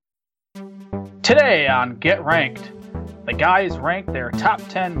Today on Get Ranked, the guys rank their top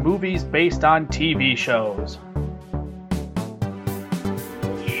 10 movies based on TV shows.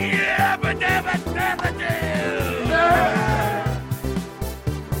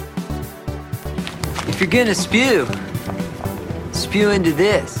 If you're gonna spew into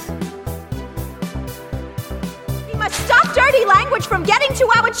this. We must stop dirty language from getting to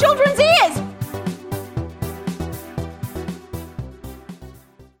our children's ears!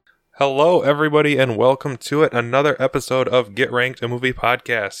 Hello, everybody, and welcome to another episode of Get Ranked, a movie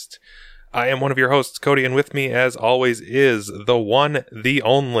podcast. I am one of your hosts, Cody, and with me, as always, is the one, the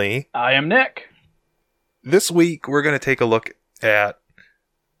only. I am Nick. This week, we're going to take a look at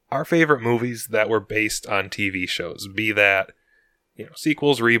our favorite movies that were based on TV shows, be that,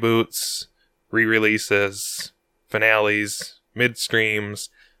 sequels, reboots, re-releases, finales, midstreams,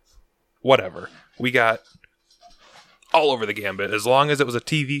 whatever. We got all over the gambit. As long as it was a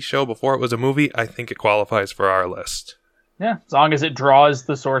TV show before it was a movie, I think it qualifies for our list. Yeah, as long as it draws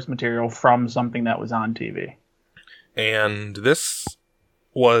the source material from something that was on TV. And this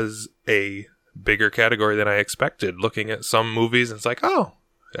was a bigger category than I expected. Looking at some movies, it's like, oh,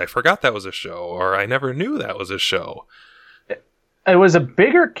 I forgot that was a show, or I never knew that was a show. It was a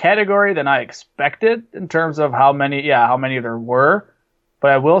bigger category than I expected in terms of how many there were.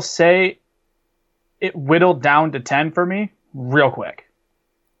 But I will say it whittled down to 10 for me real quick.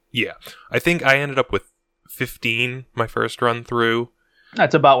 Yeah. I think I ended up with 15 my first run through.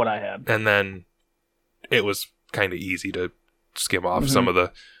 That's about what I had. And then it was kind of easy to skim off some of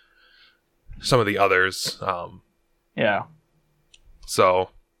the others. Yeah. So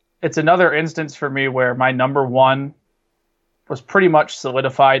it's another instance for me where my number one was pretty much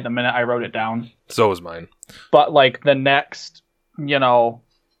solidified the minute I wrote it down. So was mine. But like the next,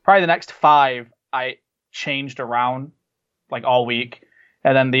 probably the next 5 I changed around like all week.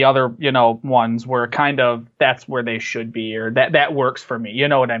 And then the other, ones were kind of, that's where they should be, or that works for me. You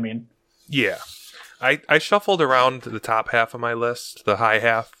know what I mean? Yeah. I shuffled around the top half of my list, the high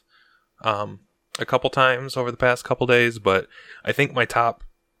half, a couple times over the past couple days, but I think my top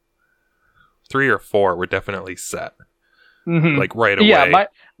 3 or 4 were definitely set. Mm-hmm. Like right away. Yeah,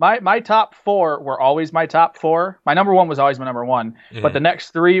 my top 4 were always my top 4. My number 1 was always my number 1, but the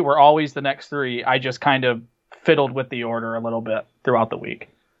next 3 were always the next 3. I just kind of fiddled with the order a little bit throughout the week.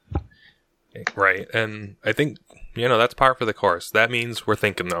 Right, and I think that's par for the course. That means we're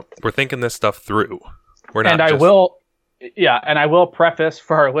thinking this stuff through. We're not. And I will preface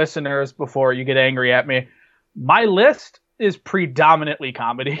for our listeners before you get angry at me. My list is predominantly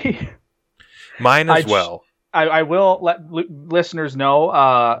comedy. Mine as well. I will let listeners know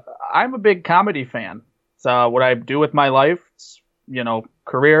I'm a big comedy fan. It's what I do with my life,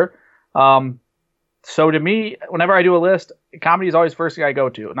 career. So to me, whenever I do a list, comedy is always the first thing I go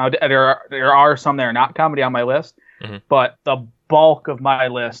to. Now, there are some that are not comedy on my list, but the bulk of my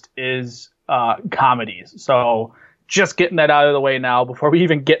list is comedies. So just getting that out of the way now before we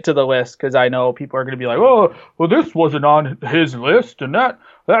even get to the list, because I know people are going to be like, oh, well, this wasn't on his list, and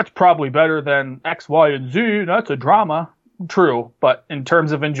that's probably better than X, Y, and Z. That's a drama. True, but in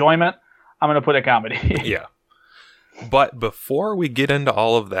terms of enjoyment, I'm going to put a comedy. Yeah. But before we get into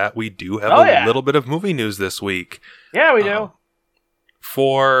all of that, we do have a little bit of movie news this week. Yeah, we do.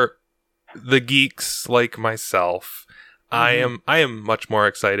 For the geeks like myself, I am much more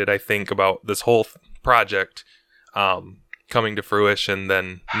excited, I think, about this whole project coming to fruition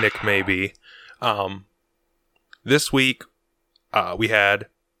than Nick may be. This week, we had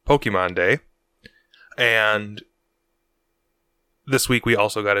Pokemon Day, and this week we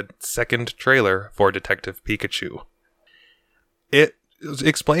also got a second trailer for Detective Pikachu. It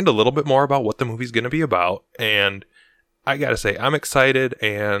explained a little bit more about what the movie's going to be about, and I gotta say, I'm excited,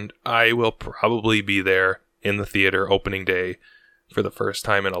 and I will probably be there in the theater opening day for the first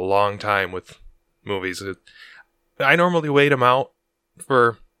time in a long time with movies. I normally wait them out for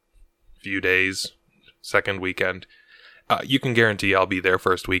a few days, second weekend. You can guarantee I'll be there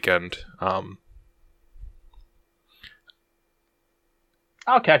first weekend. I'll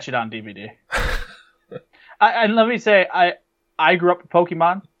catch it on DVD. And let me say, I grew up with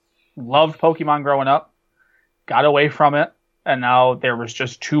Pokemon, loved Pokemon growing up, got away from it, and now there was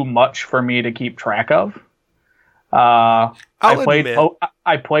just too much for me to keep track of. I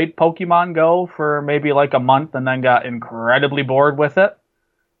played Pokemon Go for maybe like a month and then got incredibly bored with it.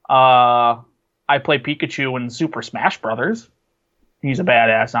 I play Pikachu in Super Smash Brothers. He's a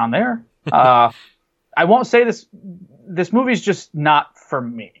badass on there. I won't say this movie's just not for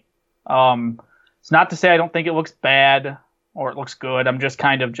me. It's not to say I don't think it looks bad or it looks good. I'm just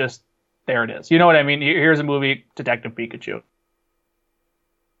kind of there it is. You know what I mean? Here's a movie, Detective Pikachu.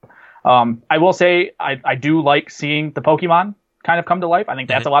 I will say I do like seeing the Pokemon kind of come to life. I think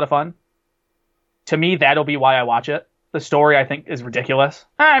that's a lot of fun. To me, that'll be why I watch it. The story, I think, is ridiculous.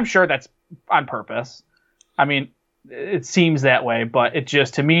 I'm sure that's on purpose. I mean, it seems that way, but it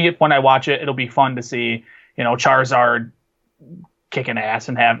just, to me, when I watch it, it'll be fun to see, Charizard kicking ass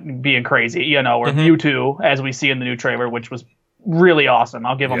and being crazy, or Mewtwo, as we see in the new trailer, which was really awesome.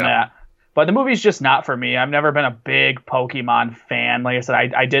 I'll give them that. But the movie's just not for me. I've never been a big Pokemon fan. Like I said,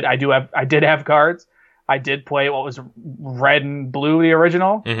 I did have cards. I did play what was Red and Blue, the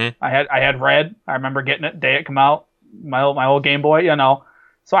original. I had Red. I remember getting it the day it came out. My old Game Boy,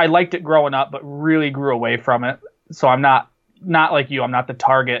 So I liked it growing up, but really grew away from it. So I'm not like you. I'm not the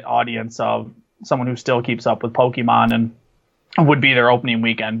target audience of someone who still keeps up with Pokemon and would be their opening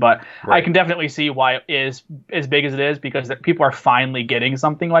weekend. But I can definitely see why it is as big as it is, because people are finally getting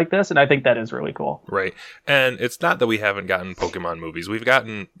something like this, and I think that is really cool. Right. And it's not that we haven't gotten Pokemon movies. We've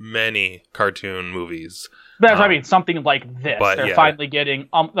gotten many cartoon movies. That's what I mean. Something like this. They're finally getting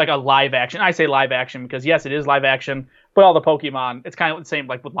like a live action. I say live action because, yes, it is live action, but all the Pokemon, it's kind of the same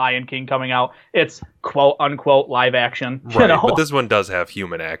like with Lion King coming out. It's quote unquote live action. Right. But this one does have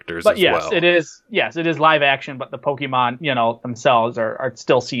human actors as well. It is live action, but the Pokemon, themselves are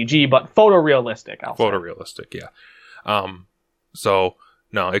still CG, but photorealistic. Photorealistic, yeah. So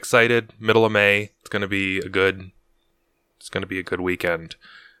no, excited. Middle of May. It's gonna be a good weekend.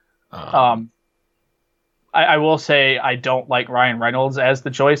 I will say I don't like Ryan Reynolds as the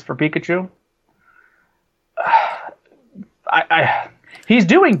choice for Pikachu. He's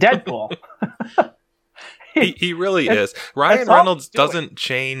doing Deadpool. he really is. Ryan Reynolds doesn't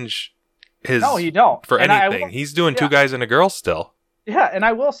change his. No, he don't for anything. He's doing two guys and a girl still. Yeah, and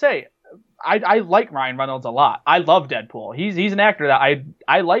I will say, I like Ryan Reynolds a lot. I love Deadpool. He's an actor that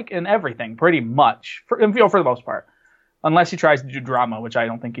I like in everything pretty much for the most part, unless he tries to do drama, which I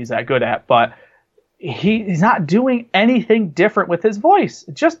don't think he's that good at. But he's not doing anything different with his voice.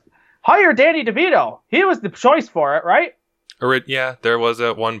 Just hire Danny DeVito. He was the choice for it, right? Yeah, there was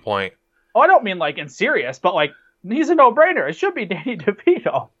at one point. Oh, I don't mean like in serious, but like he's a no-brainer. It should be Danny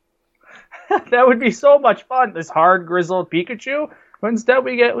DeVito. That would be so much fun. This hard, grizzled Pikachu. But instead,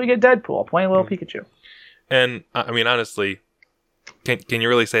 we get Deadpool playing little Pikachu. And I mean, honestly, can you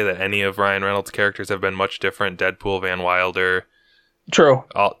really say that any of Ryan Reynolds' characters have been much different? Deadpool, Van Wilder. True.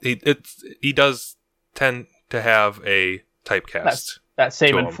 He does tend to have a typecast. That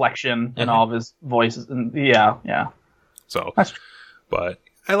same inflection in all of his voices, and yeah. So, but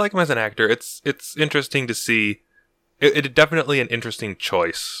I like him as an actor. It's interesting to see. It's definitely an interesting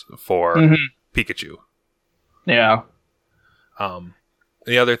choice for Pikachu. Yeah.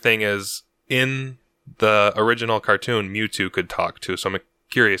 The other thing is, in the original cartoon, Mewtwo could talk too, so I'm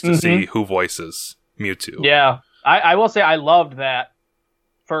curious to see who voices Mewtwo. Yeah, I will say I loved that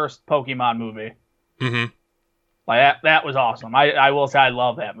first Pokemon movie. Like that was awesome. I will say I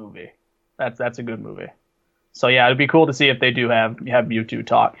love that movie. That's a good movie. So yeah, it'd be cool to see if they do have Mewtwo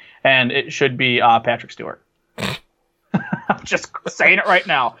talk, and it should be Patrick Stewart. I'm just saying it right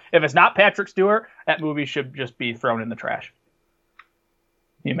now. If it's not Patrick Stewart, that movie should just be thrown in the trash.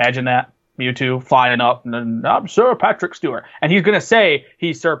 Can you imagine that? Mewtwo flying up, and then, I'm Sir Patrick Stewart. And he's going to say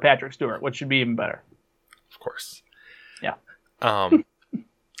he's Sir Patrick Stewart, which should be even better. Of course. Yeah.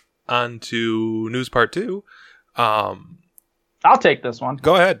 On to news part 2. I'll take this one.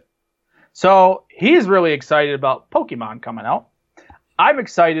 Go ahead. So, he's really excited about Pokemon coming out. I'm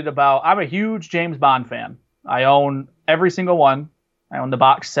a huge James Bond fan. I own every single one. I own the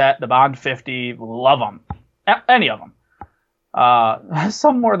box set, the Bond 50, love them. Any of them.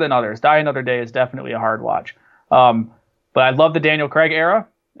 Some more than others. Die Another Day is definitely a hard watch. But I love the Daniel Craig era,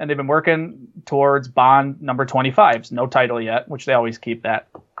 and they've been working towards Bond number 25s. No title yet, which they always keep that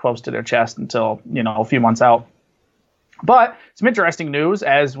close to their chest until, a few months out. But some interesting news,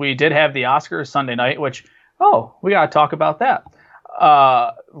 as we did have the Oscars Sunday night, which, we got to talk about that.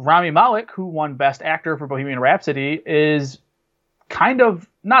 Rami Malek, who won Best Actor for Bohemian Rhapsody, is kind of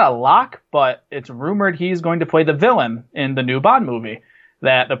not a lock, but it's rumored he's going to play the villain in the new Bond movie.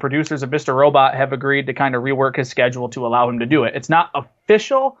 That the producers of Mr. Robot have agreed to kind of rework his schedule to allow him to do it. It's not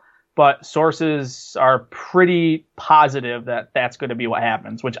official, but sources are pretty positive that that's going to be what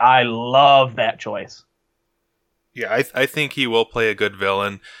happens, which I love that choice. Yeah, I think he will play a good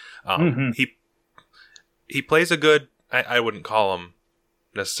villain. He plays a good. I wouldn't call him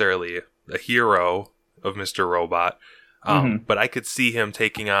necessarily a hero of Mr. Robot, but I could see him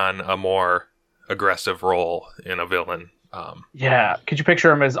taking on a more aggressive role in a villain. Yeah, could you picture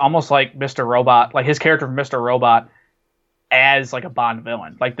him as almost like Mr. Robot, like his character from Mr. Robot, as like a Bond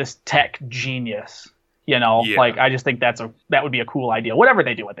villain, like this tech genius, You know, Yeah. like I just think that would be a cool idea. Whatever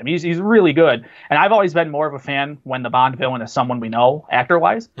they do with him, he's really good. And I've always been more of a fan when the Bond villain is someone we know actor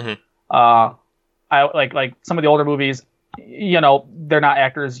wise. Mhm. I like some of the older movies. You know, they're not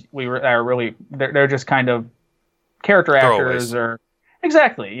actors. They're just kind of character actors or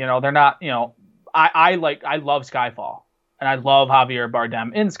exactly. You know, they're not. You know, I love Skyfall. And I love Javier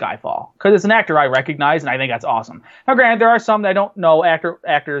Bardem in Skyfall because it's an actor I recognize, and I think that's awesome. Now, granted, there are some that I don't know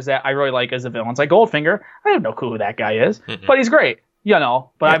actors that I really like as a villain. It's like Goldfinger. I have no clue who that guy is, but he's great, you know.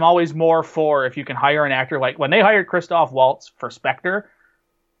 But Yeah. I'm always more for if you can hire an actor like when they hired Christoph Waltz for Spectre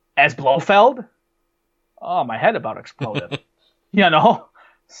as Blofeld. Oh, my head about exploded, you know.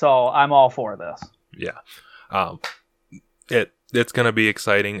 So I'm all for this. Yeah. It's gonna be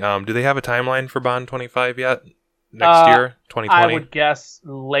exciting. Do they have a timeline for Bond 25 yet? Next year, 2020. I would guess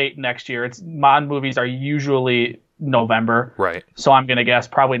late next year. Bond movies are usually November, Right. so I'm gonna guess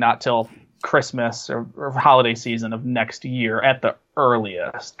probably not till Christmas or holiday season of next year at the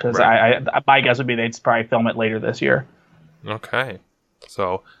earliest. Because Right. my guess would be they'd probably film it later this year. Okay.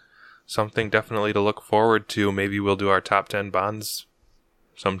 So something definitely to look forward to. Maybe we'll do our top 10 Bonds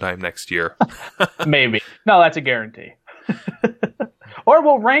sometime next year. Maybe. No, that's a guarantee. Or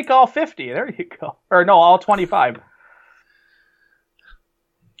we'll rank all 50. There you go. Or no, all 25.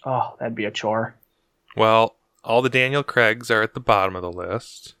 Oh, that'd be a chore. Well, all the Daniel Craigs are at the bottom of the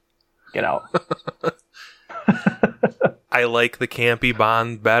list. Get out. I like the campy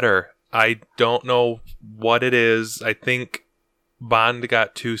Bond better. I don't know what it is. I think Bond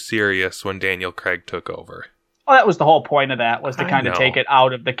got too serious when Daniel Craig took over. Well, that was the whole point of that, was to I kind of know. take it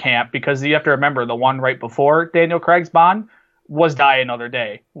out of the camp, because you have to remember the one right before Daniel Craig's Bond was Die Another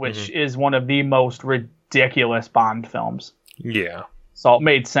Day, which is one of the most ridiculous Bond films. Yeah. So it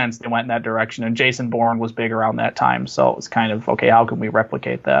made sense they went in that direction, and Jason Bourne was big around that time, so it was kind of, okay, how can we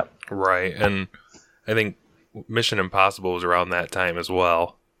replicate that? Right. And I think Mission Impossible was around that time as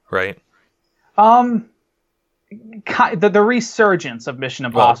well, right? The resurgence of Mission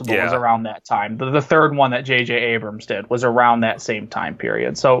Impossible yeah. was around that time. The third one that J.J. Abrams did was around that same time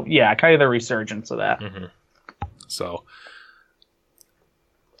period. So, yeah, kind of the resurgence of that. So,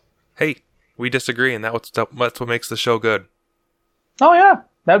 hey, we disagree, and that's what makes the show good. Oh, yeah.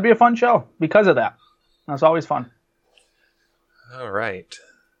 That would be a fun show because of that. That's always fun. All right.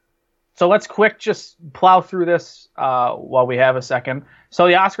 So let's just plow through this while we have a second. So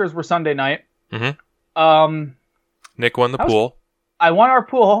the Oscars were Sunday night. Nick won the pool. I won our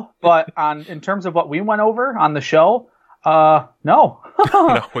pool, but in terms of what we went over on the show, no.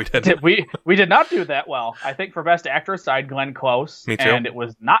 No, we didn't. we did not do that well. I think for Best Actress, I had Glenn Close. Me too. And it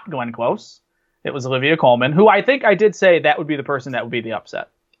was not Glenn Close. It was Olivia Colman, who I think I did say that would be the person that would be the upset.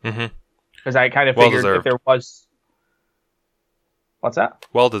 Because I kind of Well figured deserved. if there was... What's that?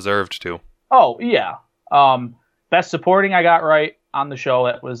 Well deserved, too. Oh, yeah. Best Supporting I got right on the show.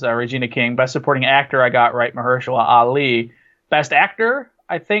 That was Regina King. Best Supporting Actor I got right, Mahershala Ali. Best Actor,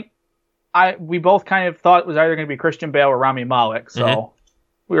 I think we both kind of thought it was either going to be Christian Bale or Rami Malek. So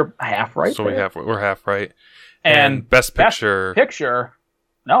we were half right. So there. we're half right. And Best Picture. Picture,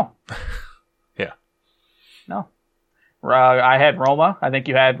 no. Yeah. No. I had Roma. I think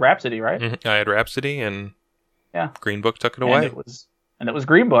you had Rhapsody, right? I had Rhapsody, and Yeah. Green Book took it And away. it was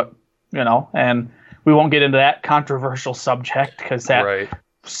Green Book, you know, and we won't get into that controversial subject because that Right.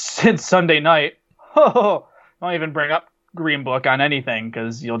 since Sunday night, don't even bring up Green Book on anything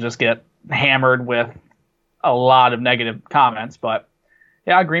because you'll just get hammered with a lot of negative comments. But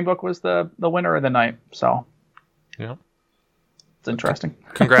yeah, Green Book was the winner of the night, so Yeah. it's interesting.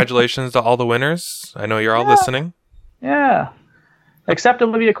 Congratulations to all the winners. I know you're all listening. Yeah, except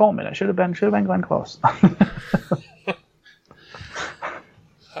Olivia Colman. It should have been Glenn Close.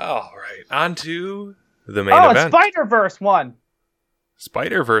 All right. On to the main Oh, event. Spider-Verse won.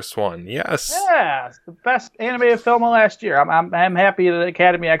 Spider-Verse one. Yes. Yeah, it's the best animated film of last year. I'm happy that the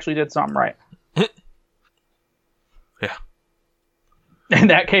Academy actually did something right. Yeah. In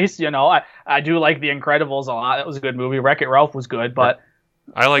that case, you know, I do like The Incredibles a lot. That was a good movie. Wreck-It Ralph was good, but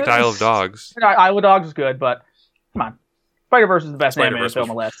I liked Isle of Dogs. Isle of Dogs was good, but come on. Spider-Verse is the best animated film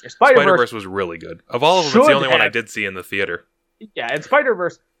of last year. Spider-Verse was really good. Of all of them, it's the should only one I have- did see in the theater. Yeah, and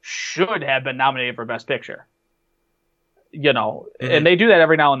Spider-Verse should have been nominated for Best Picture. You know, and they do that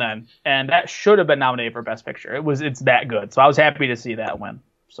every now and then, and that should have been nominated for Best Picture. It's that good, so I was happy to see that win.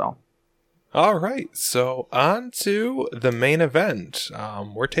 So All right, so on to the main event.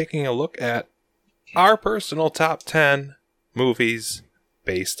 We're taking a look at our personal top 10 movies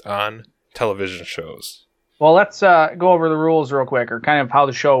based on television shows. well, let's go over the rules real quick, or kind of how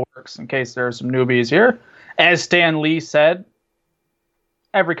the show works, in case there are some newbies here. As Stan Lee said,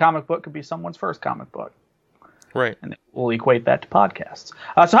 every comic book could be someone's first comic book. Right. And we'll equate that to podcasts.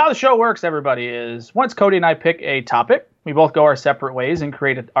 So how the show works, everybody, is once Cody and I pick a topic, we both go our separate ways and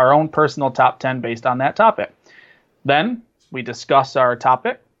create our own personal top 10 based on that topic. Then we discuss our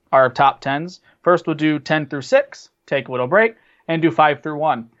topic, our top 10s. First, we'll do 10 through 6, take a little break, and do 5 through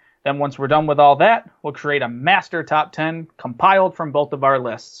 1. Then once we're done with all that, we'll create a master top 10 compiled from both of our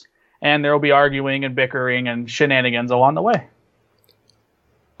lists. And there will be arguing and bickering and shenanigans along the way.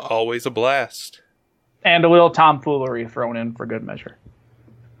 Always a blast. And a little tomfoolery thrown in for good measure.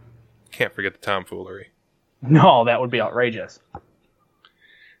 Can't forget the tomfoolery. No, that would be outrageous.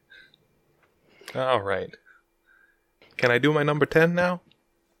 All right. Can I do my number 10 now?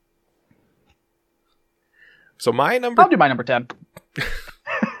 So my number... I'll do my number 10.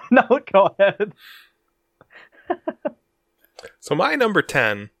 No, go ahead. So my number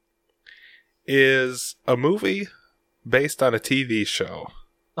 10 is a movie based on a TV show.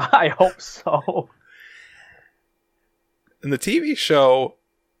 I hope so. And the TV show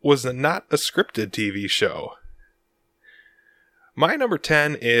was not a scripted TV show. My number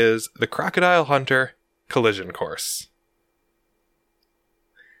 10 is The Crocodile Hunter Collision Course.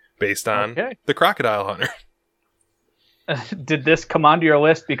 Based on The Crocodile Hunter. Did this come onto your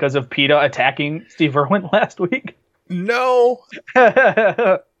list because of PETA attacking Steve Irwin last week? No.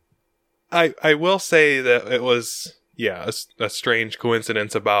 I will say that it was, a strange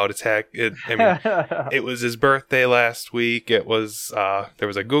coincidence about attack. It was his birthday last week. It was, there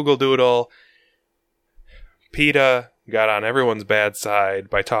was a Google Doodle. PETA got on everyone's bad side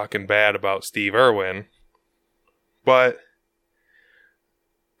by talking bad about Steve Irwin. But,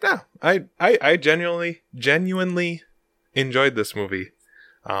 no, I genuinely enjoyed this movie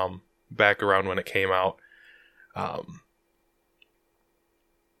back around when it came out.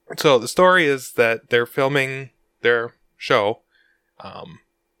 So the story is that they're filming their show,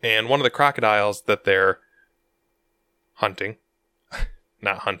 and one of the crocodiles that they're hunting,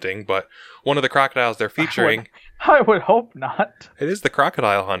 not hunting, but one of the crocodiles they're featuring... I would hope not. It is the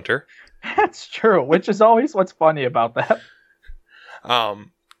Crocodile Hunter. That's true, which is always what's funny about that.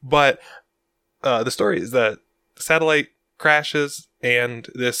 But the story is that the satellite crashes and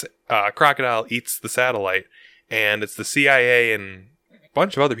this crocodile eats the satellite, and it's the CIA and a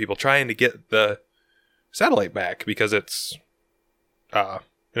bunch of other people trying to get the satellite back because it's an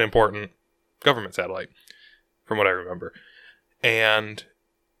important government satellite, from what I remember. And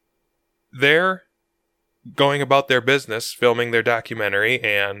they're going about their business, filming their documentary,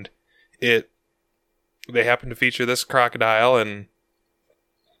 and they happen to feature this crocodile, and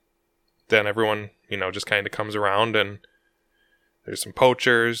then everyone, just kind of comes around, and there's some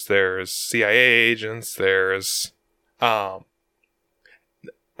poachers, there's CIA agents, there's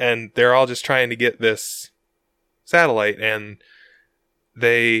and they're all just trying to get this satellite, and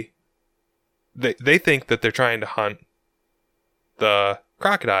they think that they're trying to hunt the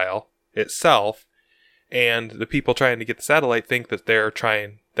crocodile itself, and the people trying to get the satellite think that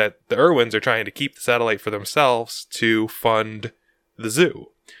that the Irwins are trying to keep the satellite for themselves to fund the zoo.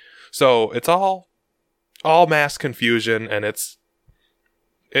 So it's all mass confusion, and it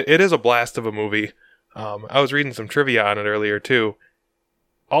is a blast of a movie. I was reading some trivia on it earlier too.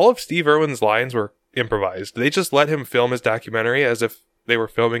 All of Steve Irwin's lines were improvised. They just let him film his documentary as if they were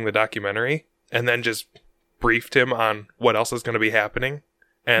filming the documentary, and then just briefed him on what else is going to be happening,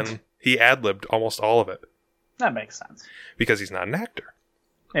 and he ad-libbed almost all of it. That makes sense. Because he's not an actor.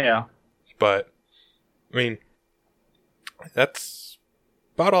 Yeah. But, I mean, that's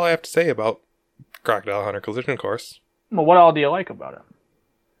about all I have to say about Crocodile Hunter Collision Course. Well, what all do you like about it?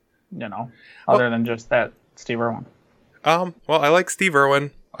 Other than just that Steve Irwin. Well, I like Steve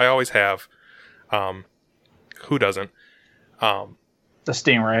Irwin. I always have. Who doesn't? The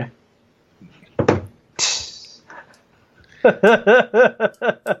Stingray.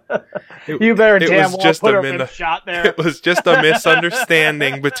 You better damn well put him in shot there. It was just a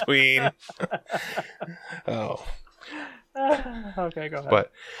misunderstanding between... Oh. Okay, go ahead.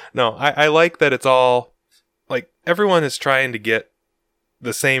 But, no, I like that it's all... Like, everyone is trying to get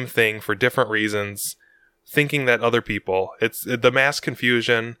the same thing for different reasons, thinking that other people... It's the mass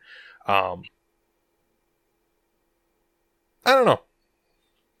confusion. I don't know.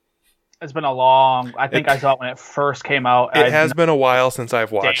 It's been a long... I think I saw it when it first came out. It has been a while since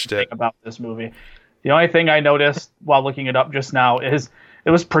I've watched it. About this movie. The only thing I noticed while looking it up just now is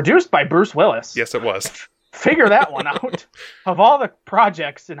it was produced by Bruce Willis. Yes, it was. Figure that one out. Of all the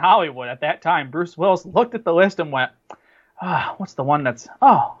projects in Hollywood at that time, Bruce Willis looked at the list and went, what's the one that's...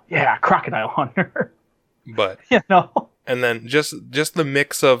 Oh, yeah, Crocodile Hunter. But... And then just the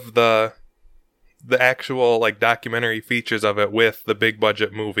mix of the the actual like documentary features of it with the big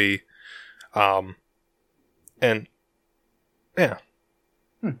budget movie. And yeah.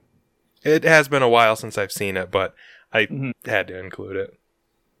 It has been a while since I've seen it, but I had to include it.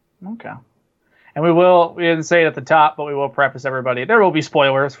 Okay. And we didn't say it at the top, but we will preface everybody. There will be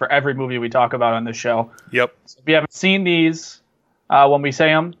spoilers for every movie we talk about on this show. Yep. So if you haven't seen these when we say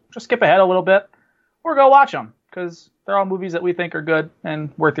them, just skip ahead a little bit or go watch them because they're all movies that we think are good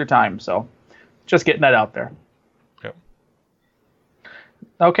and worth your time. So just getting that out there. Yep.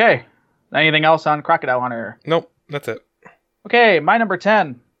 Okay. Anything else on Crocodile Hunter? Nope. That's it. Okay. My number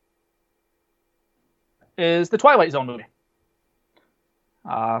 10 is the Twilight Zone movie.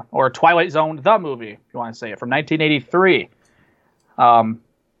 Or Twilight Zone, the movie, if you want to say it, from 1983.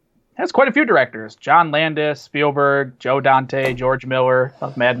 Has quite a few directors. John Landis, Spielberg, Joe Dante, George Miller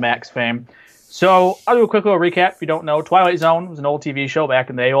of Mad Max fame. So I'll do a quick little recap. If you don't know, Twilight Zone was an old TV show back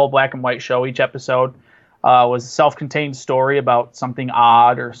in the day, old black and white show. Each episode was a self-contained story about something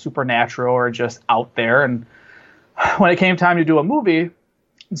odd or supernatural or just out there. And when it came time to do a movie,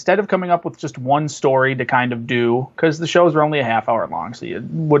 instead of coming up with just one story to kind of do, because the shows were only a half hour long, so it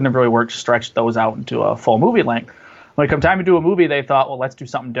wouldn't have really worked to stretch those out into a full movie length. When it came time to do a movie, they thought, well, let's do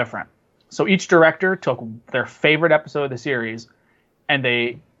something different. So each director took their favorite episode of the series, and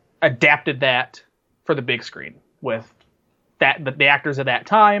they adapted that for the big screen with the actors of that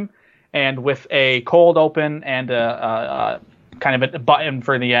time, and with a cold open and a kind of a button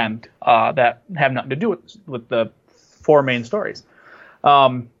for the end that have nothing to do with the four main stories.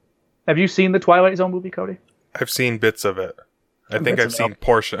 Have you seen the Twilight Zone movie, Cody? I've seen bits of it. I think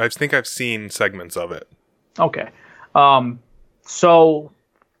I've seen segments of it. Okay. So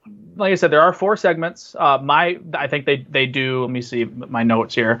like I said, there are 4 segments. I think they do, let me see my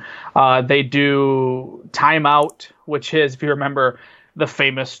notes here. They do Time Out, which is, if you remember, the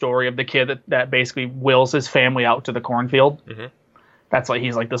famous story of the kid that basically wills his family out to the cornfield. Mm-hmm. That's like,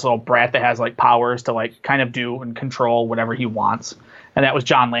 he's like this little brat that has like powers to like kind of do and control whatever he wants. And that was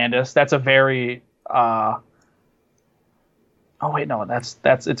John Landis. That's a very, It's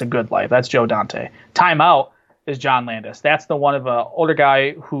a Good Life. That's Joe Dante. Time Out is John Landis. That's the one of an older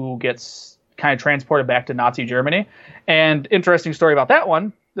guy who gets kind of transported back to Nazi Germany. And interesting story about that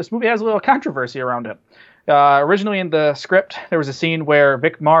one, this movie has a little controversy around it. Originally in the script, there was a scene where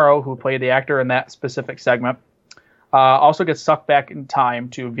Vic Morrow, who played the actor in that specific segment, also gets sucked back in time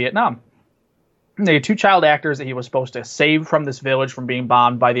to Vietnam. They had 2 child actors that he was supposed to save from this village from being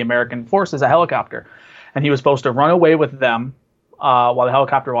bombed by the American forces, a helicopter. And he was supposed to run away with them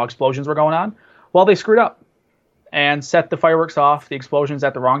while explosions were going on. Well, they screwed up and set the fireworks off, the explosions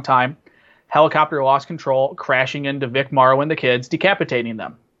at the wrong time. Helicopter lost control, crashing into Vic Morrow and the kids, decapitating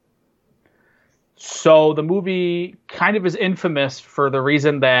them. So the movie kind of is infamous for the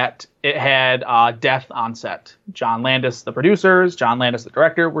reason that it had death on set. John Landis, the producers, John Landis, the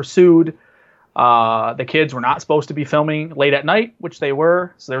director, were sued. The kids were not supposed to be filming late at night, which they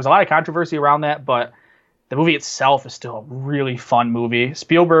were. So there was a lot of controversy around that, but the movie itself is still a really fun movie.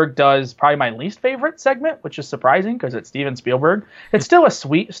 Spielberg does probably my least favorite segment, which is surprising because it's Steven Spielberg. It's still a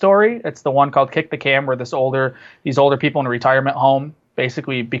sweet story. It's the one called Kick the Can, where these older people in a retirement home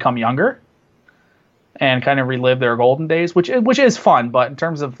basically become younger and kind of relive their golden days, which is fun. But in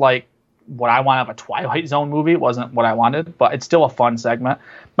terms of like what I want out of a Twilight Zone movie, it wasn't what I wanted, but it's still a fun segment.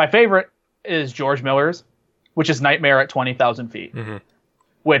 My favorite is George Miller's, which is Nightmare at 20,000 Feet. Mm-hmm.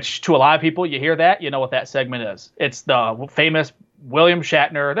 Which, to a lot of people, you hear that, you know what that segment is. It's the famous William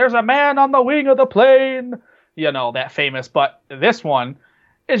Shatner, there's a man on the wing of the plane, that famous. But this one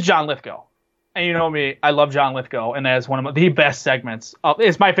is John Lithgow. And you know me, I love John Lithgow, and that is one of the best segments.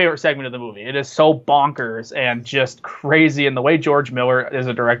 It's my favorite segment of the movie. It is so bonkers and just crazy, and the way George Miller is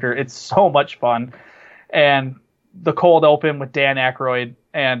a director, it's so much fun. And the cold open with Dan Aykroyd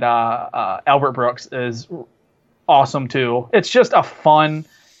and Albert Brooks is awesome too. It's just a fun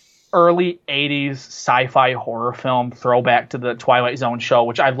early 80s sci-fi horror film throwback to the Twilight Zone show,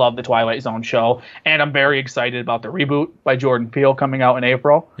 which I love the Twilight Zone show, and I'm very excited about the reboot by Jordan Peele coming out in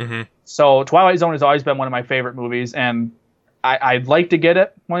April. Mm-hmm. So Twilight Zone has always been one of my favorite movies, and I'd like to get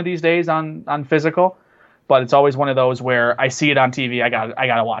it one of these days on physical, but it's always one of those where I see it on TV, I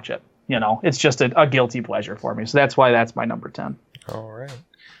gotta watch it. It's just a guilty pleasure for me. So that's why that's my number 10. All right.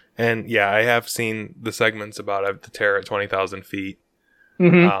 And yeah, I have seen the segments about the terror at 20,000 feet.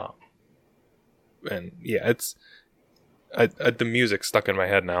 Mm-hmm. And yeah, it's the music stuck in my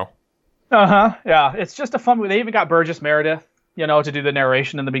head now. Yeah, it's just a fun movie. They even got Burgess Meredith, to do the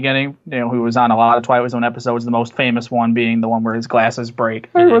narration in the beginning. Who was on a lot of Twilight Zone episodes. The most famous one being the one where his glasses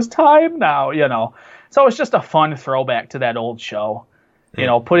break. Mm-hmm. It was time now. So it's just a fun throwback to that old show. You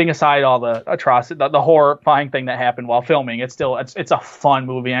know, putting aside all the atrocity, the horrifying thing that happened while filming, it's a fun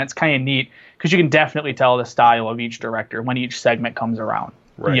movie, and it's kind of neat because you can definitely tell the style of each director when each segment comes around.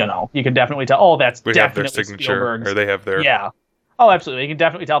 Right. You know, you can definitely tell. Oh, that's We have definitely their signature, Spielberg's. or they have their... Yeah. Oh, absolutely. You can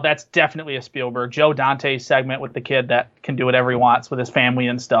definitely tell that's definitely a Spielberg. Joe Dante's segment with the kid that can do whatever he wants with his family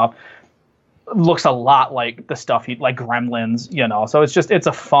and stuff looks a lot like the stuff like Gremlins, you know. So it's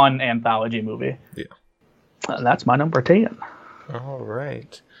a fun anthology movie. Yeah. That's my number 10. All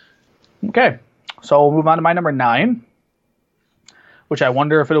right. Okay. So we'll move on to my number 9, which I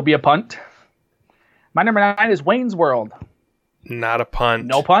wonder if it'll be a punt. My number 9 is Wayne's World. Not a punt.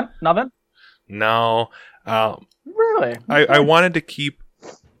 No punt? Nothing? No. Really? I wanted to keep...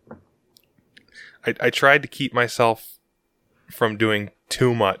 I tried to keep myself from doing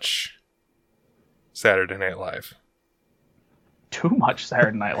too much Saturday Night Live. Too much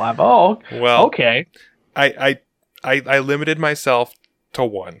Saturday Night Live. Oh, well, okay. I limited myself to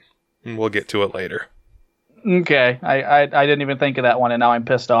one, and we'll get to it later. Okay. I didn't even think of that one, and now I'm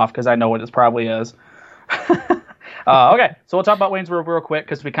pissed off because I know what it probably is. Okay, so we'll talk about Wayne's World real quick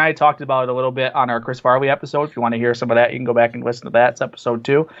because we kind of talked about it a little bit on our Chris Farley episode. If you want to hear some of that, you can go back and listen to that. It's episode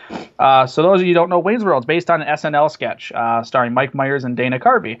 2. So those of you who don't know, Wayne's World is based on an SNL sketch starring Mike Myers and Dana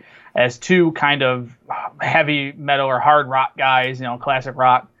Carvey as two kind of heavy metal or hard rock guys, you know, classic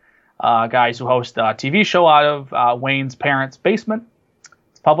rock guys who host a TV show out of Wayne's parents' basement.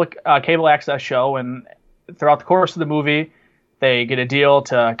 It's a public cable access show, and throughout the course of the movie, they get a deal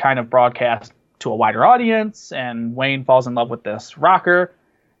to kind of broadcast to a wider audience, and Wayne falls in love with this rocker,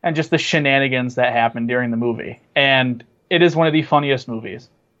 and just the shenanigans that happen during the movie. And it is one of the funniest movies.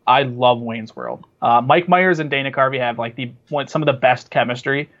 I love Wayne's World. Mike Myers and Dana Carvey have like some of the best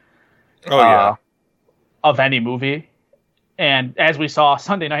chemistry of any movie. And as we saw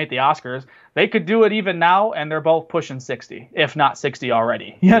Sunday night at the Oscars, they could do it even now, and they're both pushing 60, if not 60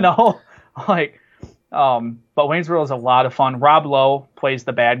 already. You know, but Wayne's World is a lot of fun. Rob Lowe plays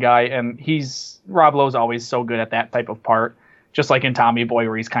the bad guy, and Rob Lowe's always so good at that type of part. Just like in Tommy Boy,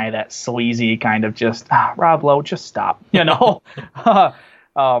 where he's kind of that sleazy kind of just, Rob Lowe, just stop, you know?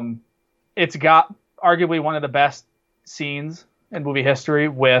 It's got arguably one of the best scenes in movie history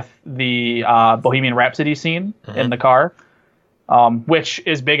with the Bohemian Rhapsody scene in the car, which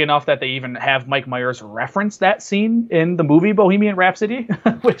is big enough that they even have Mike Myers reference that scene in the movie Bohemian Rhapsody,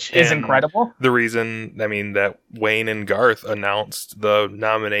 which is incredible. The reason, that Wayne and Garth announced the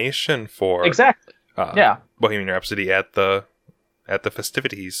nomination for Bohemian Rhapsody at the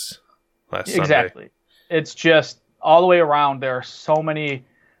festivities last Sunday. Exactly. It's just all the way around. There are so many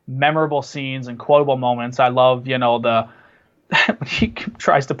memorable scenes and quotable moments. I love, he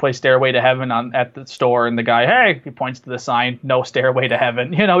tries to play Stairway to Heaven at the store, and the guy, he points to the sign, no Stairway to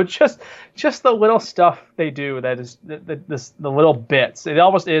Heaven. Just the little stuff they do that is the little bits. It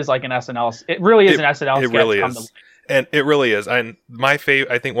almost is like an SNL. It really is an SNL sketch. It really is. And it really is. And I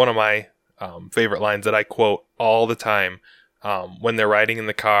think one of my favorite lines that I quote all the time when they're riding in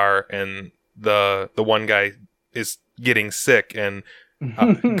the car and the one guy is getting sick, and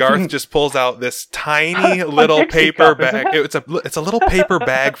Garth just pulls out this tiny little paper bag. It's a little paper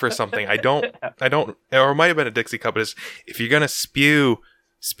bag for something. I don't, or it might have been a Dixie cup. But if you're gonna spew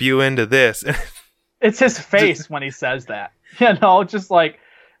into this. It's his face when he says that. Just like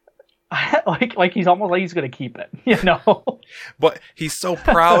he's almost like he's gonna keep it. But he's so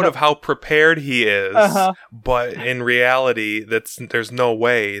proud of how prepared he is. But in reality, there's no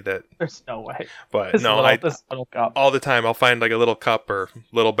way that. There's no way. But this little cup. All the time I'll find like a little cup or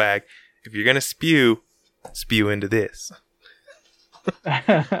little bag. If you're gonna spew into this.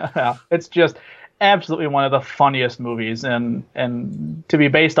 It's just absolutely one of the funniest movies, and to be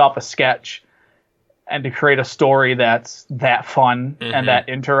based off a sketch. And to create a story that's that fun and that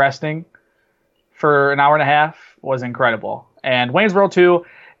interesting for an hour and a half was incredible. And Wayne's World 2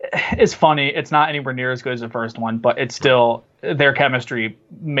 is funny. It's not anywhere near as good as the first one, but it's still, their chemistry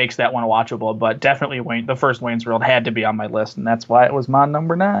makes that one watchable. But definitely the first Wayne's World had to be on my list, and that's why it was my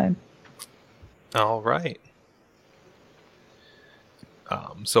number 9. All right.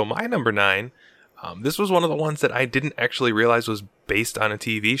 So my number 9, this was one of the ones that I didn't actually realize was based on a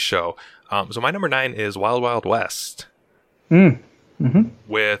TV show. So my number 9 is Wild Wild West.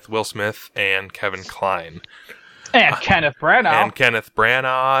 With Will Smith and Kevin Kline. And Kenneth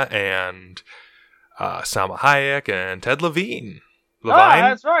Branagh. And Salma Hayek and Ted Levine.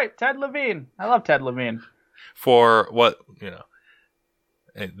 That's right. Ted Levine. I love Ted Levine. For what,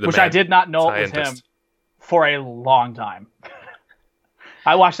 which I did not know it was him for a long time.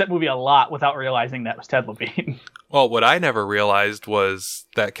 I watched that movie a lot without realizing that was Ted Levine. Well, what I never realized was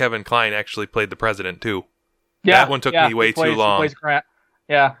that Kevin Kline actually played the president, too. Yeah, that one took me way too long. He plays Grant.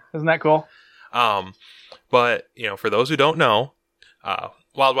 Yeah, isn't that cool? But for those who don't know,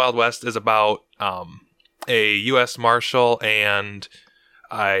 Wild Wild West is about a U.S. Marshal and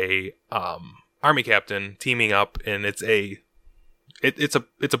a Army captain teaming up, and it's a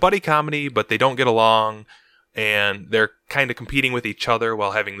buddy comedy, but they don't get along, and they're kind of competing with each other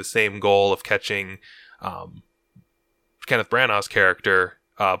while having the same goal of catching Kenneth Branagh's character,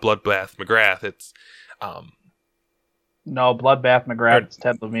 Bloodbath McGrath. It's no, Bloodbath McGrath. It's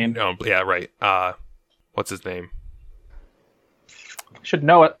Ted Levine. no, yeah, right. What's his name? Should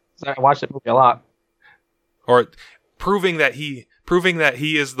know it. I watched that movie a lot. Or proving that he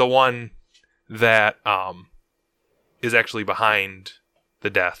is the one that is actually behind the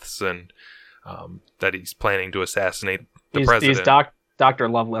deaths, and that he's planning to assassinate the president. He's Dr.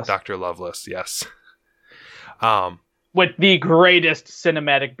 Lovelace. Dr. Lovelace, yes. With the greatest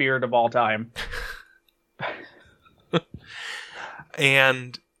cinematic beard of all time.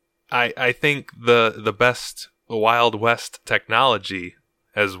 And I think the best Wild West technology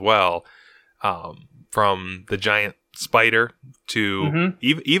as well, from the giant spider to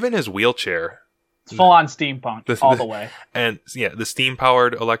even his wheelchair. It's full on steampunk all the way. And yeah, the steam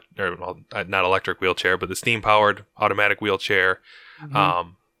powered not electric wheelchair, but the steam powered automatic wheelchair.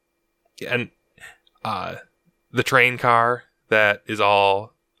 And the train car that is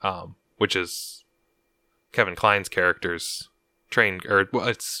all, which is Kevin Kline's character's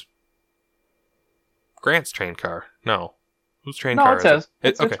it's Grant's train car. No. Whose train car is it?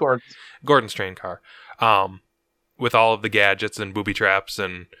 It's Gordon's. Gordon's train car. With all of the gadgets and booby traps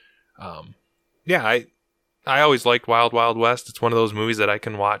and I always liked Wild Wild West. It's one of those movies that I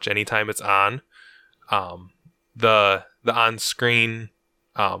can watch anytime it's on. The on-screen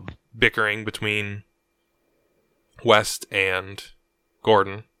bickering between West and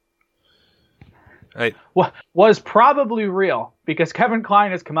Gordon was probably real, because Kevin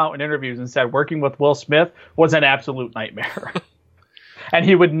Kline has come out in interviews and said working with Will Smith was an absolute nightmare. And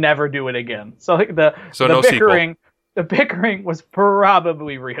he would never do it again. So the bickering was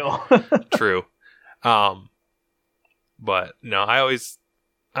probably real. True. But no, I always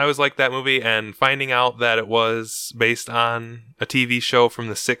liked that movie, and finding out that it was based on a TV show from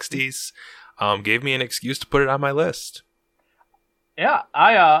the 60s gave me an excuse to put it on my list. Yeah,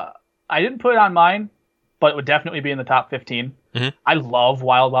 I didn't put it on mine, but it would definitely be in the top 15. I love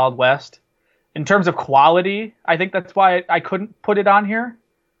Wild Wild West. In terms of quality, I think that's why I couldn't put it on here,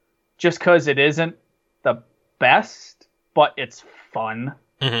 just because it isn't the best, but it's fun.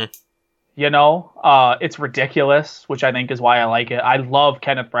 It's ridiculous, which I think is why I like it. I love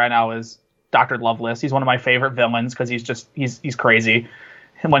Kenneth Branagh as Dr. Lovelace. He's one of my favorite villains because he's crazy.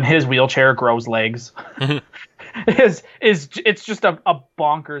 And when his wheelchair grows legs, it's just a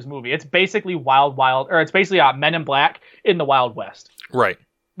bonkers movie. It's basically it's basically Men in Black in the Wild West. Right.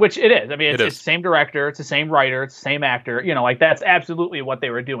 Which it is. I mean, it's the same director, it's the same writer, it's the same actor. That's absolutely what they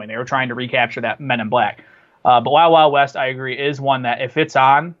were doing. They were trying to recapture that Men in Black. But Wild Wild West, I agree, is one that if it's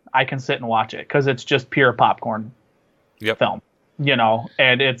on, I can sit and watch it because it's just pure popcorn film.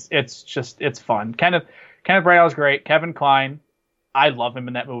 And it's fun. Kenneth Branagh is great. Kevin Kline, I love him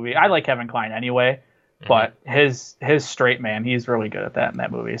in that movie. I like Kevin Kline anyway, but his straight man, he's really good at that in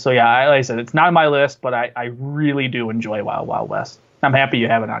that movie. So yeah, like I said, it's not on my list, but I really do enjoy Wild Wild West. I'm happy you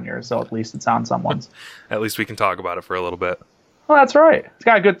have it on yours, so at least it's on someone's. At least we can talk about it for a little bit. Well, that's right. It's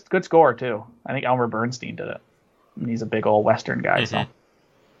got a good score too. I think Elmer Bernstein did it. And he's a big old Western guy, so.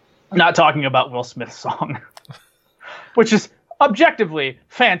 I'm not talking about Will Smith's song, which is objectively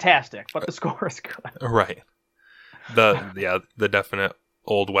fantastic, but the score is good. Right. The definite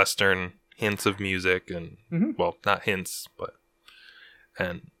old Western hints of music and well, not hints, but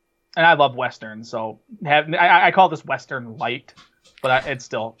and I love Western, so I call this Western light, but it's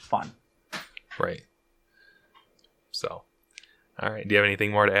still fun. Right. So, all right. Do you have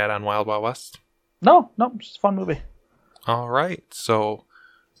anything more to add on Wild Wild West? No, it's just a fun movie. All right. So,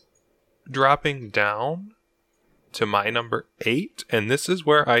 dropping down to my number 8, and this is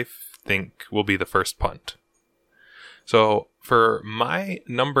where I think will be the first punt. So, for my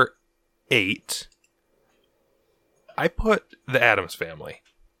number 8, I put The Addams Family.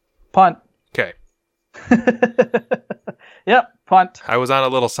 Punt. Okay. Yep, punt. I was on a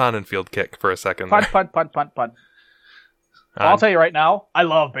little Sonnenfeld kick for a second. Punt. I'll tell you right now, I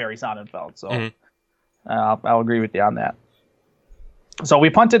love Barry Sonnenfeld, so I'll agree with you on that. So we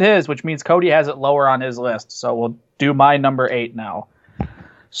punted his, which means Cody has it lower on his list. So we'll do my number 8 now.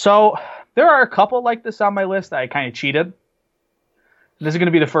 So there are a couple like this on my list that I kind of cheated. This is going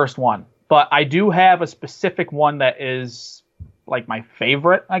to be the first one. But I do have a specific one that is like my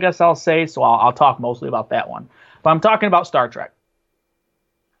favorite, I guess I'll say. So I'll talk mostly about that one. But I'm talking about Star Trek.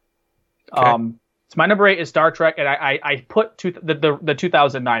 So my number 8 is Star Trek, and I put the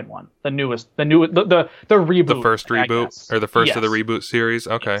 2009 one, the reboot, the first reboot or the first of the reboot series.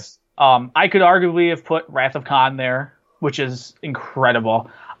 Okay. Yes. I could arguably have put Wrath of Khan there, which is incredible.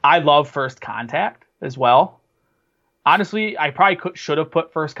 I love First Contact as well. Honestly, I probably should have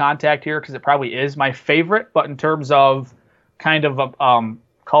put First Contact here because it probably is my favorite. But in terms of kind of a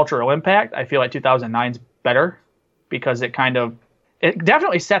cultural impact, I feel like 2009's better because it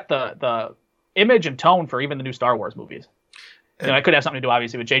definitely set the image and tone for even the new Star Wars movies. It could have something to do,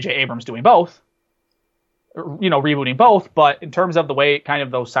 obviously, with J.J. Abrams doing both, rebooting both. But in terms of the way kind of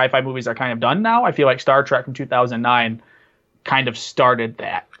those sci-fi movies are kind of done now, I feel like Star Trek from 2009 kind of started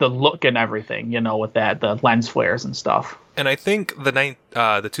that, the look and everything, with the lens flares and stuff. And I think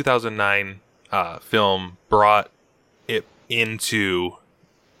the 2009 film brought it into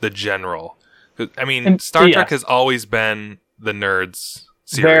the general. I mean, Star Trek has always been the nerds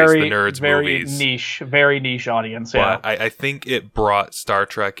series, the nerds movies. Very niche audience. But I think it brought Star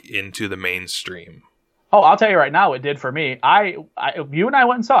Trek into the mainstream. Oh, I'll tell you right now, it did for me. You and I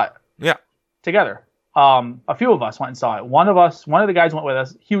went and saw it. Yeah. Together. A few of us went and saw it. One of the guys went with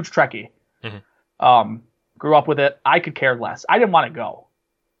us, huge Trekkie. Mm-hmm. Grew up with it. I could care less. I didn't want to go,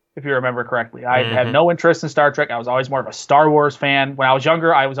 if you remember correctly. I had no interest in Star Trek. I was always more of a Star Wars fan. When I was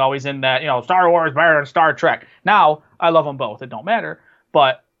younger, I was always in that, Star Wars better than Star Trek. Now, I love them both. It don't matter.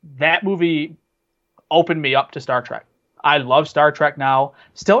 But that movie opened me up to Star Trek. I love Star Trek now.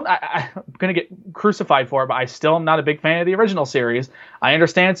 Still, I'm going to get crucified for it, but I still am not a big fan of the original series. I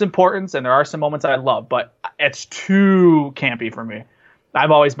understand its importance, and there are some moments I love, but it's too campy for me.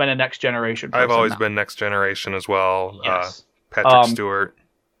 I've always been a Next Generation person. I've always been Next Generation as well. Yes. Patrick Stewart.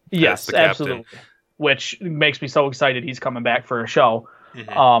 Yes, absolutely. Which makes me so excited he's coming back for a show.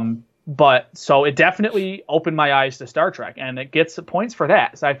 Mm-hmm. But so it definitely opened my eyes to Star Trek, and it gets points for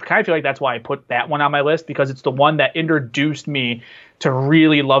that. So I kind of feel like that's why I put that one on my list, because it's the one that introduced me to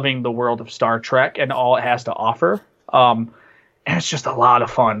really loving the world of Star Trek and all it has to offer. And it's just a lot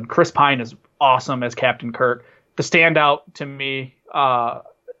of fun. Chris Pine is awesome as Captain Kirk. The standout to me,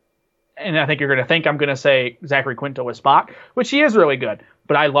 and I think you're going to think I'm going to say Zachary Quinto as Spock, which he is really good.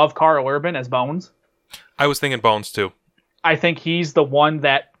 But I love Carl Urban as Bones. I was thinking Bones too. I think he's the one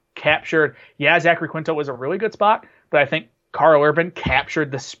that captured. Zachary Quinto was a really good Spock, but I think Carl Urban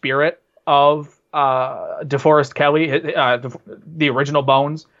captured the spirit of DeForest Kelley, the original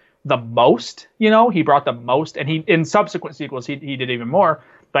Bones, the most. He brought the most, and he in subsequent sequels he did even more.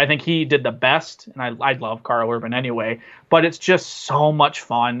 But I think he did the best, and I love Carl Urban anyway. But it's just so much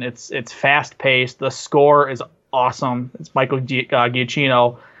fun. It's fast paced. The score is awesome. It's Michael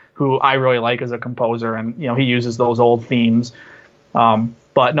Giacchino, who I really like as a composer, and he uses those old themes.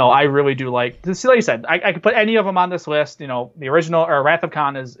 But no, I really do like this. Like you said, I could put any of them on this list. The original or Wrath of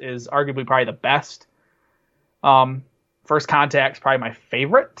Khan is arguably probably the best. First Contact's probably my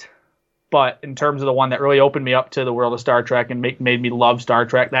favorite. But in terms of the one that really opened me up to the world of Star Trek and made me love Star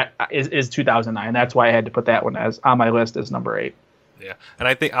Trek, that is 2009. That's why I had to put that one on my list as number 8. Yeah, and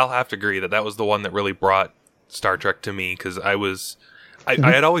I think I'll have to agree that was the one that really brought Star Trek to me, because I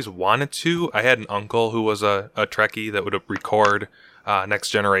had always wanted to. I had an uncle who was a Trekkie that would record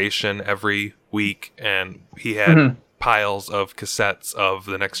Next Generation every week, and he had piles of cassettes of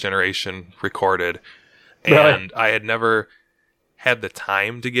the Next Generation recorded, and I had never had the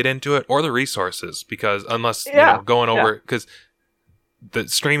time to get into it or the resources, because unless going over, because the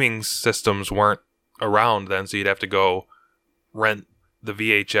streaming systems weren't around then, so you'd have to go rent the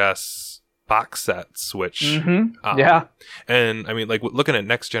VHS box sets, which and I mean, like, looking at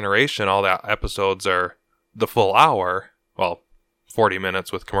Next Generation, all the episodes are the full hour, 40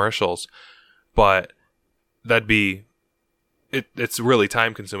 minutes with commercials, but that'd be it's really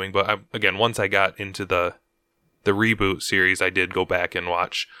time consuming. But again, once I got into the reboot series, I did go back and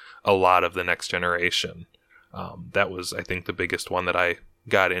watch a lot of the Next Generation. That was, I think, the biggest one that I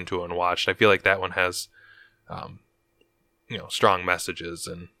got into and watched. I feel like that one has strong messages,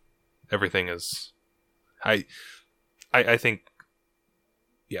 and everything is I think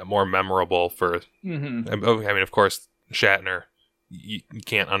more memorable for I mean, of course, Shatner, you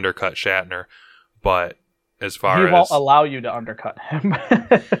can't undercut Shatner, but as far he won't allow you to undercut him.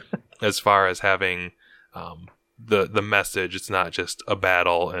 As far as having the message, it's not just a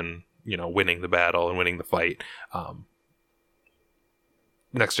battle and winning the battle and winning the fight.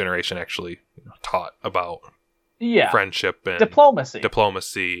 Next Generation actually taught about friendship and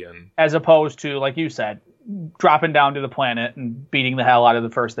diplomacy, and as opposed to, like you said, dropping down to the planet and beating the hell out of the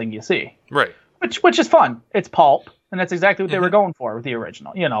first thing you see. Right. Which is fun. It's pulp, and that's exactly what they were going for with the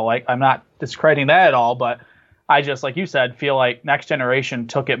original. Like, I'm not discrediting that at all, but I just, like you said, feel like Next Generation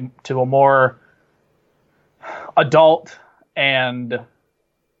took it to a more adult and,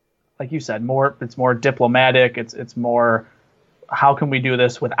 like you said, it's more diplomatic. It's more, how can we do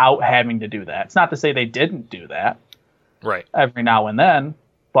this without having to do that? It's not to say they didn't do that Right. every now and then,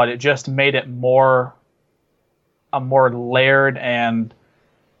 but it just made it a more layered and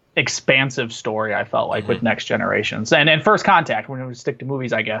expansive story, I felt like, with Next Generations. And First Contact, we're going to stick to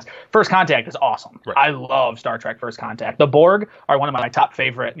movies, I guess. First Contact is awesome. Right. I love Star Trek First Contact. The Borg are one of my top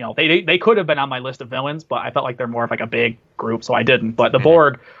favorite, they could have been on my list of villains, but I felt like they're more of like a big group, so I didn't. But the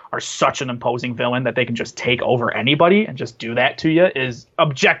Borg are such an imposing villain that they can just take over anybody, and just do that to you is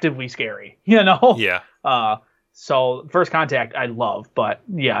objectively scary, Yeah. So First Contact I love, but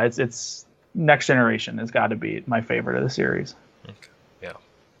yeah, it's Next Generation has got to be my favorite of the series. Okay. Yeah.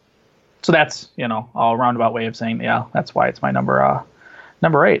 So that's, a roundabout way of saying, yeah, that's why it's my number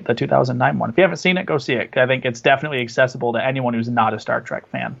 8, the 2009 one. If you haven't seen it, go see it. I think it's definitely accessible to anyone who's not a Star Trek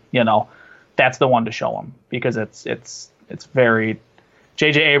fan. That's the one to show them, because it's very,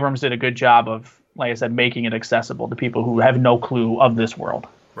 J.J. Abrams did a good job of, like I said, making it accessible to people who have no clue of this world.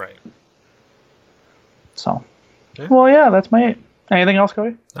 Right. So, Yeah. Well, yeah, that's my 8. Anything else,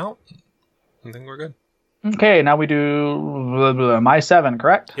 Cody? No, I think we're good. Okay, now we do my 7,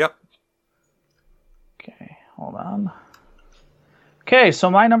 correct? Yep. Okay, hold on. Okay,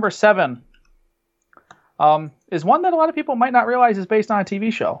 so my number 7 is one that a lot of people might not realize is based on a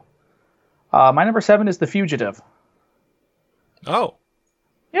TV show. My number 7 is The Fugitive. Oh,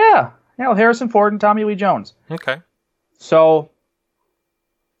 Yeah, with Harrison Ford and Tommy Lee Jones. okay. So,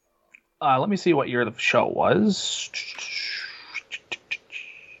 let me see what year the show was.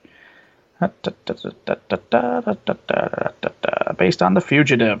 Based on The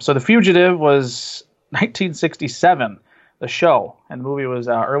Fugitive. So The Fugitive was 1967, the show, and the movie was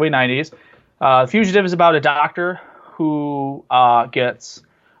early 90s. The Fugitive is about a doctor who gets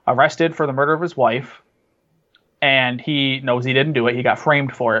arrested for the murder of his wife, and he knows he didn't do it. He got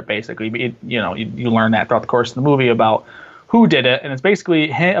framed for it, basically. You learn that throughout the course of the movie about who did it, and it's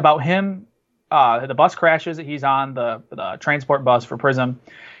basically about him. The bus crashes. He's on the transport bus for prison.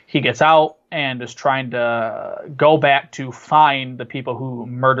 He gets out and is trying to go back to find the people who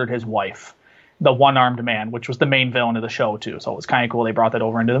murdered his wife, the one-armed man, which was the main villain of the show, too. So it was kind of cool they brought that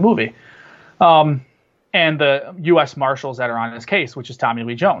over into the movie. And the U.S. Marshals that are on his case, which is Tommy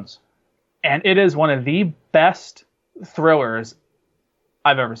Lee Jones. And it is one of the best thrillers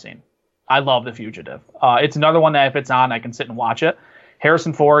I've ever seen. I love The Fugitive. It's another one that if it's on, I can sit and watch it.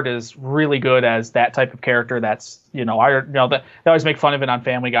 Harrison Ford is really good as that type of character. That's, they always make fun of it on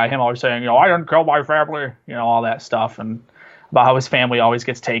Family Guy. Him always saying, I didn't kill my family, all that stuff, and about how his family always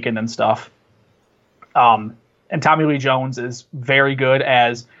gets taken and stuff. And Tommy Lee Jones is very good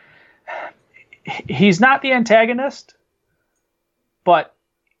as, he's not the antagonist, but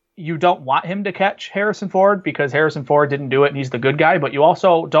you don't want him to catch Harrison Ford because Harrison Ford didn't do it and he's the good guy, but you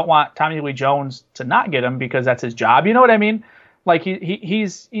also don't want Tommy Lee Jones to not get him because that's his job. You know what I mean? Like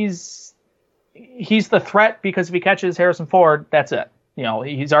he's the threat because if he catches Harrison Ford, that's it.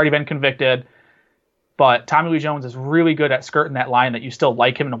 He's already been convicted. But Tommy Lee Jones is really good at skirting that line that you still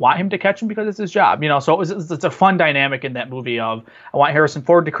like him and want him to catch him because it's his job. So it's a fun dynamic in that movie of I want Harrison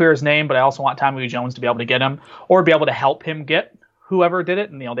Ford to clear his name, but I also want Tommy Lee Jones to be able to get him or be able to help him get whoever did it,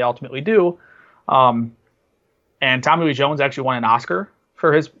 and they ultimately do. And Tommy Lee Jones actually won an Oscar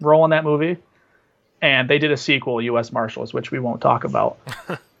for his role in that movie. And they did a sequel, U.S. Marshals, which we won't talk about.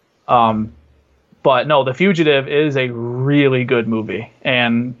 But no, The Fugitive is a really good movie.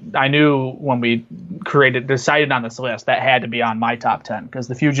 And I knew when we decided on this list, that had to be on my top 10 because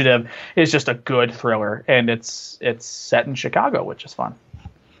The Fugitive is just a good thriller. And it's set in Chicago, which is fun.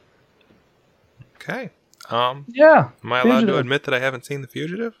 Okay. Yeah. Am I allowed to admit that I haven't seen The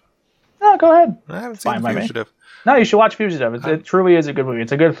Fugitive? No, go ahead. I haven't seen The Fugitive. No, you should watch Fugitive. It truly is a good movie.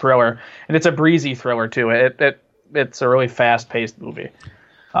 It's a good thriller, and it's a breezy thriller too. It's a really fast-paced movie.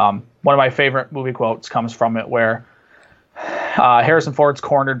 One of my favorite movie quotes comes from it, where Harrison Ford's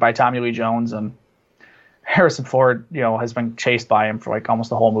cornered by Tommy Lee Jones, and Harrison Ford, has been chased by him for like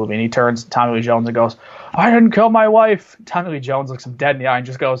almost the whole movie, and he turns to Tommy Lee Jones and goes, "I didn't kill my wife." Tommy Lee Jones looks him dead in the eye and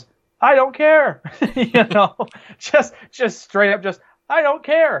just goes, "I don't care," just straight up, just. I don't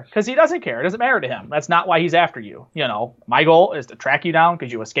care because he doesn't care. It doesn't matter to him. That's not why he's after you. My goal is to track you down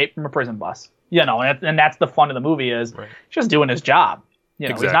because you escaped from a prison bus. And that's the fun of the movie is just doing his job.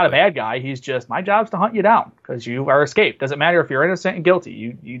 Exactly. He's not a bad guy. He's just, my job's to hunt you down because you are escaped. Doesn't matter if you're innocent and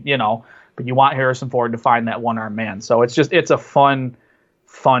guilty. But you want Harrison Ford to find that one-armed man. So it's a fun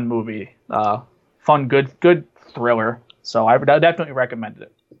movie. Fun, good thriller. So I would definitely recommend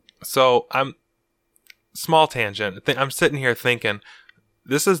it. So small tangent. I'm sitting here thinking,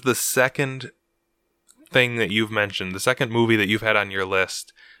 this is the second thing that you've mentioned, the second movie that you've had on your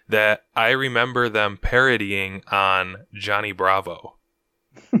list that I remember them parodying on Johnny Bravo.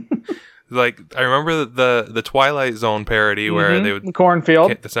 Like, I remember the Twilight Zone parody where they would the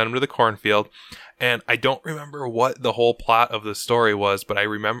cornfield. send him to the cornfield, and I don't remember what the whole plot of the story was, but I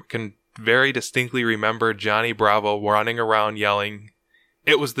can very distinctly remember Johnny Bravo running around yelling,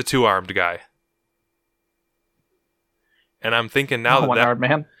 "It was the two-armed guy." And I'm thinking now one-armed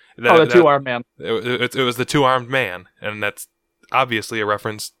man. The two-armed man. It was the two-armed man, and that's obviously a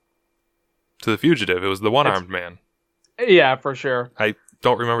reference to The Fugitive. It was the one-armed man. Yeah, for sure. I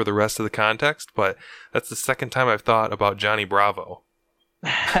don't remember the rest of the context, but that's the second time I've thought about Johnny Bravo.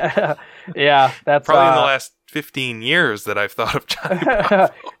 Yeah, that's probably in the last 15 years that I've thought of Johnny Bravo.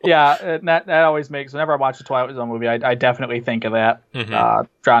 Yeah, that always makes. Whenever I watch the Twilight Zone movie, I definitely think of that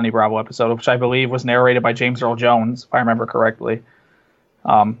Johnny Bravo episode, which I believe was narrated by James Earl Jones, if I remember correctly.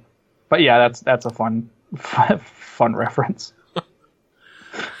 But yeah, that's a fun reference.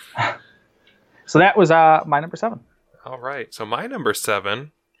 So that was my number 7. All right, so my number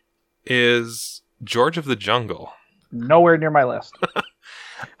 7 is George of the Jungle. Nowhere near my list.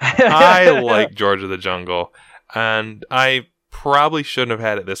 I like George of the Jungle, and I probably shouldn't have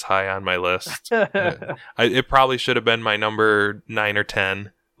had it this high on my list. It probably should have been my number 9 or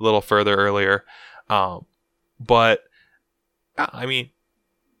 10, a little further earlier. But I mean,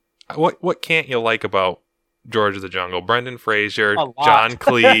 what can't you like about George of the Jungle? Brendan Fraser, John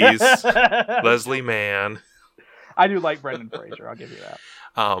Cleese, Leslie Mann. I do like Brendan Fraser. I'll give you that.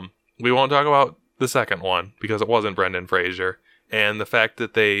 We won't talk about the second one because it wasn't Brendan Fraser. And the fact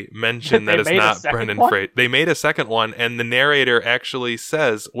that they mentioned that it's not Brendan Fraser. They made a second one, and the narrator actually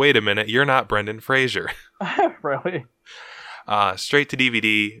says, "Wait a minute, you're not Brendan Fraser." Really? Straight to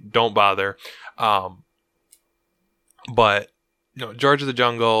DVD. Don't bother. But George of the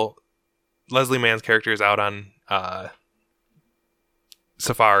Jungle, Leslie Mann's character is out on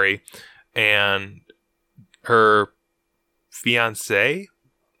safari, and her fiance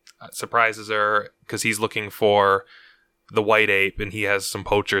surprises her because he's looking for the white ape, and he has some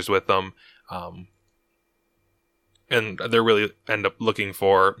poachers with them, and they really end up looking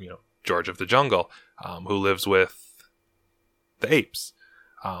for George of the Jungle, who lives with the apes.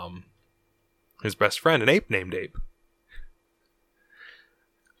 His best friend, an ape named Ape,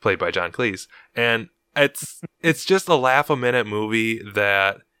 played by John Cleese, and it's just a laugh-a-minute movie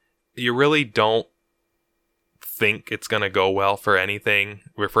that you really don't think it's gonna go well for anything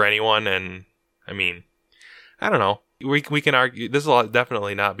or for anyone. And I mean, I don't know. We can argue this will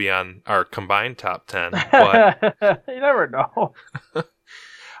definitely not be on our combined top 10, but you never know.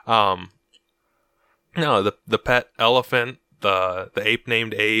 No, the pet elephant, the ape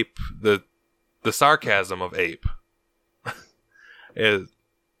named Ape, the sarcasm of Ape is,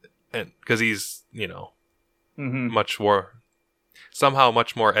 and because he's much more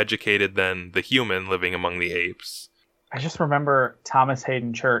educated than the human living among the apes. I just remember Thomas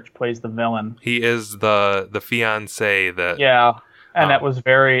Hayden Church plays the villain. He is the fiancé that... Yeah, and it was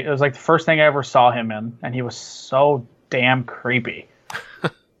like the first thing I ever saw him in, and he was so damn creepy.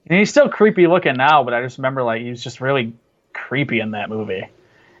 And he's still creepy looking now, but I just remember he was just really creepy in that movie.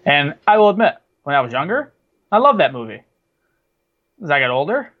 And I will admit, when I was younger, I loved that movie. As I got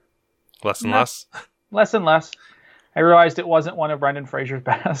older... Less and less? Less and less. I realized it wasn't one of Brendan Fraser's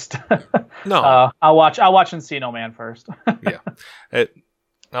best. No. I'll watch Encino Man first. Yeah.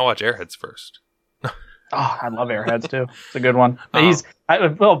 I'll watch Airheads first. I love Airheads too. It's a good one.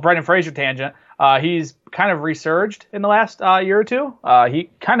 Brendan Fraser tangent. He's kind of resurged in the last year or two. He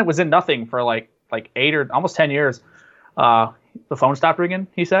kind of was in nothing for like 8 or almost 10 years. The phone stopped ringing,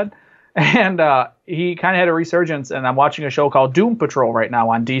 he said. And he kind of had a resurgence, and I'm watching a show called Doom Patrol right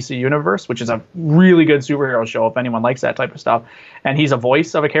now on DC Universe, which is a really good superhero show if anyone likes that type of stuff. And he's a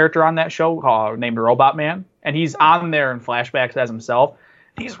voice of a character on that show named Robot Man, and he's on there in flashbacks as himself.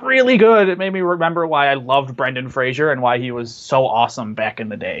 He's really good. It made me remember why I loved Brendan Fraser and why he was so awesome back in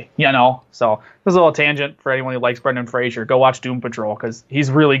the day, So this is a little tangent for anyone who likes Brendan Fraser. Go watch Doom Patrol because he's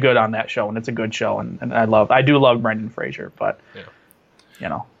really good on that show, and it's a good show, and I do love Brendan Fraser, but... Yeah.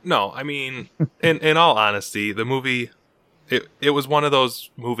 No, I mean, in all honesty, the movie, it was one of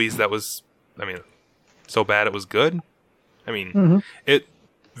those movies that was, so bad it was good. I mean, it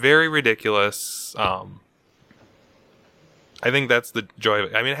very ridiculous. I think that's the joy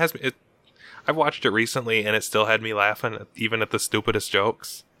of it. I mean, I've watched it recently, and it still had me laughing, even at the stupidest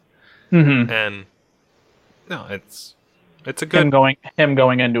jokes. Mm-hmm. And no, it's a good him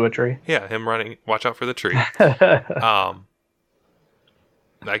going into a tree. Yeah, him running. Watch out for the tree.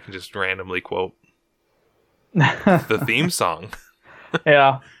 I can just randomly quote the theme song.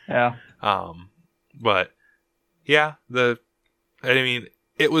 Yeah. But yeah, I mean,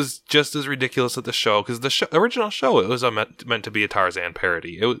 it was just as ridiculous as the show, because the original show, it was meant to be a Tarzan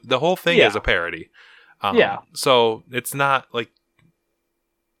parody. The whole thing is a parody. So it's not like,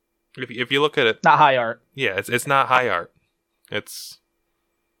 if you look at it, not high art. Yeah, it's not high art. It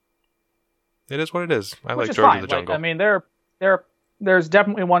is what it is. I like George of the Jungle. I mean, there's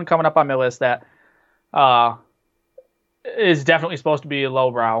definitely one coming up on my list that is definitely supposed to be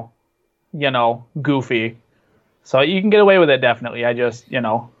lowbrow, goofy. So you can get away with it, definitely. I just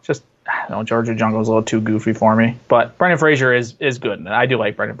George of the Jungle is a little too goofy for me. But Brendan Fraser is good, and I do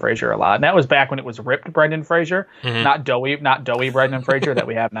like Brendan Fraser a lot. And that was back when it was ripped Brendan Fraser, not doughy Brendan Fraser that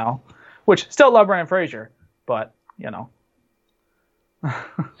we have now. Which, still love Brendan Fraser, but,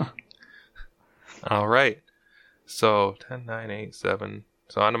 All right. So, 10, 9, 8, 7.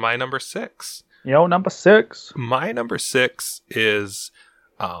 So on to my number 6. Number 6. My number 6 is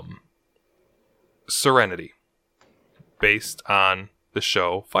Serenity, based on the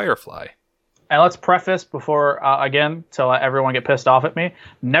show Firefly. And let's preface before, again, to let everyone get pissed off at me,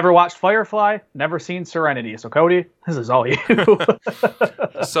 never watched Firefly, never seen Serenity. So, Cody, this is all you.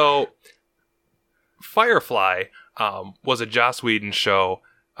 So, Firefly was a Joss Whedon show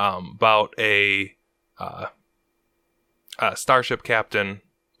about a starship captain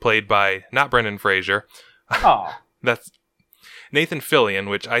played by, not Brendan Fraser. Oh. That's Nathan Fillion,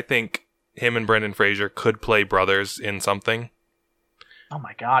 which I think him and Brendan Fraser could play brothers in something. Oh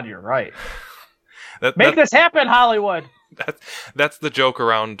my God, you're right. Make this happen, Hollywood. That's the joke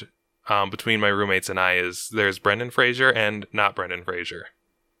around between my roommates and I, is there's Brendan Fraser and not Brendan Fraser.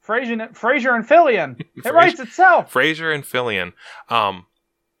 Fraser and Fillion. It writes itself. Fraser and Fillion. Oh,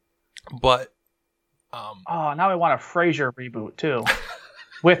 now I want a Frasier reboot too,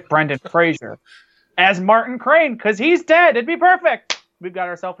 with Brendan Fraser as Martin Crane, because he's dead. It'd be perfect. We've got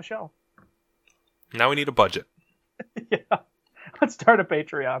ourselves a show. Now we need a budget. Yeah. Let's start a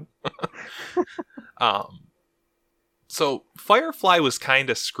Patreon. So Firefly was kind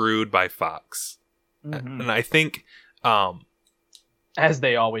of screwed by Fox. And I think as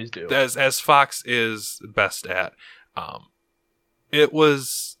they always do. As Fox is best at. It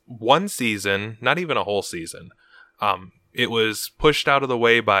was one season, not even a whole season. It was pushed out of the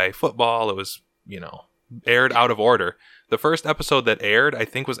way by football. It was, aired out of order. The first episode that aired, I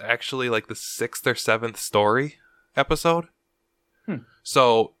think, was actually like the 6th or 7th story episode.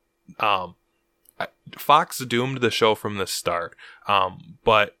 So, Fox doomed the show from the start.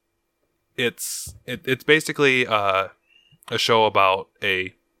 But it's basically a show about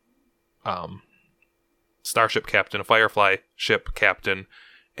a starship captain, a Firefly ship captain,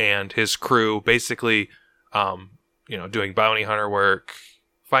 and his crew basically, doing bounty hunter work,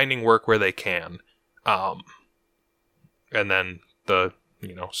 finding work where they can. And then the,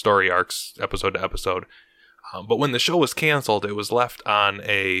 story arcs episode to episode. But when the show was canceled, it was left on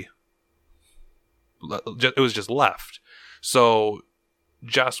it was just left. So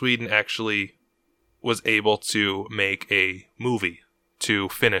Joss Whedon actually was able to make a movie to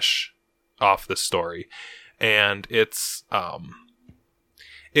finish off the story. And it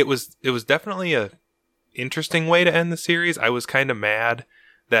was definitely a interesting way to end the series. I was kind of mad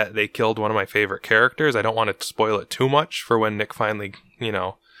that they killed one of my favorite characters. I don't want to spoil it too much for when Nick finally,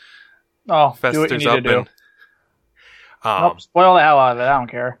 festers up and nope, spoil the hell out of it. I don't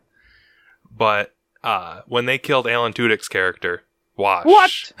care. But when they killed Alan Tudyk's character, Wash.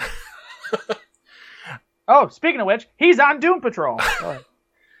 What? Oh, speaking of which, he's on Doom Patrol.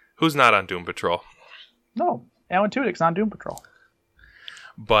 Who's not on Doom Patrol? No, Alan Tudyk's on Doom Patrol.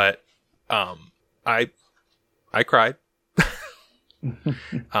 But I cried.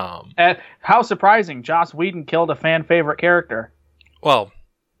 How surprising! Joss Whedon killed a fan favorite character. Well,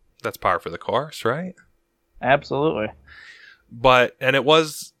 that's par for the course, right? Absolutely. And it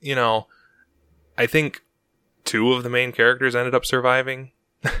was, I think 2 of the main characters ended up surviving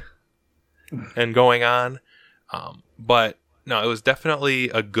and going on. But no, it was definitely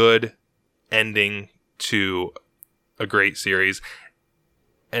a good ending to a great series.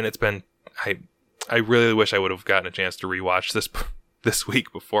 And it's been, I really wish I would have gotten a chance to rewatch this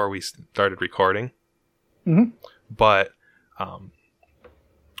week before we started recording. Mm-hmm. But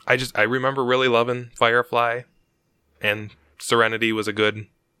I remember really loving Firefly, and Serenity was a good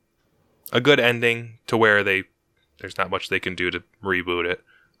ending to where there's not much they can do to reboot it,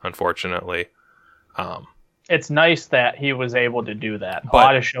 unfortunately. It's nice that he was able to do that. A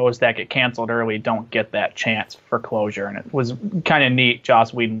lot of shows that get canceled early don't get that chance for closure, and it was kind of neat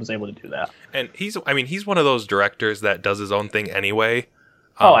Joss Whedon was able to do that. And he's one of those directors that does his own thing anyway.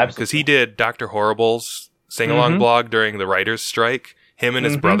 Absolutely. Because he did Dr. Horrible's sing-along blog during the writer's strike. Him and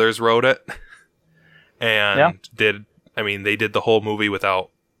his brothers wrote it. And they did the whole movie without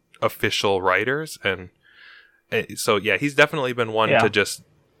official writers. And so, yeah, he's definitely been one to just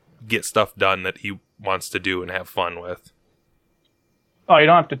get stuff done that he wants to do and have fun with. Oh, you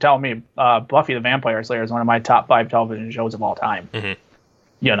don't have to tell me. Buffy the Vampire Slayer is one of my top 5 television shows of all time.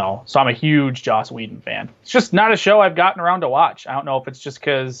 You know, so I'm a huge Joss Whedon fan. It's just not a show I've gotten around to watch. I don't know if it's just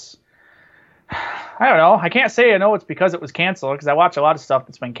because... I don't know. I can't say I know it's because it was canceled, because I watch a lot of stuff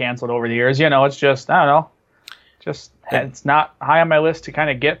that's been canceled over the years. You know, it's just, I don't know. Just, it's not high on my list to kind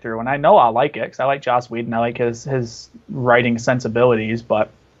of get through. And I know I'll like it, because I like Joss Whedon. I like his writing sensibilities,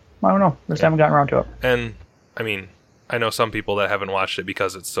 but I don't know. Just haven't gotten around to it. And, I mean, I know some people that haven't watched it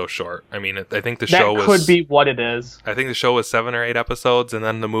because it's so short. I mean, I think the show was... That could be what it is. I think the show was 7 or 8 episodes, and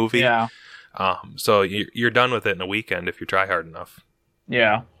then the movie. Yeah. So you're done with it in a weekend if you try hard enough.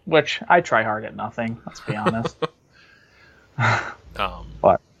 Yeah, which I try hard at nothing, let's be honest.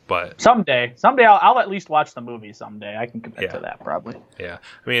 But someday I'll at least watch the movie someday. I can commit to that, probably. Yeah.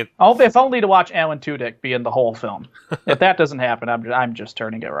 I mean, if only to watch Alan Tudyk be in the whole film. If that doesn't happen, I'm just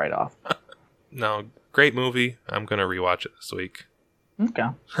turning it right off. No, great movie. I'm going to rewatch it this week. Okay.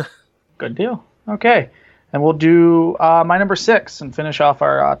 Good deal. Okay. And we'll do my number 6 and finish off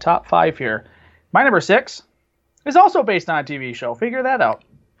our top 5 here. My number 6 is also based on a TV show. Figure that out.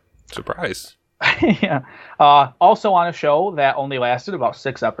 Surprise. Yeah. Also on a show that only lasted about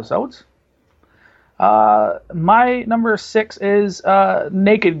 6 episodes. My number 6 is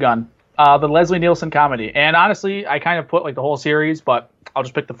Naked Gun, the Leslie Nielsen comedy. And honestly, I kind of put like the whole series, but I'll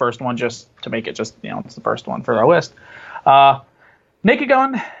just pick the first one just to make it just, it's the first one for our list. Naked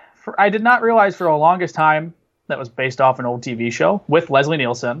Gun, I did not realize for the longest time that was based off an old TV show with Leslie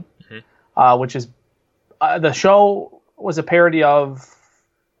Nielsen, which is the show was a parody of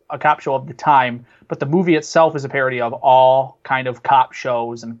a cop show of the time, but the movie itself is a parody of all kind of cop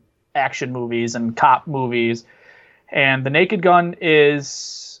shows and action movies and cop movies. And The Naked Gun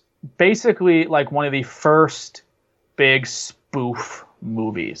is basically like one of the first big spoof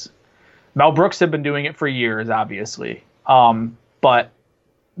movies. Mel Brooks had been doing it for years, obviously. But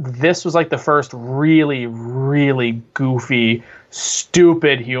this was like the first really, really goofy,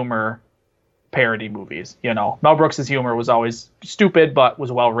 stupid humor parody movies. Mel Brooks' humor was always stupid, but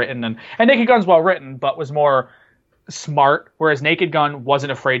was well written, and Naked Gun's well written, but was more smart, whereas Naked Gun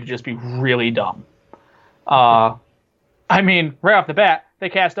wasn't afraid to just be really dumb. I mean, right off the bat, they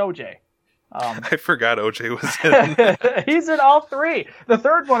cast OJ. I forgot OJ was in. He's in all 3. The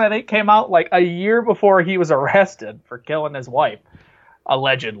third one, I think, came out like a year before he was arrested for killing his wife,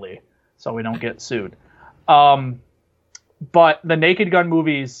 allegedly, so we don't get sued. But the Naked Gun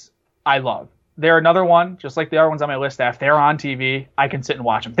movies, I love. They're another one, just like the other ones on my list. If they're on TV, I can sit and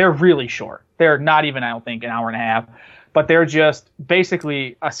watch them. They're really short. They're not even, I don't think, an hour and a half. But they're just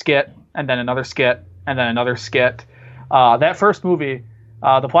basically a skit, and then another skit, and then another skit. That first movie,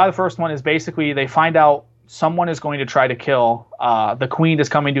 the plot of the first one is basically they find out someone is going to try to kill, the Queen is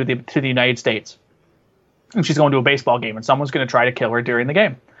coming to the United States. And she's going to a baseball game, and someone's going to try to kill her during the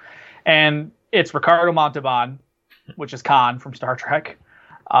game. And it's Ricardo Montalban, which is Khan from Star Trek.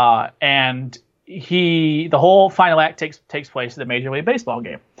 And the whole final act takes place at the Major League Baseball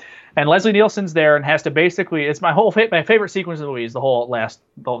game, and Leslie Nielsen's there and has to basically, it's my favorite sequence of the movie is the whole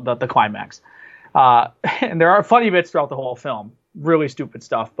the climax. And there are funny bits throughout the whole film, really stupid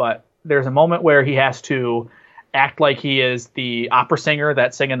stuff, but there's a moment where he has to act like he is the opera singer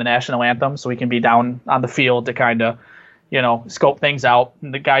that's singing the national anthem, so he can be down on the field to kind of, scope things out.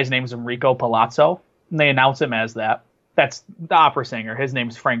 And the guy's name is Enrico Palazzo, and they announce him as that. That's the opera singer. His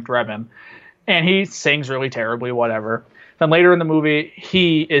name's Frank Drebin. And he sings really terribly, whatever. Then later in the movie,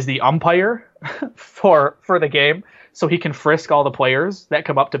 he is the umpire for the game, so he can frisk all the players that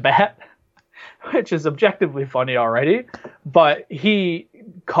come up to bat, which is objectively funny already. But he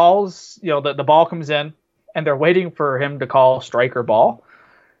calls, the ball comes in, and they're waiting for him to call strike or ball.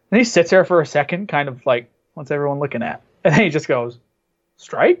 And he sits there for a second, kind of like, what's everyone looking at? And then he just goes,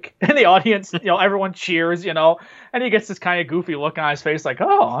 strike? And the audience, everyone cheers, and he gets this kind of goofy look on his face like,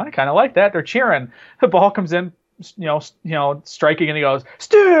 oh, I kind of like that. They're cheering. The ball comes in, striking, and he goes,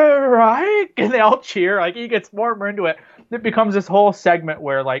 strike! And they all cheer. Like, he gets more and more into it. It becomes this whole segment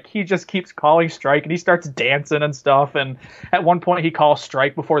where, like, he just keeps calling strike, and he starts dancing and stuff. And at one point, he calls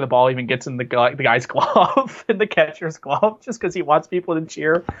strike before the ball even gets in the guy's glove, in the catcher's glove, just because he wants people to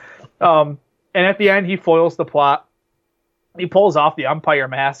cheer. And at the end, he foils the plot. He pulls off the umpire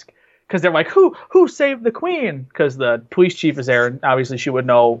mask, because they're like, who saved the queen? Because the police chief is there, and obviously she would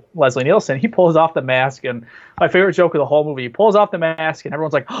know Leslie Nielsen. He pulls off the mask, and my favorite joke of the whole movie, he pulls off the mask, and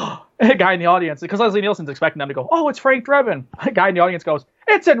everyone's like, oh, a guy in the audience, because Leslie Nielsen's expecting them to go, oh, it's Frank Drebin. A guy in the audience goes,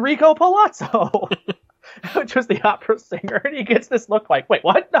 it's Enrico Palazzo, which was the opera singer, and he gets this look like, wait,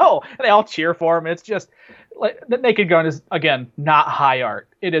 what? No. And they all cheer for him, and it's just, like, The Naked Gun is, again, not high art.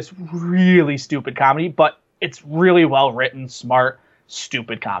 It is really stupid comedy, but it's really well written, smart,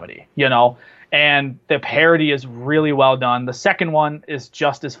 stupid comedy, you know? And the parody is really well done. The second one is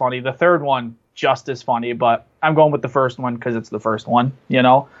just as funny. The third one, just as funny, but I'm going with the first one because it's the first one, you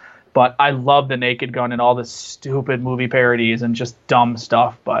know? But I love The Naked Gun and all the stupid movie parodies and just dumb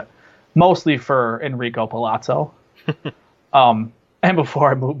stuff, but mostly for Enrico Palazzo. And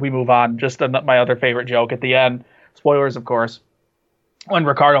before we move on, just my other favorite joke at the end, spoilers, of course, when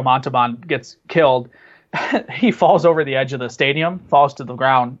Ricardo Montalban gets killed, he falls over the edge of the stadium, falls to the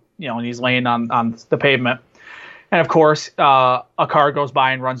ground, you know, and he's laying on the pavement. And of course, a car goes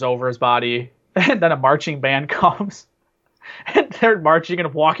by and runs over his body. And then a marching band comes and they're marching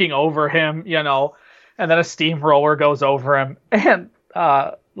and walking over him, you know, and then a steamroller goes over him. And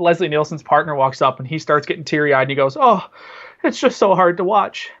Leslie Nielsen's partner walks up and he starts getting teary eyed and he goes, oh, it's just so hard to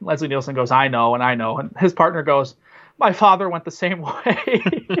watch. And Leslie Nielsen goes, I know. And his partner goes, my father went the same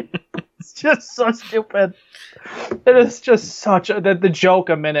way. It's just so stupid. It is just such the joke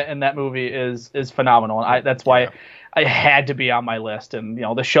a minute in that movie is phenomenal. And that's why I had to be on my list. And, you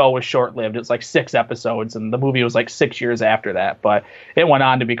know, the show was short lived. It was like 6 episodes and the movie was like 6 years after that. But it went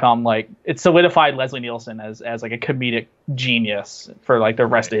on to become like, it solidified Leslie Nielsen as like a comedic genius for like the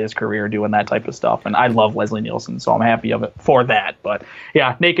rest of his career doing that type of stuff. And I love Leslie Nielsen, so I'm happy of it for that. But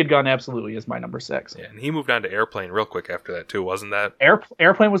yeah, Naked Gun absolutely is my number 6. Yeah, and he moved on to Airplane real quick after that too, wasn't that?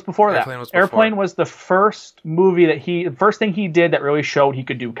 Airplane was before that. Airplane was the first movie the first thing he did that really showed he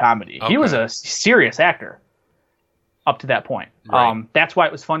could do comedy. Okay. He was a serious actor up to that point. Right. That's why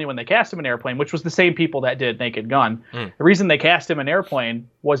it was funny when they cast him in Airplane, which was the same people that did Naked Gun. The reason they cast him in Airplane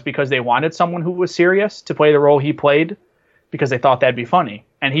was because they wanted someone who was serious to play the role he played, because they thought that'd be funny.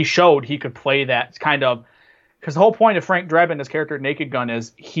 And he showed he could play that kind of, because the whole point of Frank Drebin, his character in Naked Gun,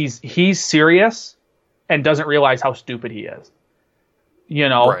 is he's serious and doesn't realize how stupid he is. You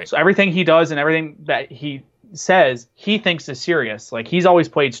know, right. So everything he does and everything that he says, he thinks is serious. Like, he's always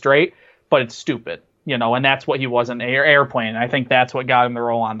played straight, but it's stupid. You know, and that's what he was in Airplane. I think that's what got him the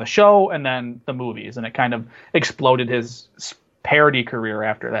role on the show and then the movies, and it kind of exploded his parody career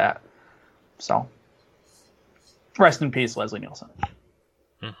after that. So, rest in peace, Leslie Nielsen.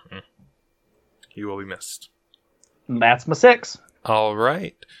 Mm-hmm. You will be missed. And that's my 6. All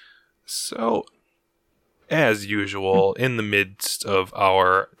right. So, as usual, in the midst of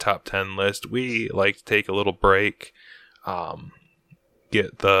our top 10 list, we like to take a little break.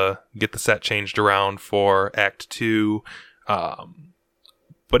 Get the set changed around for Act 2.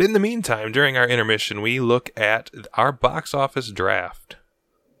 But in the meantime, during our intermission, we look at our box office draft.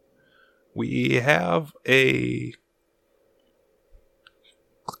 We have a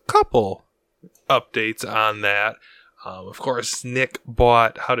couple updates on that. Of course, Nick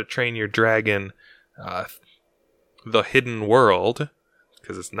bought How to Train Your Dragon, The Hidden World,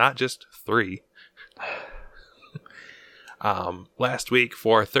 because it's not just 3. Last week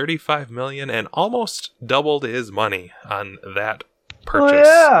for $35 million and almost doubled his money on that purchase.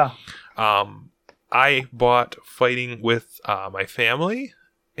 Oh, yeah. I bought Fighting with My Family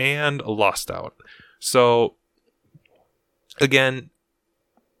and Lost Out. So, again,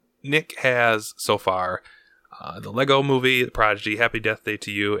 Nick has so far the Lego Movie, The Prodigy, Happy Death Day to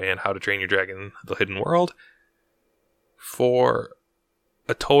You, and How to Train Your Dragon, The Hidden World, for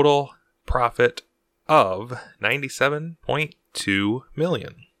a total profit of $97.2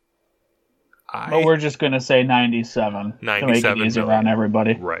 million. But we're just going to say 97 to make it easier on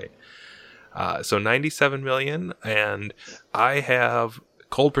everybody. Right. So $97 million, and I have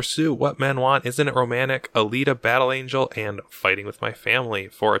Cold Pursuit, What Men Want, Isn't It Romantic, Alita, Battle Angel, and Fighting with My Family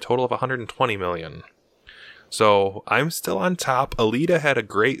for a total of $120 million. So I'm still on top. Alita had a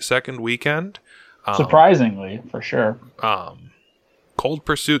great second weekend. Surprisingly, for sure. Cold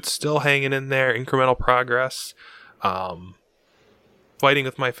Pursuit's still hanging in there, incremental progress. Fighting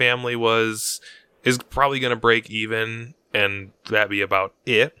with My Family is probably going to break even, and that be about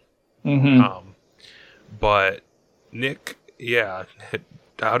it. Mm-hmm. But Nick,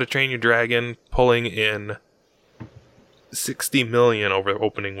 How to Train Your Dragon pulling in $60 million over the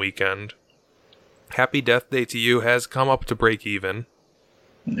opening weekend. Happy Death Day to You has come up to break even.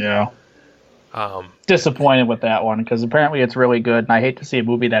 Yeah. Disappointed with that one, because apparently it's really good, and I hate to see a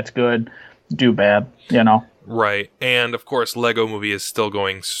movie that's good do bad, you know. Right. And of course, Lego Movie is still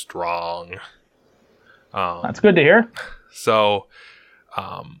going strong. That's good to hear. So,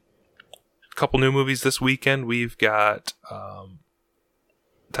 a couple new movies this weekend. We've got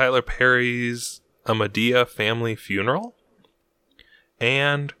Tyler Perry's A Madea Family Funeral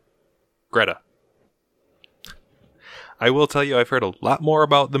and Greta. I will tell you, I've heard a lot more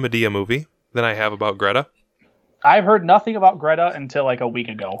about the Madea movie than I have about Greta. I've heard nothing about Greta until like a week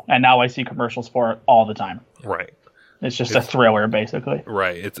ago, and now I see commercials for it all the time. Right. It's just a thriller, basically.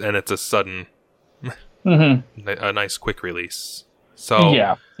 Right. It's a sudden, a nice quick release. So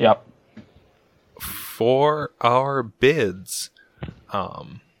yeah, yep. For our bids,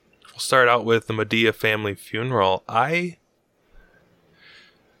 we'll start out with the Madea Family Funeral. I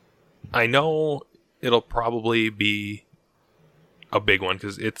know it'll probably be a big one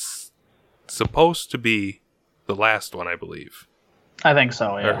because it's supposed to be the last one, I believe. I think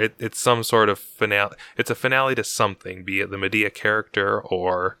so, yeah. Or it's some sort of finale. It's a finale to something, be it the Madea character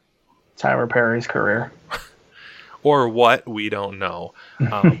or Tyler Perry's career. Or what, we don't know.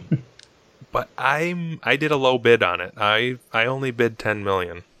 But I did a low bid on it. I only bid $10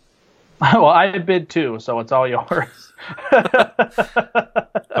 million. Well, I bid 2, so it's all yours.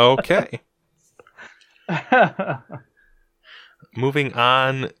 Okay. Moving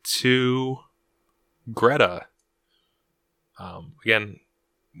on to Greta. Again,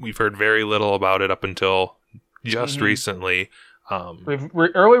 we've heard very little about it up until just recently.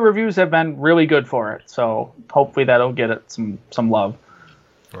 Early reviews have been really good for it, so hopefully that'll get it some love.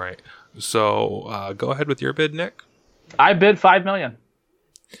 Right. So go ahead with your bid, Nick. I bid $5 million.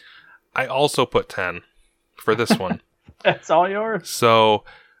 I also put 10 for this one. That's all yours. So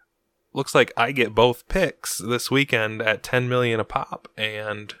looks like I get both picks this weekend at 10 million a pop,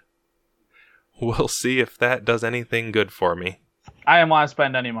 and we'll see if that does anything good for me. I didn't want to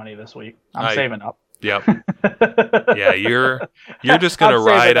spend any money this week. I'm saving up. Yep. Yeah, you're just gonna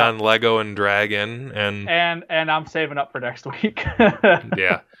ride on Lego and Dragon and I'm saving up for next week.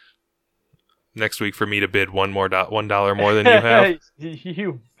 Yeah. Next week for me to bid $1 more than you have.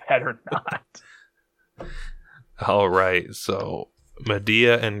 You better not. All right, so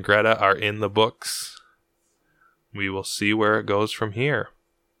Madea and Greta are in the books. We will see where it goes from here.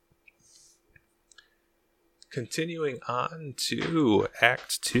 Continuing on to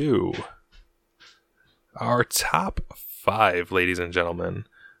Act 2. Our top 5, ladies and gentlemen.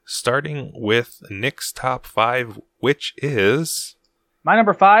 Starting with Nick's top 5, which is... My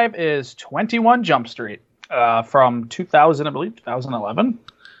number 5 is 21 Jump Street from 2011.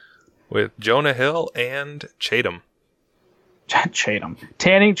 With Jonah Hill and Channing Tatum.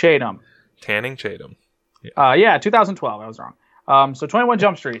 Channing Tatum. Yeah, 2012. I was wrong. So 21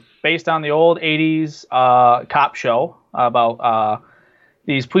 Jump Street, based on the old 80s cop show about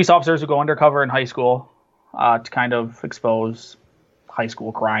these police officers who go undercover in high school to kind of expose high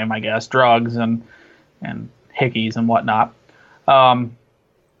school crime, I guess, drugs and hickeys and whatnot.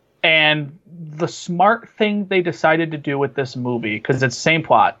 And the smart thing they decided to do with this movie, because it's the same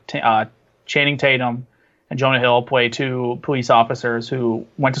plot, Channing Tatum and Jonah Hill play 2 police officers who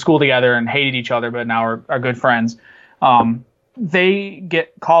went to school together and hated each other, but now are good friends. They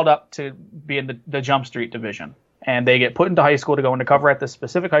get called up to be in the Jump Street division, and they get put into high school to go undercover at this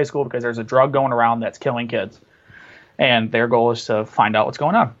specific high school because there's a drug going around that's killing kids. And their goal is to find out what's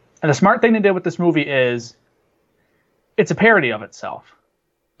going on. And the smart thing they did with this movie is it's a parody of itself.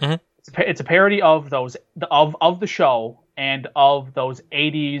 Mm-hmm. It's a parody of of the show and of those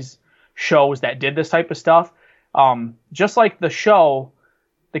 80s shows that did this type of stuff. Just like the show,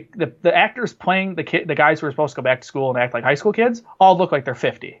 the actors playing the guys who are supposed to go back to school and act like high school kids all look like they're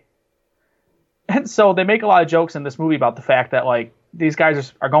 50. And so they make a lot of jokes in this movie about the fact that like these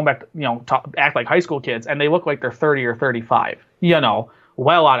guys are going back to, act like high school kids, and they look like they're 30 or 35,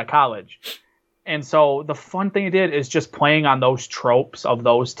 well out of college. And so the fun thing it did is just playing on those tropes of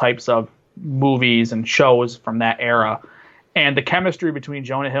those types of movies and shows from that era. And the chemistry between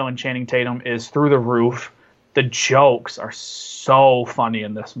Jonah Hill and Channing Tatum is through the roof. The jokes are so funny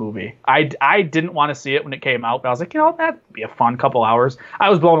in this movie. I didn't want to see it when it came out, but I was like, that'd be a fun couple hours. I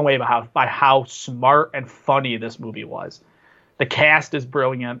was blown away by how smart and funny this movie was. The cast is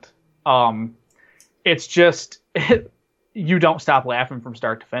brilliant. It's just, you don't stop laughing from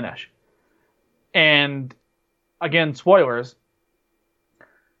start to finish. And again, spoilers,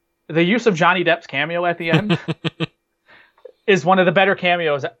 the use of Johnny Depp's cameo at the end is one of the better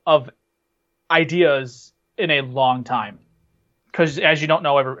cameos of ideas in a long time. Because as you don't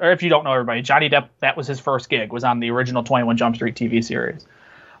know, if you don't know everybody, Johnny Depp, that was his first gig, was on the original 21 Jump Street TV series.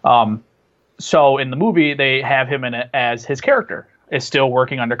 So in the movie, they have him in it as his character. is still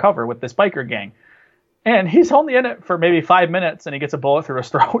working undercover with this biker gang. And he's only in it for maybe 5 minutes, and he gets a bullet through his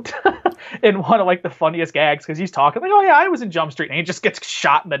throat in one of like the funniest gags, because he's talking like, "Oh yeah, I was in Jump Street," and he just gets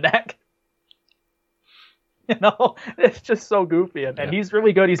shot in the neck. You know, it's just so goofy, and he's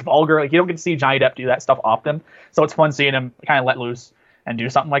really good. He's vulgar. Like, you don't get to see Johnny Depp do that stuff often, so it's fun seeing him kind of let loose and do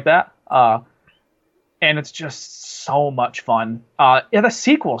something like that. And it's just so much fun. Yeah, the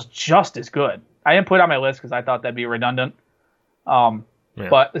sequel's just as good. I didn't put it on my list because I thought that'd be redundant.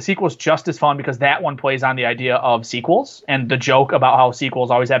 But the sequel's just as fun because that one plays on the idea of sequels and the joke about how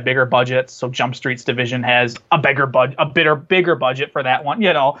sequels always have bigger budgets. So Jump Street's division has a bigger budget for that one,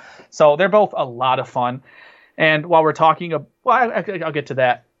 you know. So they're both a lot of fun. And while we're talking, I'll get to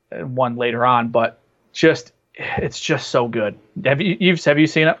that one later on. But it's just so good. Have you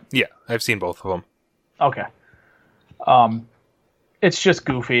seen it? Yeah, I've seen both of them. Okay. It's just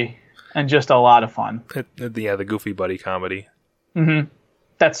goofy and just a lot of fun. The goofy buddy comedy. Mm-hmm.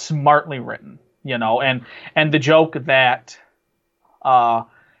 That's smartly written, you know, and the joke that,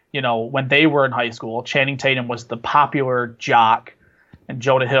 you know, when they were in high school, Channing Tatum was the popular jock, and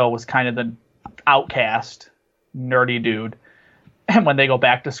Jonah Hill was kind of the outcast, nerdy dude. And when they go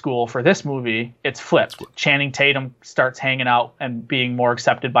back to school for this movie, it's flipped. Channing Tatum starts hanging out and being more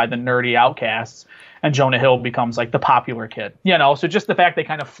accepted by the nerdy outcasts, and Jonah Hill becomes like the popular kid, you know. So just the fact they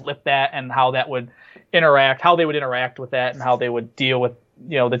kind of flip that and how they would interact with that, and how they would deal with,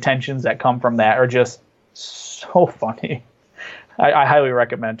 you know, the tensions that come from that are just so funny. I highly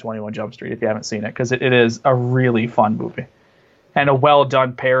recommend 21 Jump Street if you haven't seen it, because it is a really fun movie and a well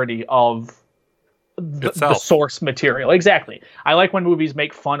done parody of the source material. Exactly. I like when movies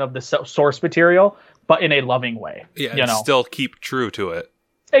make fun of the source material, but in a loving way. Yeah, you know, still keep true to it.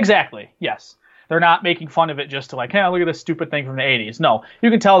 Exactly. Yes. They're not making fun of it just to like, hey, look at this stupid thing from the 80s. No,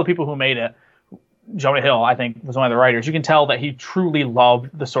 you can tell the people who made it, Jonah Hill, I think, was one of the writers. You can tell that he truly loved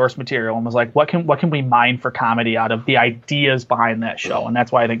the source material and was like, what can we mine for comedy out of the ideas behind that show? And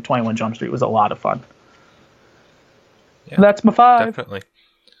that's why I think 21 Jump Street was a lot of fun. Yeah, that's my 5. Definitely.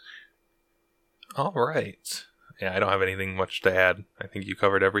 All right. Yeah, I don't have anything much to add. I think you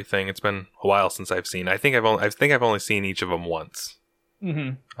covered everything. It's been a while since I've seen. I think I've only seen each of them once.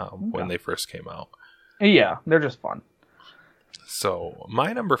 Mm-hmm. When they first came out. Yeah, they're just fun. So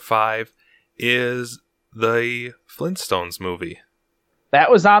my number 5 is the Flintstones movie.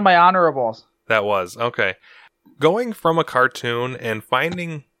 That was on my honorables. That was okay. Going from a cartoon and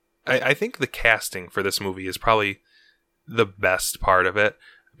finding, I think the casting for this movie is probably the best part of it,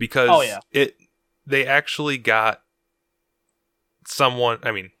 because they actually got someone.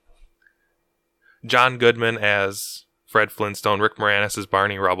 I mean, John Goodman as Fred Flintstone, Rick Moranis as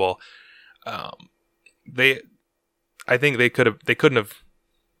Barney Rubble. I think they couldn't have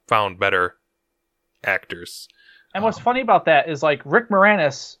found better actors. And what's funny about that is, like, Rick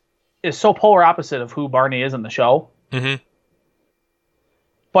Moranis is so polar opposite of who Barney is in the show. Mm-hmm.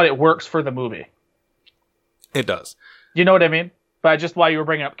 But it works for the movie. It does. You know what I mean? But just while you were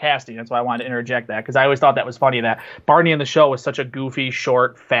bringing up casting, that's why I wanted to interject that, because I always thought that was funny that Barney in the show was such a goofy,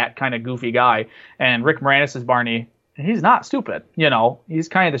 short, fat, kind of goofy guy, and Rick Moranis is Barney. He's not stupid, you know. He's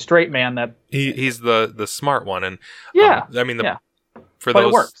kind of the straight man that he's the smart one, and for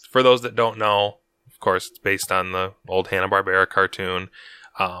those that don't know, of course, it's based on the old Hanna-Barbera cartoon.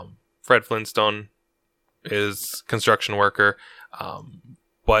 Fred Flintstone is construction worker,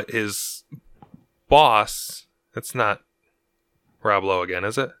 but his boss, it's not Rob Lowe again,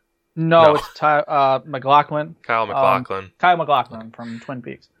 is it? No. It's McLaughlin. Kyle MacLachlan. Kyle MacLachlan from Twin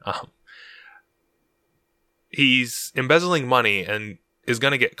Peaks. He's embezzling money and is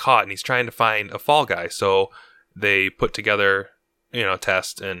going to get caught, and he's trying to find a fall guy. So they put together, a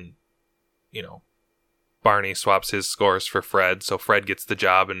test, and, Barney swaps his scores for Fred. So Fred gets the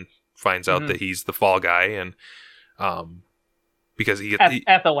job and finds out that he's the fall guy, and because he gets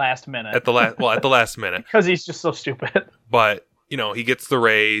at the last minute. At the last minute. Because he's just so stupid. But, he gets the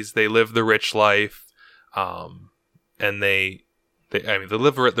raise. They live the rich life, and they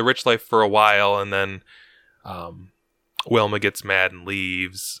live the rich life for a while, and then Wilma gets mad and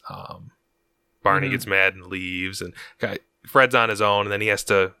leaves. Barney gets mad and leaves, and Fred's on his own, and then he has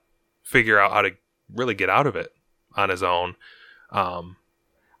to figure out how to really get out of it on his own. Well,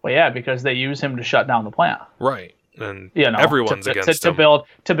 yeah, because they use him to shut down the plant, right? And everyone's against him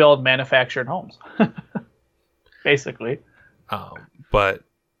to build manufactured homes, basically. But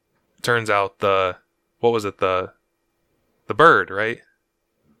turns out the bird, right?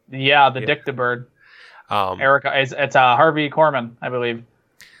 Yeah, Dick Bird. Erica, it's Harvey Korman, I believe.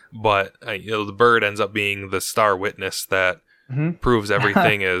 But the bird ends up being the star witness that proves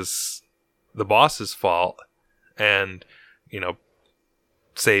everything is the boss's fault, and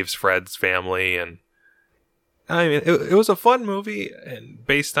saves Fred's family. And I mean, it was a fun movie, and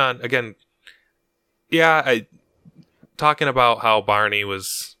based on, again, talking about how Barney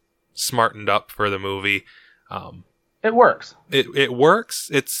was smartened up for the movie. It works. It works.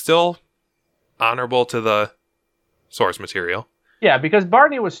 It's still honorable to the source material. Yeah, because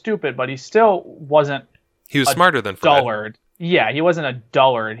Barney was stupid, but he still wasn't. He was smarter than Fred. Dullard. Yeah, he wasn't a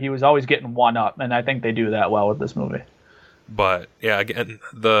dullard. He was always getting one up, and I think they do that well with this movie. But yeah, again,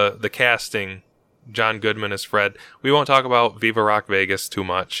 the casting, John Goodman as Fred. We won't talk about Viva Rock Vegas too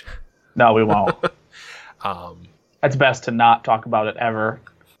much. No, we won't. It's best to not talk about it ever.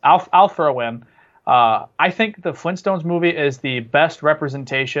 I'll throw in. I think the Flintstones movie is the best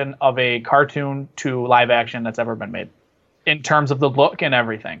representation of a cartoon to live action that's ever been made, in terms of the look and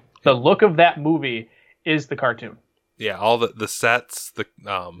everything. The look of that movie is the cartoon. Yeah, all the sets, the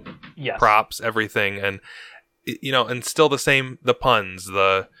yes. props, everything, and and still the same, the puns,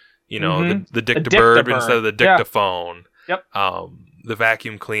 the dictaburb instead of the dictaphone. Yeah. Yep. The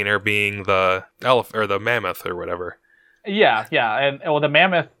vacuum cleaner being the elephant or the mammoth or whatever. Yeah, and the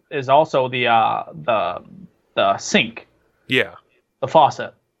mammoth is also the sink. Yeah. The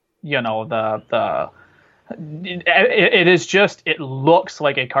faucet. It is just, it looks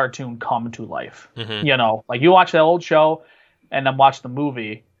like a cartoon come to life. Mm-hmm. Like you watch the old show and then watch the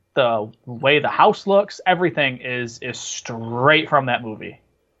movie, the way the house looks, everything is straight from that movie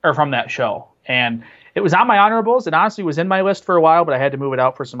or from that show. And it was on my honorables. It honestly was in my list for a while, but I had to move it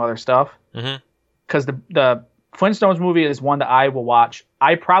out for some other stuff. Because the Flintstones movie is one that I will watch.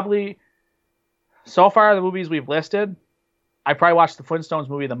 I probably, so far the movies we've listed, I probably watched the Flintstones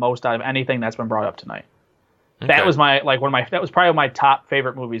movie the most out of anything that's been brought up tonight. Okay. That was that was probably my top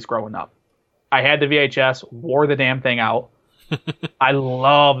favorite movies growing up. I had the VHS, wore the damn thing out. I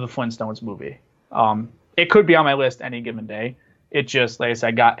love the Flintstones movie. It could be on my list any given day. It just, like I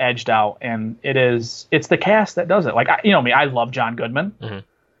said, got edged out, and it's the cast that does it. Like, I love John Goodman,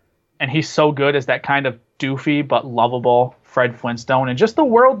 and he's so good as that kind of doofy but lovable Fred Flintstone, and just the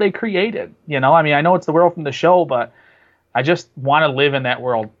world they created. I know it's the world from the show, but I just want to live in that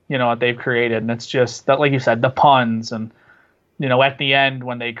world, that they've created. And it's just that, like you said, the puns, and at the end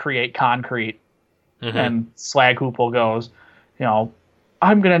when they create concrete, and Slag Hoople goes,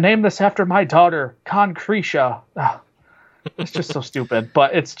 I'm gonna name this after my daughter, Concretia. It's just so stupid,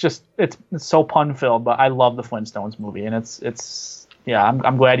 but it's so pun filled. But I love the Flintstones movie, and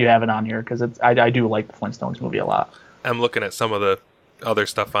I'm glad you have it on here, because I do like the Flintstones movie a lot. I'm looking at some of the other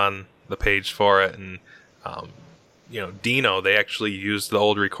stuff on the page for it, and Dino, they actually used the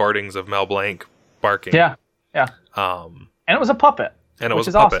old recordings of Mel Blanc barking. Yeah. And it was a puppet. And it was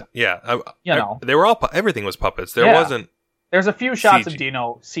a puppet. Awesome. Yeah. They were all everything was puppets. There's a few shots CG. of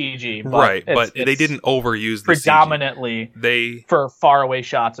Dino CG, but right? But they didn't overuse the predominantly CG. For faraway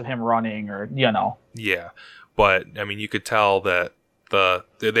shots of him running, or Yeah, but I mean, you could tell that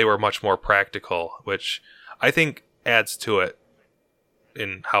they were much more practical, which I think adds to it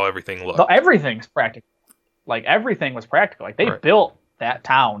in how everything looked. So everything's practical. Like, everything was practical. Like, they built that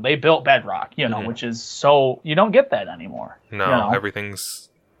town. They built Bedrock, which is so, you don't get that anymore. No, everything's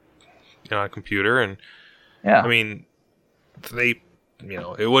on a computer, and yeah, I mean, they,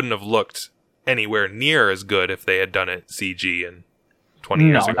 it wouldn't have looked anywhere near as good if they had done it CG in 20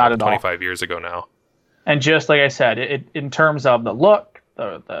 years ago, not at 25 all. years ago now. And just like I said, it in terms of the look,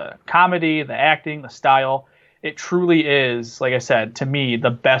 the comedy, the acting, the style, it truly is, like I said, to me,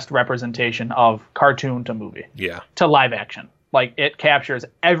 the best representation of cartoon to movie. Yeah. To live action. Like, it captures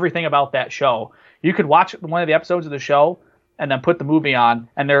everything about that show. You could watch one of the episodes of the show and then put the movie on,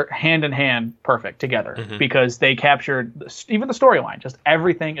 and they're hand in hand perfect together, because they captured even the storyline. Just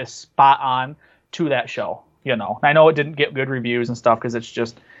everything is spot on to that show. I know it didn't get good reviews and stuff because it's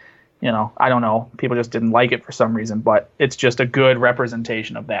just, I don't know, people just didn't like it for some reason, but it's just a good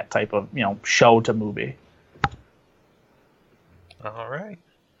representation of that type of, show to movie. All right.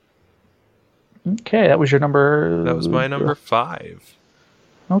 Okay, that was your number. That was my number 5.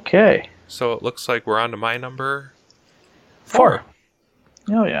 Okay. So it looks like we're on to my number 4.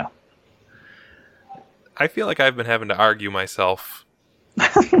 Oh, yeah. I feel like I've been having to argue myself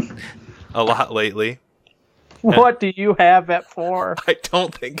a lot lately. What do you have at 4? I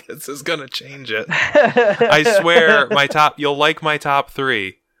don't think this is going to change it. I swear, you'll like my top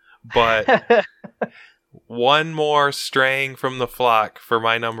 3, but one more straying from the flock for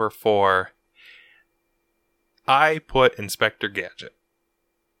my number 4. I put Inspector Gadget.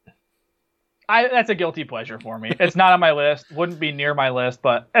 That's a guilty pleasure for me. It's not on my list. Wouldn't be near my list,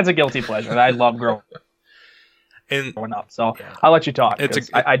 but it's a guilty pleasure. I love growing up. So yeah. I'll let you talk.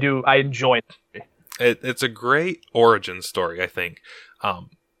 I enjoy it. It's a great origin story, I think. Of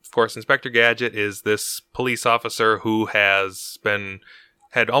course, Inspector Gadget is this police officer who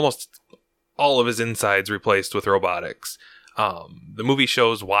had almost all of his insides replaced with robotics. The movie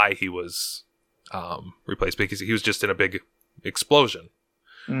shows why he was replaced, because he was just in a big explosion.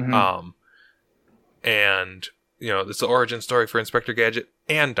 Mm-hmm. And, it's the origin story for Inspector Gadget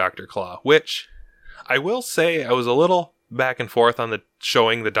and Dr. Claw, which I will say I was a little back and forth on the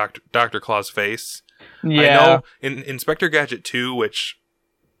showing the Dr. Claw's face. Yeah. I know in Inspector Gadget 2, which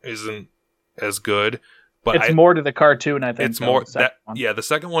isn't as good, but it's more to the cartoon, I think. It's more that the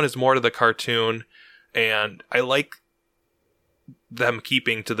second one is more to the cartoon, and I like them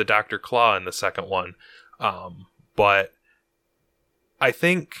keeping to the Dr. Claw in the second one. But I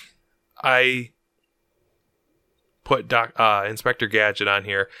think I put Inspector Gadget on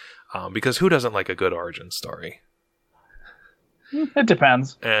here because who doesn't like a good origin story? It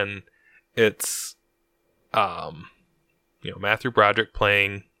depends. And it's Matthew Broderick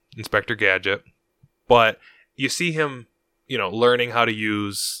playing Inspector Gadget, but you see him learning how to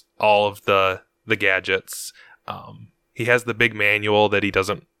use all of the gadgets. He has the big manual that he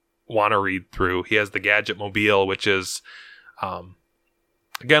doesn't want to read through. He has the Gadget Mobile, which is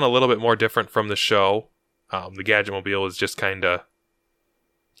again a little bit more different from the show. The Gadget Mobile is just kind of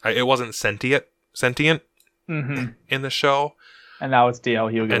it wasn't sentient mm-hmm. in the show. And now it's D.L.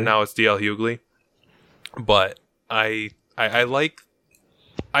 Hughley. But I've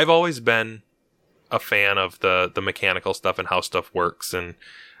always been a fan of the mechanical stuff and how stuff works. And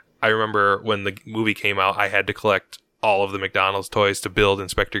I remember when the movie came out, I had to collect all of the McDonald's toys to build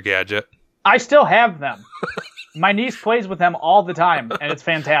Inspector Gadget. I still have them. My niece plays with them all the time, and it's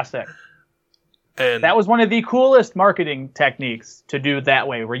fantastic. And that was one of the coolest marketing techniques to do that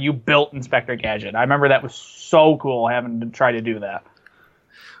way, where you built Inspector Gadget. I remember that was so cool, having to try to do that.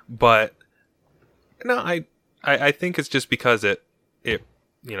 But no, I think it's just because it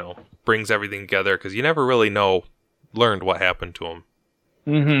brings everything together, because you never really learned what happened to him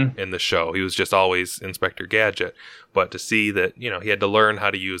in the show. He was just always Inspector Gadget. But to see that he had to learn how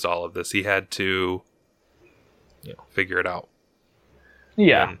to use all of this, he had to figure it out.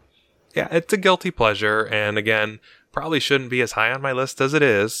 Yeah. And, yeah, it's a guilty pleasure, and again, probably shouldn't be as high on my list as it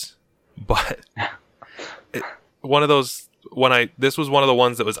is, but this was one of the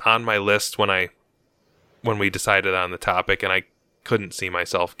ones that was on my list when we decided on the topic, and I couldn't see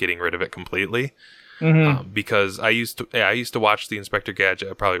myself getting rid of it completely, because I used to watch the Inspector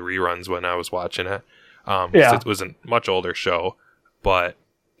Gadget, probably reruns when I was watching it. It was a much older show, but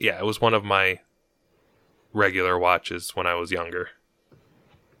yeah, it was one of my regular watches when I was younger.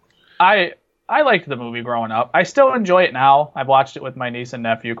 I liked the movie growing up. I still enjoy it now. I've watched it with my niece and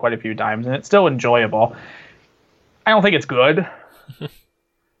nephew quite a few times, and it's still enjoyable. I don't think it's good,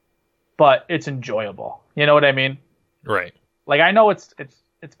 but it's enjoyable. You know what I mean? Right. Like, I know it's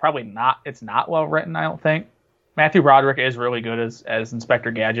probably not well written, I don't think. Matthew Broderick is really good as Inspector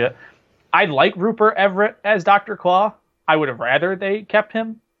Gadget. I like Rupert Everett as Dr. Claw. I would have rather they kept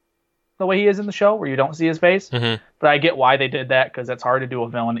him the way he is in the show, where you don't see his face. But I get why they did that, because it's hard to do a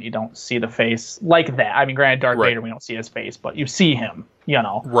villain that you don't see the face like that. I mean, granted, Darth Vader, we don't see his face, but you see him,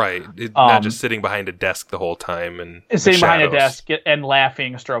 Right. Not just sitting behind a desk the whole time and sitting behind a desk and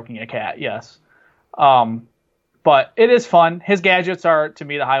laughing, stroking a cat, yes. But it is fun. His gadgets are, to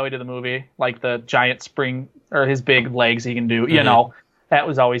me, the highlight of the movie, like the giant spring, or his big legs he can do, that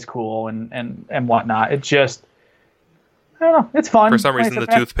was always cool and whatnot. It just, I don't know, it's fun. For some reason, the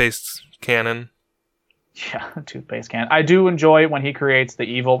toothpaste cannon. Yeah, toothpaste cannon. I do enjoy when he creates the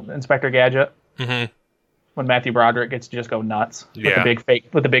evil Inspector Gadget. When Matthew Broderick gets to just go nuts with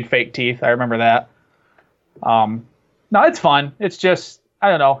the big fake teeth. I remember that. No, it's fun. It's just, I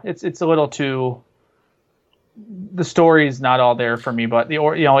don't know. It's a little too. The story's not all there for me, but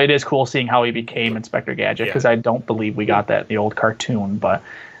it is cool seeing how he became Inspector Gadget, because I don't believe we got that in the old cartoon. But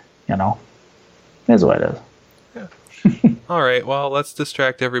it is what it is. All right, well, let's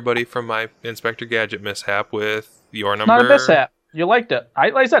distract everybody from my Inspector Gadget mishap with your number. Not a mishap. You liked it.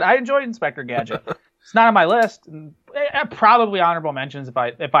 Like I said, I enjoyed Inspector Gadget. It's not on my list. And probably honorable mentions if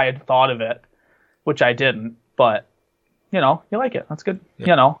I had thought of it, which I didn't. But you like it. That's good.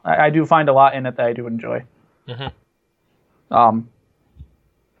 Yeah. I do find a lot in it that I do enjoy.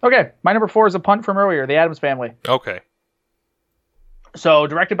 Okay, my number 4 is a punt from earlier, The Addams Family. Okay. So,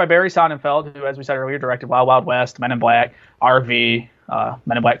 directed by Barry Sonnenfeld, who, as we said earlier, directed Wild Wild West, Men in Black, RV,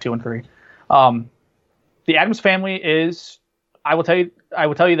 Men in Black 2 and 3. The Addams Family is, I will tell you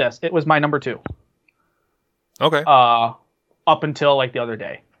this, it was my number 2. Okay. Up until like the other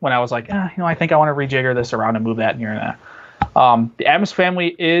day, when I was like, I think I want to rejigger this around and move that and here and there. The Addams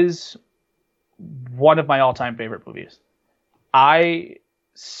Family is one of my all-time favorite movies. I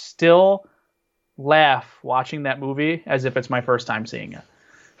still laugh watching that movie as if it's my first time seeing it.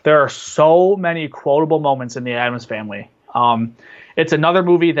 There are so many quotable moments in The Addams Family. It's another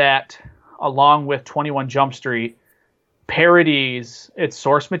movie that, along with 21 Jump Street, parodies its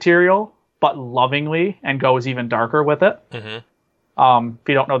source material, but lovingly, and goes even darker with it. Mm-hmm. If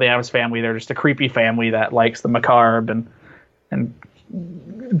you don't know The Addams Family, they're just a creepy family that likes the macabre and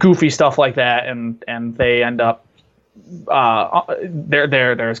goofy stuff like that, and they end up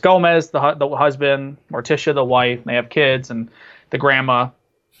there's Gomez, the husband, Morticia, the wife, and they have kids, and the grandma,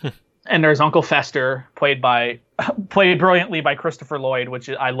 and there's Uncle Fester, played brilliantly by Christopher Lloyd, which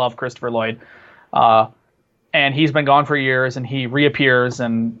I love Christopher Lloyd, and he's been gone for years, and he reappears,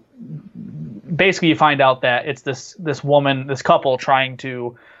 and basically you find out that it's this woman, this couple, trying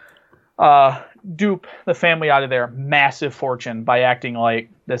to dupe the family out of their massive fortune by acting like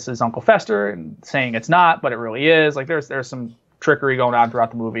this is Uncle Fester and saying it's not, but it really is. Like there's some trickery going on throughout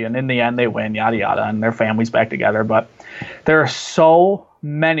the movie, and in the end they win, yada yada, and their family's back together. But there are so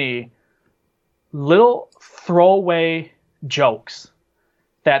many little throwaway jokes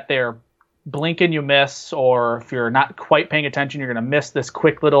that they're blink and you miss, or if you're not quite paying attention, you're going to miss this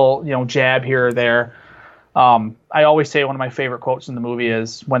quick little jab here or there. I always say one of my favorite quotes in the movie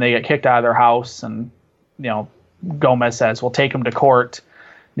is when they get kicked out of their house, and Gomez says, "We'll take him to court."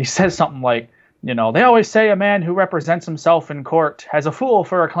 And he says something like, they always say a man who represents himself in court has a fool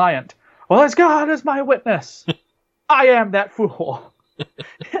for a client. Well, as God is my witness, I am that fool.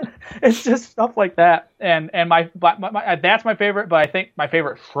 It's just stuff like that, and my that's my favorite. But I think my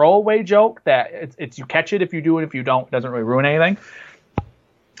favorite throwaway joke that it's you catch it if you do it, if you don't, it doesn't really ruin anything.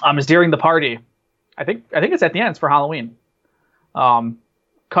 Is during the party. I think it's at the end. It's for Halloween.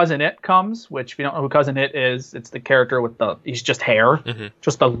 Cousin It comes, which if you don't know who Cousin It is, it's the character with he's just hair,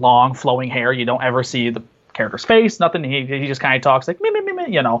 just the long flowing hair. You don't ever see the character's face, nothing. He just kind of talks like me,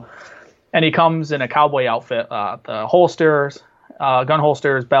 and he comes in a cowboy outfit, the holsters, gun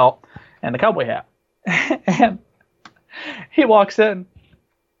holsters, belt, and the cowboy hat. And he walks in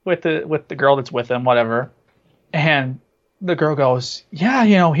with the girl that's with him, whatever, and the girl goes,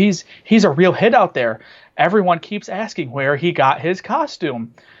 "Yeah, he's a real hit out there. Everyone keeps asking where he got his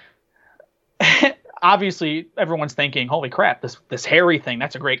costume." Obviously, everyone's thinking, "Holy crap, this hairy thing,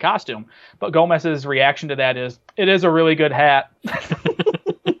 that's a great costume." But Gomez's reaction to that is, "It is a really good hat."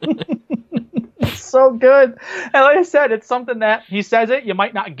 It's so good. And like I said, it's something that he says it, you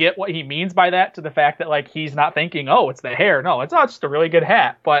might not get what he means by that, to the fact that like he's not thinking, "Oh, it's the hair." No, it's not just a really good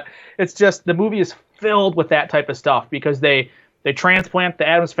hat. But it's just, the movie is filled with that type of stuff, because they transplant the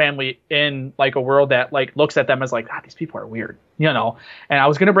Addams Family in like a world that like looks at them as like, these people are weird, And I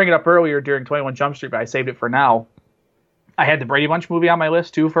was going to bring it up earlier during 21 Jump Street, but I saved it for now. I had the Brady Bunch movie on my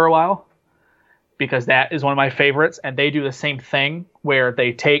list too for a while, because that is one of my favorites, and they do the same thing where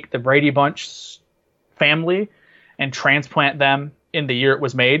they take the Brady Bunch family and transplant them in the year it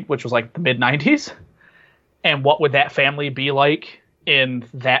was made, which was like the mid 90s. And what would that family be like in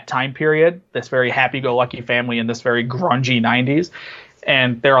that time period, this very happy-go-lucky family in this very grungy 90s.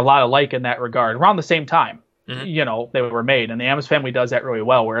 And they're a lot alike in that regard. Around the same time, they were made. And the Addams Family does that really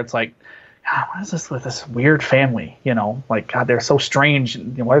well, where it's like, God, what is this with this weird family? Like, God, they're so strange.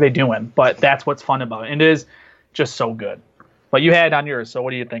 What are they doing? But that's what's fun about it. And it is just so good. But you had on yours, so what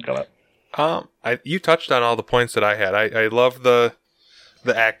do you think of it? You touched on all the points that I had. I love the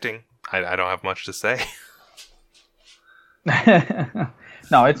acting. I don't have much to say.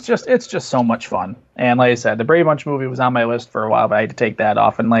 No, it's just so much fun. And like I said, the Brady Bunch movie was on my list for a while, but I had to take that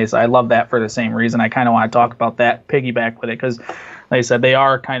off. And like I said, I love that for the same reason. I kind of want to talk about that, piggyback with it, because like I said, they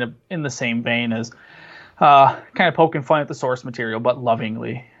are kind of in the same vein as kind of poking fun at the source material, but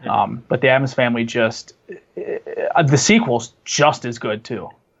lovingly. But the Addams Family the sequel's just as good too.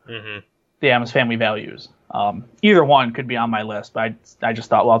 The Addams Family Values. Either one could be on my list, but I just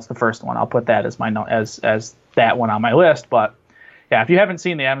thought, well, it's the first one. I'll put that as as that one on my list. But yeah, if you haven't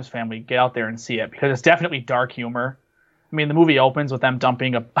seen the Addams Family, get out there and see it, because it's definitely dark humor. I mean, the movie opens with them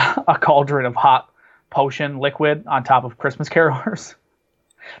dumping a cauldron of hot potion liquid on top of Christmas carolers.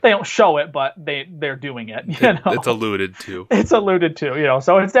 They don't show it, but they're doing it. It's alluded to. It's alluded to,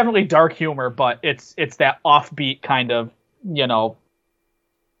 So it's definitely dark humor, but it's that offbeat kind of,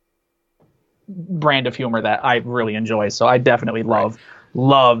 brand of humor that I really enjoy. So I definitely love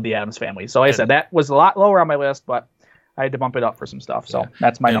the Addams Family. So like I said, that was a lot lower on my list, but I had to bump it up for some stuff. So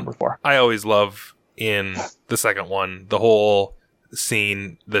that's my number 4. I always love in the second one the whole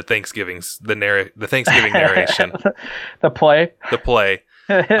scene, the Thanksgiving narration, the play,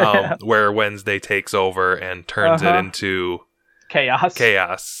 where Wednesday takes over and turns it into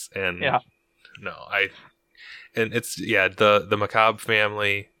chaos, and no. And it's the Macabre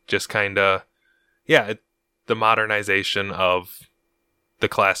family just kind of the modernization of the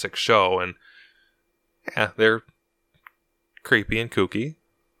classic show, and they're creepy and kooky.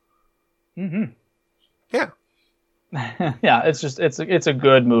 Mm-hmm. Yeah. Yeah, it's a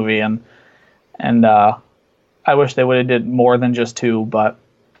good movie, and I wish they would have did more than just two, but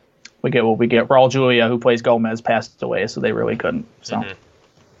we get what we get. Raul Julia, who plays Gomez, passed away, so they really couldn't. So,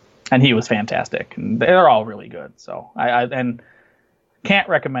 and he was fantastic, and they're all really good. So I can't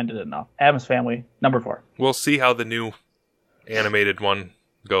recommend it enough. Addams Family, number 4. We'll see how the new animated one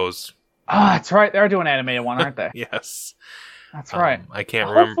goes. Ah, that's right. They're doing an animated one, aren't they? Yes. That's right. I can't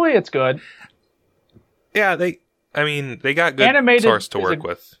remember. Hopefully it's good. Yeah, they got good animated source to work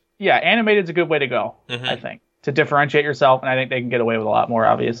with. Yeah, animated's a good way to go, I think, to differentiate yourself, and I think they can get away with a lot more,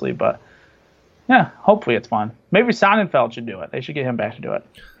 obviously, but yeah, hopefully it's fun. Maybe Sonnenfeld should do it. They should get him back to do it.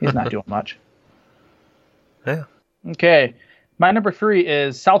 He's not doing much. Yeah. Okay. My number 3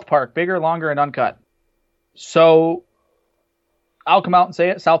 is South Park, bigger, longer, and uncut. So I'll come out and say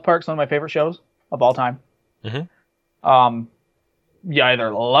it. South Park's one of my favorite shows of all time. Mm-hmm. You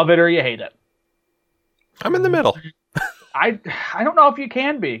either love it or you hate it. I'm in the middle. I don't know if you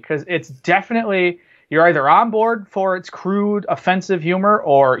can be, because it's definitely, you're either on board for its crude, offensive humor,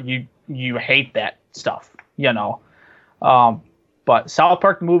 or you hate that stuff, you know. But South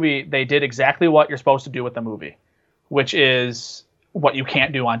Park the movie, they did exactly what you're supposed to do with the movie, which is what you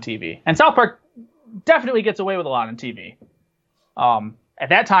can't do on TV. And South Park definitely gets away with a lot on TV. At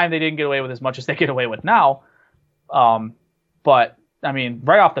that time, they didn't get away with as much as they get away with now. But, I mean,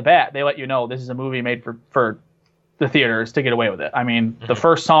 right off the bat, they let you know this is a movie made for the theaters to get away with it. I mean, the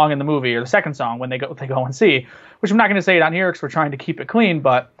first song in the movie, or the second song when they go and see, which I'm not going to say it on here because we're trying to keep it clean,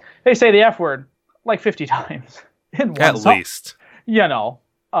 but they say the F word like 50 times in one song. At least. You know,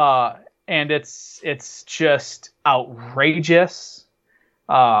 and it's just outrageous.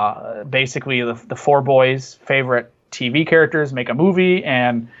 Basically, the 4 boys' favorite TV characters make a movie,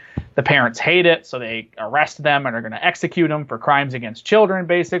 and the parents hate it, so they arrest them and are going to execute them for crimes against children.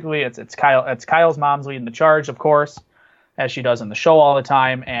 Basically, it's Kyle's mom's leading the charge, of course, as she does in the show all the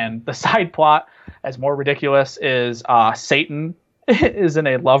time. And the side plot, as more ridiculous, is Satan is in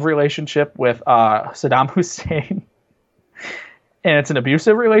a love relationship with Saddam Hussein. And it's an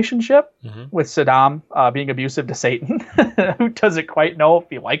abusive relationship with Saddam being abusive to Satan, who doesn't quite know if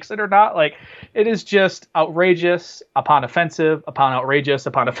he likes it or not. Like, it is just outrageous upon offensive, upon outrageous,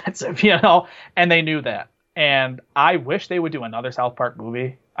 upon offensive, you know? And they knew that. And I wish they would do another South Park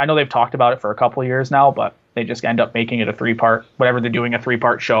movie. I know they've talked about it for a couple of years now, but they just end up making it a 3-part, whatever they're doing, a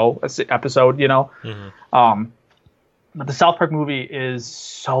 3-part show, episode, you know? But the South Park movie is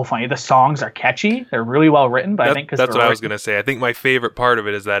so funny. The songs are catchy. They're really well written, but I think that's what I was going to say. I think my favorite part of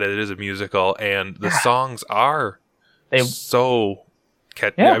it is that it is a musical, and the songs are so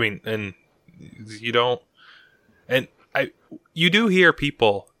catchy. Yeah. I mean, and you don't, and you do hear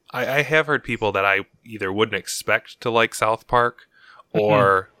people. I have heard people that I either wouldn't expect to like South Park,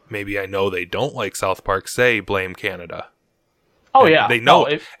 or maybe I know they don't like South Park, say Blame Canada. Oh, and yeah. they know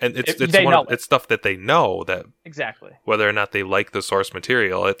it. And it's stuff that they know, that exactly, whether or not they like the source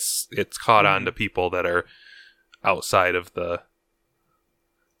material, it's caught on to people that are outside of the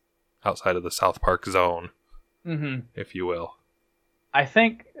South Park zone, if you will. I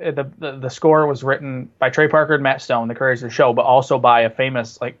think the score was written by Trey Parker and Matt Stone, the creators of the show, but also by a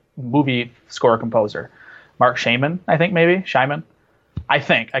famous movie score composer, Mark Shaiman. I think maybe Shaiman. I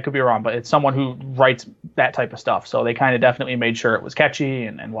think, I could be wrong, but it's someone who writes that type of stuff. So they kind of definitely made sure it was catchy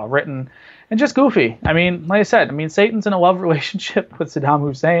and well written and just goofy. I mean, like I said, Satan's in a love relationship with Saddam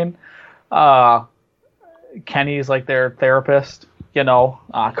Hussein. Kenny's like their therapist, you know.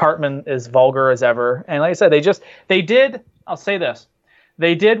 Cartman is vulgar as ever. And like I said, they did, I'll say this,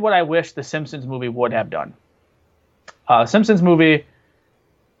 they did what I wish the Simpsons movie would have done. Simpsons movie,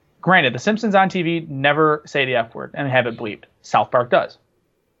 granted, the Simpsons on TV never say the F word and have it bleeped. South Park does.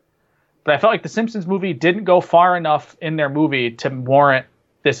 But I felt like the Simpsons movie didn't go far enough in their movie to warrant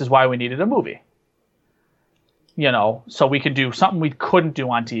this is why we needed a movie. You know, so we could do something we couldn't do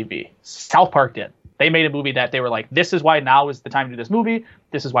on TV. South Park did. They made a movie that they were like, this is why now is the time to do this movie.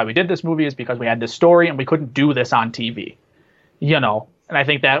 This is why we did this movie, is because we had this story and we couldn't do this on TV. You know, and I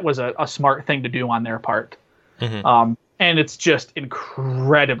think that was a smart thing to do on their part. And it's just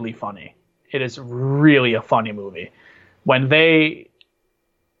incredibly funny. It is really a funny movie. When they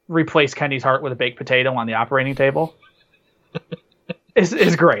replace Kenny's heart with a baked potato on the operating table,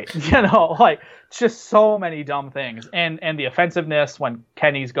 is great. You know, like, just so many dumb things. And the offensiveness when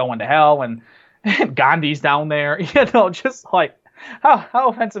Kenny's going to hell and Gandhi's down there, you know, just like, how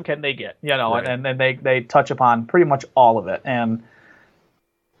offensive can they get? You know, Right. and then they touch upon pretty much all of it. And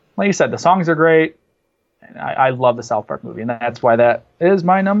like you said, the songs are great. And I love the South Park movie, and that's why that is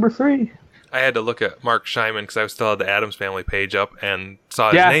my number 3. I had to look at Mark Scheinman because I still had the Addams Family page up and saw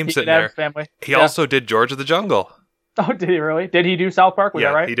his Yeah, name he sitting did there. Addams Family. He Yeah. also did George of the Jungle. Oh, did he really? Did he do South Park? Was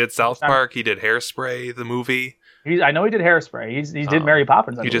that right? He did South Park. He did Hairspray, the movie. I know he did Hairspray. He did Mary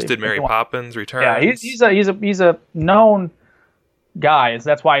Poppins. I He just believe. did Mary If you want- Poppins Returns. Yeah, he's a known guy.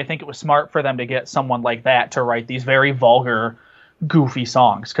 That's why I think it was smart for them to get someone like that to write these very vulgar, goofy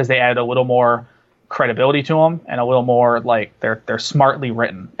songs, because they added a little more credibility to them and a little more like they're smartly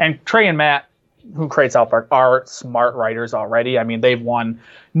written. And Trey and Matt, who create South Park, are smart writers already. I mean, they've won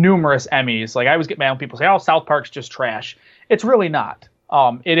numerous Emmys. Like, I always get mad when people say, "Oh, South Park's just trash." It's really not.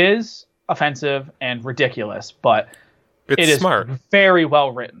 It is offensive and ridiculous, but It's it is smart. very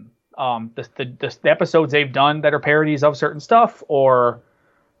well written. The episodes they've done that are parodies of certain stuff or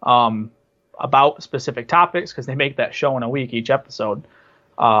about specific topics, because they make that show in a week each episode.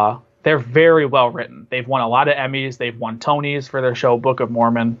 They're very well written. They've won a lot of Emmys. They've won Tonys for their show Book of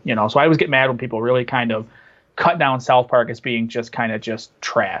Mormon. You know, so I always get mad when people really kind of cut down South Park as being just kind of just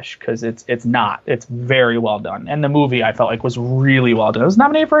trash, because it's not. It's very well done. And the movie, I felt like, was really well done. It was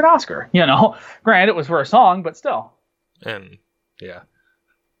nominated for an Oscar. You know, granted it was for a song, but still. And yeah,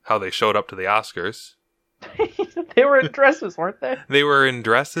 how they showed up to the Oscars. They were in dresses, weren't they? They were in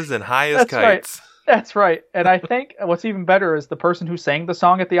dresses and high as That's right. kites. That's right. And I think what's even better is the person who sang the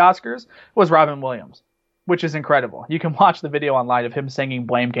song at the Oscars was Robin Williams, which is incredible. You can watch the video online of him singing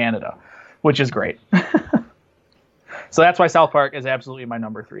Blame Canada, which is great. So that's why South Park is absolutely my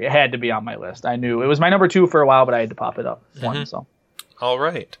number 3. It had to be on my list. I knew it was my number 2 for a while, but I had to pop it up one. So All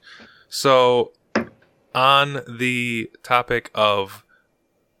right. So, on the topic of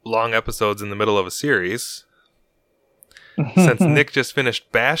long episodes in the middle of a series, since Nick just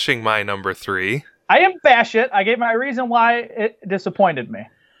finished bashing my number 3, I didn't bash it. I gave my reason why it disappointed me.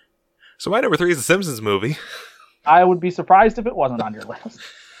 so my number 3 is the Simpsons movie. I would be surprised if it wasn't on your list.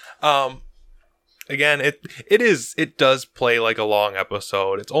 Again, it does play like a long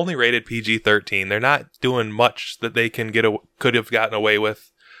episode. It's only rated PG-13. They're not doing much that they could have gotten away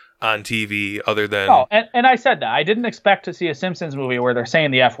with on TV other than Oh, and I said that. I didn't expect to see a Simpsons movie where they're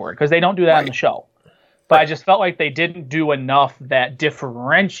saying the F word, because they don't do that in the show. But I just felt like they didn't do enough that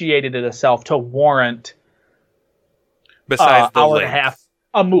differentiated it itself to warrant besides the hour length. and a half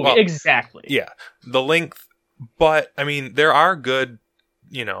a movie. Well, exactly. Yeah, the length, but I mean there are good,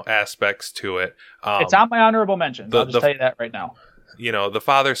 aspects to it. It's on my honorable mentions. I'll just tell you that right now. The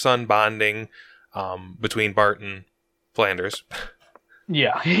father-son bonding between Bart and Flanders.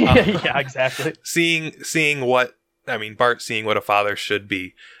 Yeah, yeah, exactly. seeing what Bart seeing what a father should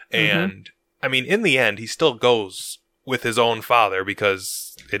be, and in the end, he still goes with his own father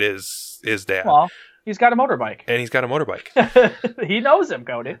because it is his dad. Well, he's got a motorbike. And he's got a motorbike. He knows him,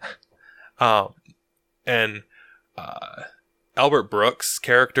 Cody. And Albert Brooks'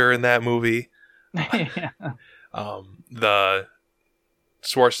 character in that movie, Yeah. the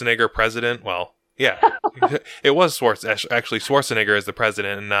Schwarzenegger president. Well, yeah, it was actually Schwarzenegger as the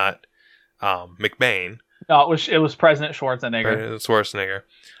president and not McBain. No, it was President Schwarzenegger. Schwarzenegger.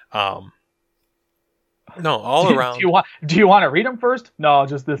 No, all around. Do you want to read them first? No,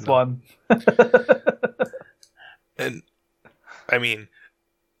 just this one. And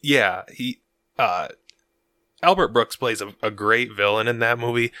yeah, Albert Brooks plays a great villain in that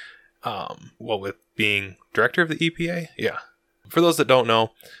movie. With being director of the EPA. Yeah. For those that don't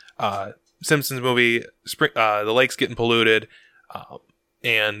know, Simpsons movie, the lake's getting polluted,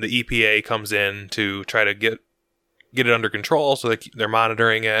 and the EPA comes in to try to get it under control, so they're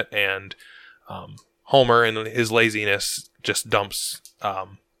monitoring it, and Homer, in his laziness, just dumps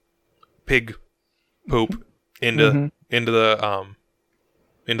pig poop into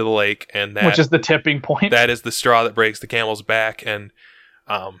the lake, and that, which is the tipping point. that is the straw that breaks the camel's back, and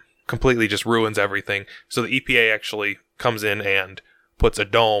completely just ruins everything. So the EPA actually comes in and puts a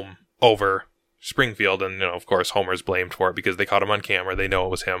dome over Springfield, and of course Homer's blamed for it because they caught him on camera. They know it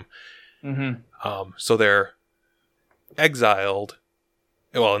was him. So they're exiled.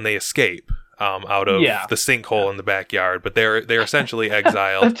 Well, and they escape out of the sinkhole in the backyard, but they're essentially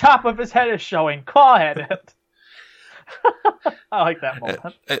exiled. The top of his head is showing. Clawhead. I like that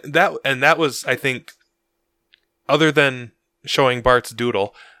moment. That was, I think, other than showing Bart's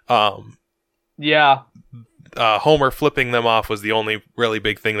doodle, Yeah. Homer flipping them off was the only really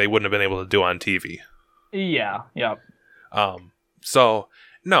big thing they wouldn't have been able to do on TV. Yeah. Yep. So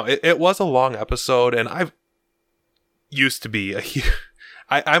no, it was a long episode, and I'm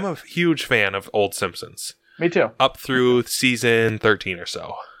a huge fan of old Simpsons. Me too. up through season 13 or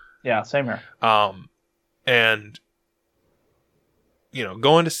so. Yeah, same here. And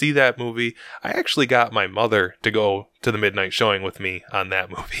going to see that movie, I actually got my mother to go to the midnight showing with me on that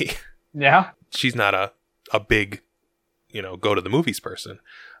movie. Yeah. She's not a big, go to the movies person,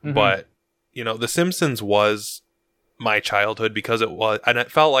 but The Simpsons was my childhood because it was, and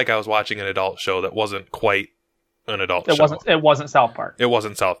it felt like I was watching an adult show that wasn't quite an adult show. It wasn't South Park. It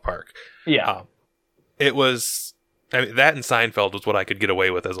wasn't South Park. Yeah. It was, that and Seinfeld was what I could get away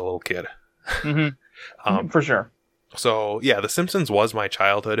with as a little kid. For sure. So yeah, The Simpsons was my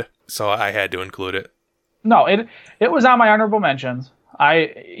childhood, so I had to include it. No, it was on my honorable mentions.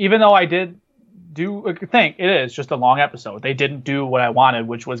 Even though I did think it is just a long episode, they didn't do what I wanted,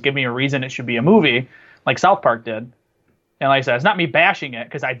 which was give me a reason it should be a movie like South Park did. And like I said, it's not me bashing it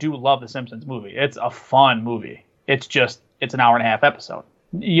because I do love the Simpsons movie. It's a fun movie. It's an hour and a half episode.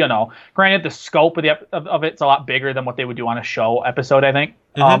 Granted, the scope of it's a lot bigger than what they would do on a show episode, I think.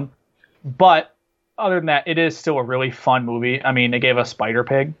 But other than that, it is still a really fun movie. I mean, they gave us Spider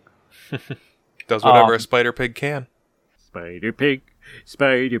Pig. Does whatever a Spider Pig can. Spider Pig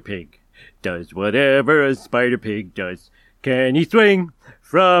does whatever a Spider Pig does. Can he swing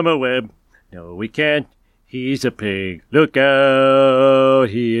from a web? No, he can't. He's a pig. Look out,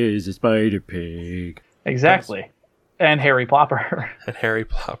 he is a Spider Pig. Exactly. And Harry Plopper. And Harry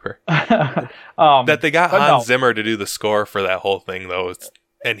Plopper. That they got Hans Zimmer to do the score for that whole thing, though.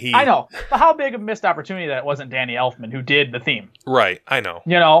 I know. But how big a missed opportunity that it wasn't Danny Elfman who did the theme. Right, I know.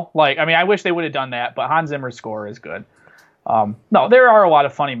 I wish they would have done that, but Hans Zimmer's score is good. No, there are a lot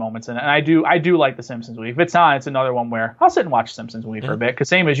of funny moments in it, and I do like the Simpsons movie. If it's on, it's another one where I'll sit and watch Simpsons movie for a bit, because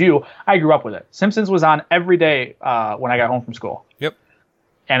same as you, I grew up with it. Simpsons was on every day when I got home from school. Yep.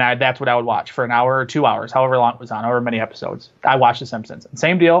 And that's what I would watch for an hour or 2 hours, however long it was on, however many episodes. I watched The Simpsons. And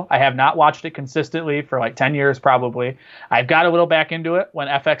same deal. I have not watched it consistently for like 10 years probably. I've got a little back into it when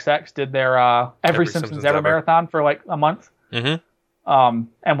FXX did their Every Simpsons Ever marathon for like a month. And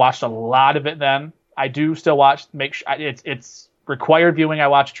watched a lot of it then. I do still watch. It's required viewing. I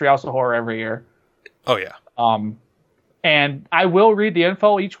watch Treehouse of Horror every year. Oh yeah. And I will read the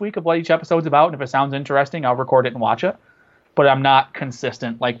info each week of what each episode's about, and if it sounds interesting, I'll record it and watch it. But I'm not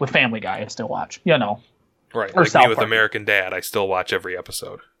consistent. Like with Family Guy, I still watch. Right. Or like South me with Park. American Dad, I still watch every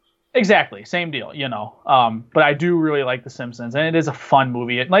episode. Exactly, same deal. But I do really like The Simpsons, and it is a fun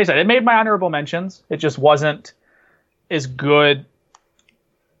movie. Like I said, it made my honorable mentions. It just wasn't as good.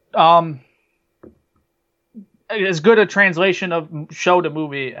 As good a translation of show to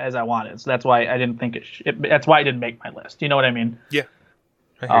movie as I wanted, so that's why I didn't think that's why it didn't make my list. You know what I mean? Yeah.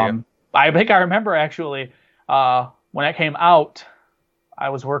 I think I remember actually when it came out, I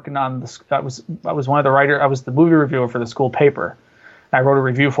was working on this. I was one of the writers. I was the movie reviewer for the school paper. I wrote a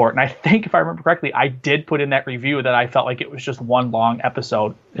review for it, and I think if I remember correctly, I did put in that review that I felt like it was just one long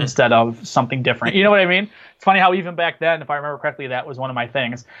episode instead of something different. You know what I mean? It's funny how even back then, if I remember correctly, that was one of my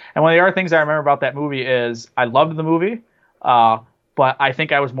things. And one of the other things I remember about that movie is I loved the movie, but I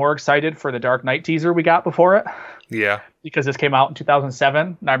think I was more excited for the Dark Knight teaser we got before it. Yeah. Because this came out in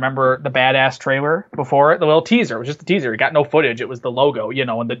 2007, and I remember the badass trailer before it. The little teaser, it was just the teaser. It got no footage. It was the logo,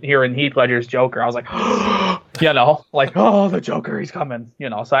 and hearing Heath Ledger's Joker, I was like, the Joker, he's coming.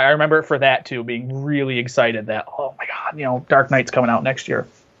 So I remember it for that too, being really excited that, oh my God, Dark Knight's coming out next year.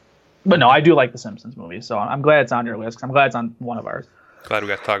 But no, I do like the Simpsons movie, so I'm glad it's on your list. I'm glad it's on one of ours. Glad we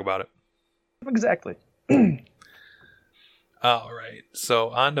got to talk about it. Exactly. All right, so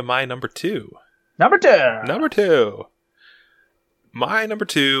on to my number two. Number two. My number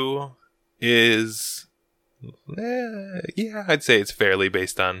two is, I'd say it's fairly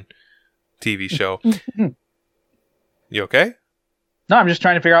based on TV show. You okay? No, I'm just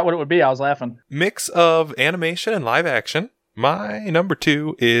trying to figure out what it would be. I was laughing. Mix of animation and live action. My number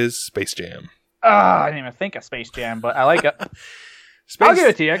two is Space Jam. I didn't even think of Space Jam, but I like it. I'll give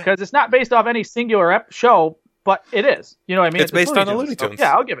it to you because it's not based off any singular show, but it is. You know what I mean? It's based on the Looney Tunes. So,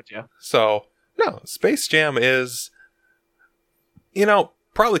 yeah, I'll give it to you. So, no, Space Jam is,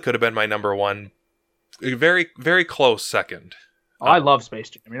 probably could have been my number one. A very, very close second. Oh, I love Space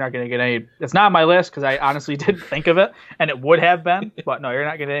Jam. You're not going to get any... It's not on my list because I honestly didn't think of it, and it would have been. But no, you're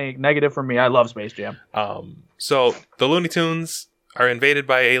not getting any negative from me. I love Space Jam. So the Looney Tunes are invaded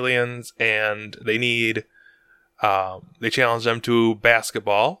by aliens, and they need... they challenge them to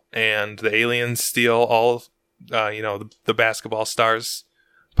basketball, and the aliens steal all, the basketball stars'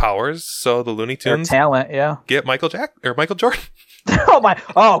 powers. So the Looney Tunes... Their talent, yeah. Get Michael Jordan.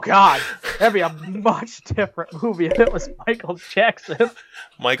 Oh God, that'd be a much different movie if it was Michael Jackson.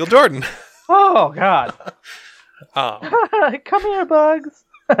 Michael Jordan. Oh God. Come here, Bugs.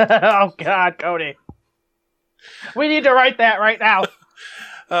 Oh God, Cody. We need to write that right now.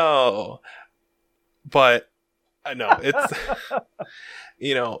 Oh, but I know it's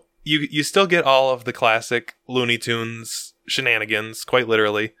you still get all of the classic Looney Tunes shenanigans, quite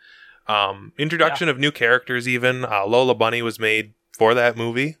literally. Introduction of new characters, even Lola Bunny was made for that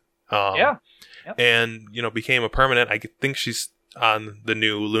movie. Yep. And became a permanent. I think she's on the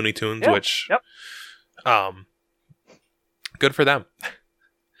new Looney Tunes, which good for them.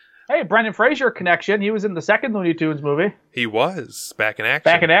 Hey, Brendan Fraser connection. He was in the second Looney Tunes movie. He was back in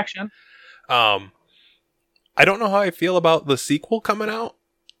action. Back in action. I don't know how I feel about the sequel coming out.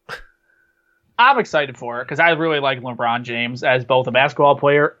 I'm excited for it because I really like LeBron James as both a basketball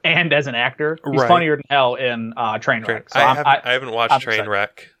player and as an actor. He's funnier than hell in Trainwreck. So I haven't watched Trainwreck.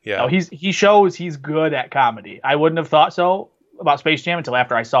 Yeah, no, he shows he's good at comedy. I wouldn't have thought so about Space Jam until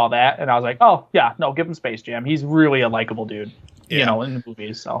after I saw that, and I was like, oh yeah, no, give him Space Jam. He's really a likable dude, in the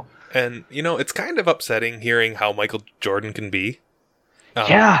movies. So, and it's kind of upsetting hearing how Michael Jordan can be.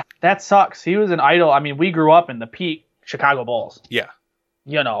 Yeah, that sucks. He was an idol. I mean, we grew up in the peak Chicago Bulls. Yeah.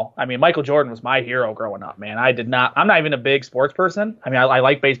 Michael Jordan was my hero growing up, man. I'm not even a big sports person. I mean, I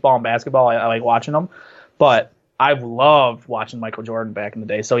like baseball and basketball. I like watching them, but I've loved watching Michael Jordan back in the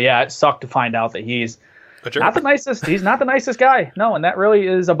day. So yeah, it sucked to find out that he's not the nicest. He's not the nicest guy. No, and that really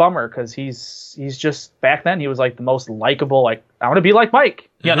is a bummer because he's just back then he was like the most likable. Like I want to be like Mike,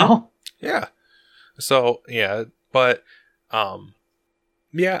 you know? Yeah. So yeah, but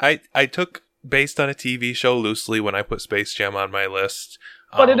I took based on a TV show loosely when I put Space Jam on my list.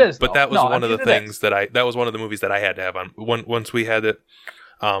 But it is. But that was one of the things that was one of the movies that I had to have on. Once we had it,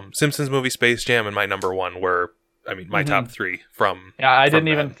 Simpsons movie, Space Jam, and my number one were, my top three from. Yeah, I didn't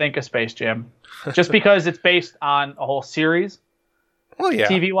even think of Space Jam, just because it's based on a whole series. Well, yeah.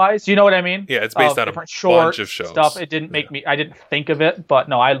 TV wise, you know what I mean? Yeah, it's based on a bunch of shows. Stuff. It didn't make me. I didn't think of it, but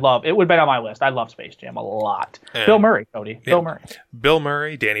no, it would have been on my list. I love Space Jam a lot. And Bill Murray, Cody. Yeah, Bill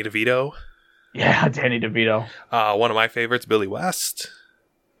Murray, Danny DeVito. Yeah, Danny DeVito. One of my favorites, Billy West.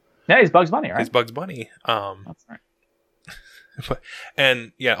 Yeah, he's Bugs Bunny, right? He's Bugs Bunny. That's right.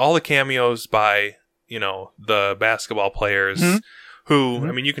 And yeah, all the cameos by the basketball players,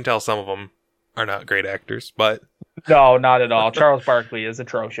 who you can tell some of them are not great actors, but no, not at all. Charles Barkley is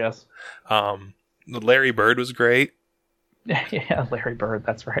atrocious. Larry Bird was great. Yeah, Larry Bird.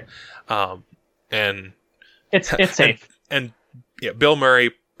 That's right. And it's safe. And yeah, Bill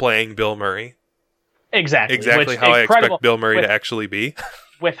Murray playing Bill Murray. Exactly how I expect Bill Murray to actually be.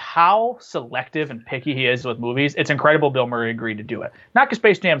 With how selective and picky he is with movies, it's incredible Bill Murray agreed to do it. Not because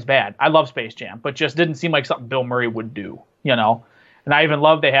Space Jam's bad. I love Space Jam, but just didn't seem like something Bill Murray would do, And I even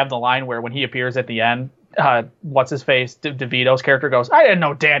love they have the line where when he appears at the end, what's his face? DeVito's character goes, I didn't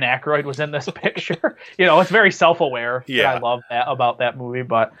know Dan Aykroyd was in this picture. It's very self-aware. Yeah. I love that about that movie,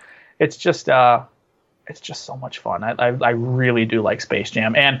 but it's just so much fun. I really do like Space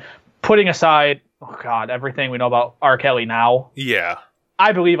Jam. And putting aside, everything we know about R. Kelly now. Yeah.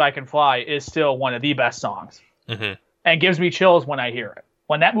 I Believe I Can Fly is still one of the best songs. Mm-hmm. And gives me chills when I hear it.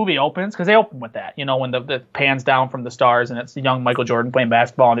 When that movie opens, because they open with that, when the pans down from the stars and it's young Michael Jordan playing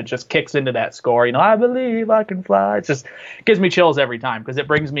basketball and it just kicks into that score, I believe I can fly. It gives me chills every time because it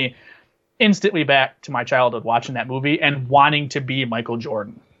brings me instantly back to my childhood watching that movie and wanting to be Michael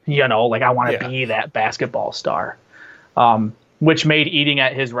Jordan. Like I want to be that basketball star. Which made eating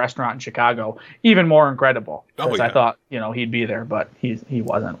at his restaurant in Chicago even more incredible. Because I thought, he'd be there, but he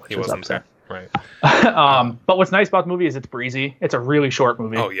wasn't, which was upset. Right. But what's nice about the movie is it's breezy. It's a really short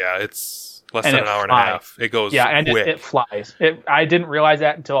movie. Oh, yeah. It's less than an hour and a half. It goes quick. It flies. I didn't realize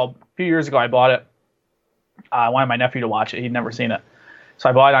that until a few years ago. I bought it. I wanted my nephew to watch it. He'd never seen it. So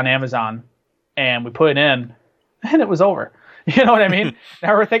I bought it on Amazon, and we put it in, and it was over. You know what I mean? And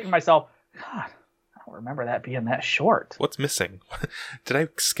I remember thinking to myself, God, remember that being that short. What's missing? Did I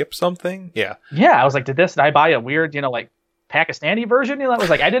skip something? Yeah. I was like, did I buy a weird Pakistani version that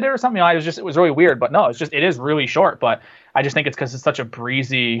was edited or something? It was really weird, but no, it is really short, but I just think it's because it's such a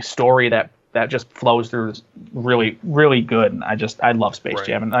breezy story that just flows through really, really good. And I love Space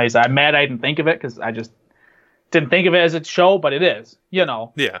Jam, and I'm mad I didn't think of it because I just didn't think of it as a show, but it is,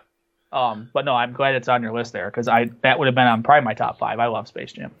 Yeah. But no, I'm glad it's on your list there because that would have been on probably my top 5. I love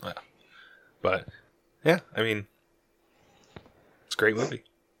Space Jam. Yeah. But yeah, it's a great movie.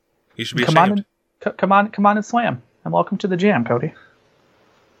 You should be ashamed. Come on and slam. And welcome to the jam, Cody.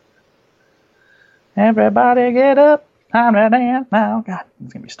 Everybody get up. Time to dance now. God,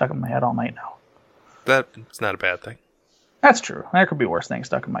 it's going to be stuck in my head all night now. That's not a bad thing. That's true. There could be worse things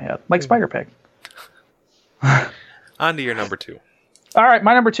stuck in my head. Like Spider-Pig. On to your number 2. All right,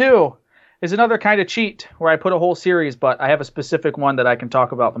 my number 2 is another kind of cheat where I put a whole series, but I have a specific one that I can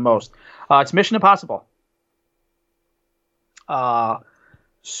talk about the most. It's Mission Impossible.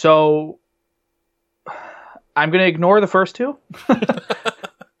 So I'm going to ignore the first two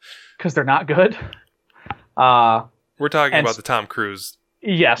because they're not good. We're talking about the Tom Cruise.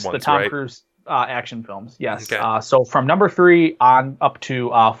 Yes, ones, the Tom right? Cruise action films. Yes. Okay. So from number 3 on up to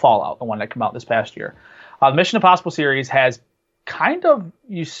Fallout, the one that came out this past year. The Mission Impossible series has kind of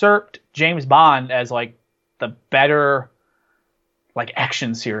usurped James Bond as like the better like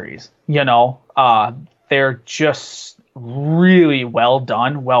action series. You know, they're just really well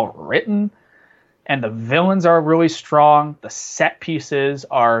done, well written, and the villains are really strong. The set pieces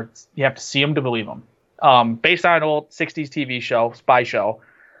are, you have to see them to believe them. Based on an old 60s TV show, spy show.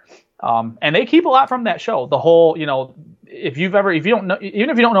 And they keep a lot from that show. The whole, you know, if you don't know, even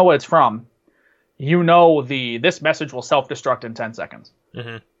if you don't know what it's from, you know, this message will self-destruct in 10 seconds.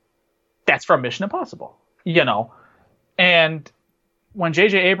 Mm-hmm. That's from Mission Impossible, you know. And when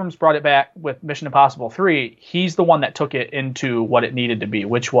J.J. Abrams brought it back with Mission Impossible 3, he's the one that took it into what it needed to be,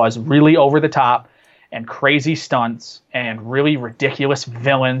 which was really over the top and crazy stunts and really ridiculous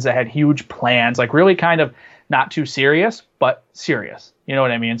villains that had huge plans, like really kind of not too serious, but serious. You know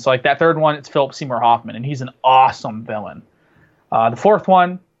what I mean? So like that third one, it's Philip Seymour Hoffman, and he's an awesome villain. The fourth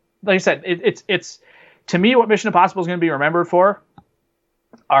one, like I said, it's to me what Mission Impossible is going to be remembered for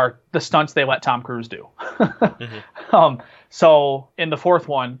are the stunts they let Tom Cruise do. Mm-hmm. So in the fourth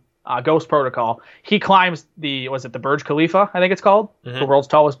one, Ghost Protocol, he climbs the Burj Khalifa, I think it's called, the world's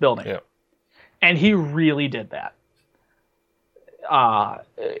tallest building. Yeah. And he really did that.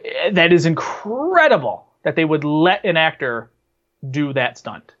 That is incredible that they would let an actor do that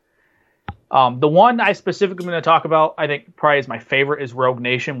stunt. The one I specifically going to talk about, I think probably is my favorite, is Rogue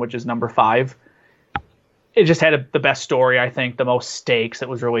Nation, which is number 5. It just had the best story, I think, the most stakes. It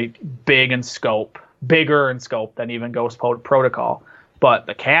was really bigger in scope than even Ghost Protocol. But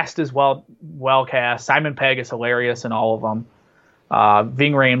the cast is well cast. Simon Pegg is hilarious in all of them.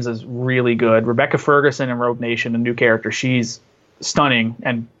 Ving Rhames is really good. Rebecca Ferguson in Rogue Nation, a new character, she's stunning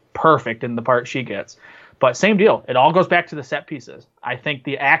and perfect in the part she gets. But same deal. It all goes back to the set pieces. I think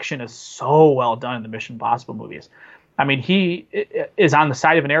the action is so well done in the Mission Impossible movies. I mean, he is on the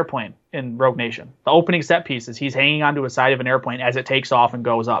side of an airplane in Rogue Nation. The opening set pieces, he's hanging onto a side of an airplane as it takes off and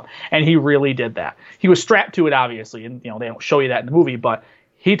goes up. And he really did that. He was strapped to it, obviously, and you know they don't show you that in the movie, but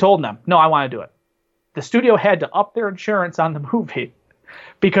he told them, no, I want to do it. The studio had to up their insurance on the movie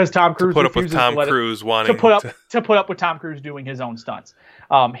because Tom Cruise put up with Tom Cruise wanting to put up with Tom Cruise doing his own stunts.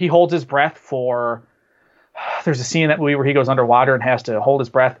 He holds his breath for. There's a scene in that movie where he goes underwater and has to hold his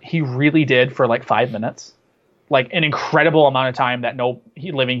breath. He really did for like 5 minutes, like an incredible amount of time that no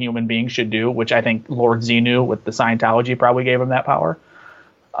living human being should do. Which I think Lord Xenu with the Scientology probably gave him that power.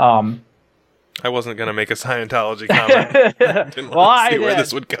 I wasn't gonna make a Scientology comment. Didn't want to see where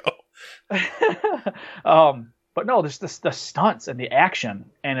this would go. But no, there's the stunts and the action,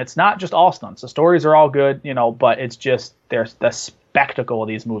 and it's not just all stunts. The stories are all good, you know, but it's just there's the spectacle of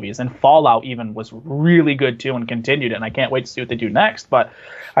these movies. And Fallout even was really good too, and continued it. And I can't wait to see what they do next. But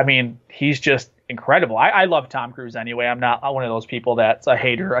I mean, he's just incredible. I love Tom Cruise anyway. I'm not one of those people that's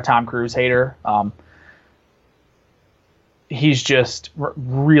a Tom Cruise hater. He's just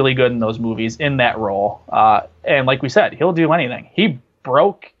really good in those movies, in that role. And like we said, he'll do anything. He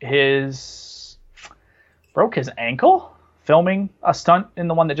broke his ankle filming a stunt in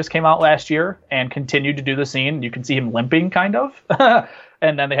the one that just came out last year, and continued to do the scene. You can see him limping kind of.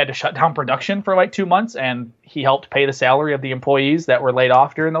 And then they had to shut down production for like 2 months, and he helped pay the salary of the employees that were laid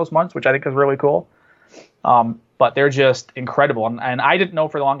off during those months, which I think is really cool. But they're just incredible. And I didn't know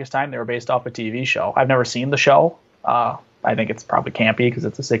for the longest time they were based off a TV show. I've never seen the show. I think it's probably campy because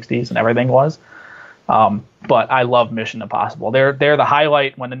it's the 60s and everything was. But I love Mission Impossible. They're the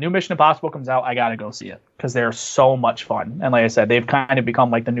highlight. When the new Mission Impossible comes out, I gotta go see it because they're so much fun. And like I said, they've kind of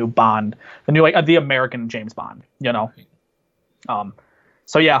become like the new Bond, the American James Bond, you know.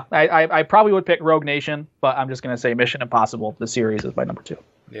 So yeah, I probably would pick Rogue Nation, but I'm just gonna say Mission Impossible, the series, is my number 2.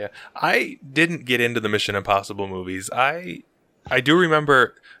 Yeah, I didn't get into the Mission Impossible movies. I do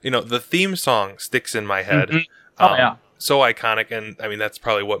remember, the theme song sticks in my head. Mm-hmm. Oh yeah, so iconic, and I mean that's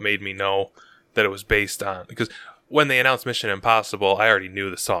probably what made me know that it was based on, because when they announced Mission Impossible, I already knew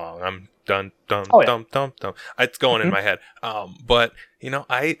the song. I'm dun dun dum dum dum. It's going in my head. But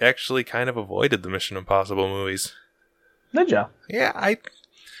I actually kind of avoided the Mission Impossible movies. Did ya? Yeah,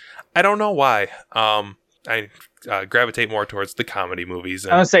 I don't know why. I gravitate more towards the comedy movies. I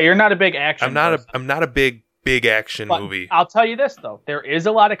was gonna say you're not a big action. I'm not a big action movie. I'll tell you this though, there is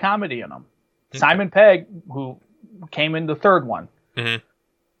a lot of comedy in them. Okay. Simon Pegg, who came in the third one,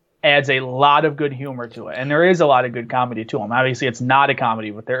 adds a lot of good humor to it, and there is a lot of good comedy to him. Obviously, it's not a comedy,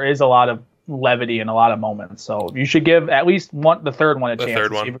 but there is a lot of levity in a lot of moments. So you should give at least the third one a chance third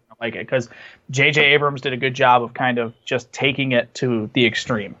to one. see if you're gonna like it, because J.J. Abrams did a good job of kind of just taking it to the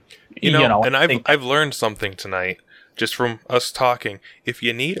extreme. And I've learned something tonight just from us talking. If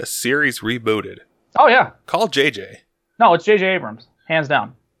you need a series rebooted, oh yeah, call JJ. no, it's J.J. Abrams, hands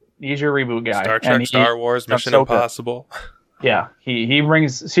down. He's your reboot guy. Star Trek, Star Wars, Mission Impossible. Yeah, he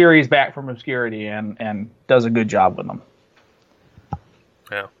brings series back from obscurity and does a good job with them.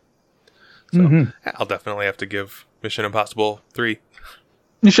 Yeah. So I'll definitely have to give Mission Impossible 3.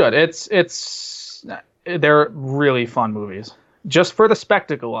 You should. They're really fun movies, just for the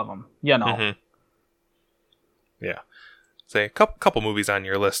spectacle of them. You know. Mm-hmm. Yeah. Say a couple movies on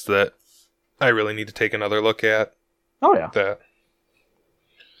your list that I really need to take another look at. Oh yeah.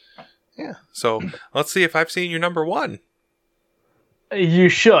 Yeah. So let's see if I've seen your number 1. You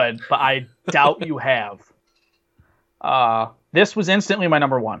should, but I doubt you have. This was instantly my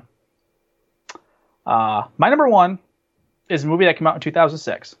number 1. My number 1 is a movie that came out in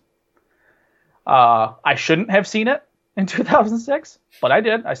 2006. I shouldn't have seen it in 2006, but I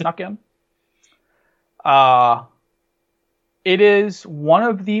did. I snuck in. It is one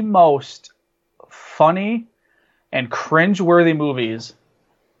of the most funny and cringe-worthy movies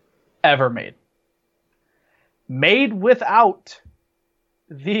ever made. Made without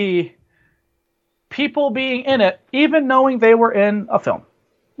the people being in it, even knowing they were in a film,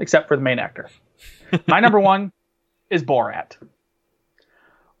 except for the main actor. My number 1 is Borat.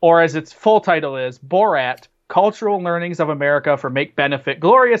 Or as its full title is, Borat, Cultural Learnings of America for Make Benefit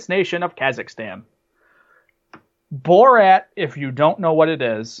Glorious Nation of Kazakhstan. Borat, if you don't know what it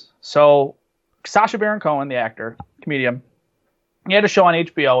is, so Sacha Baron Cohen, the actor, comedian, he had a show on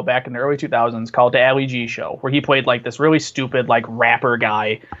HBO back in the early 2000s called The Ali G Show, where he played like this really stupid like rapper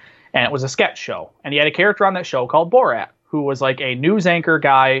guy, and it was a sketch show. And he had a character on that show called Borat, who was like a news anchor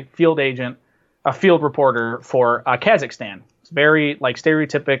guy, field agent, a field reporter for Kazakhstan. It's very like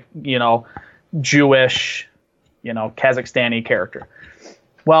stereotypic, Jewish, Kazakhstani character.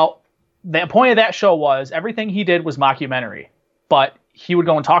 Well, the point of that show was everything he did was mockumentary, but he would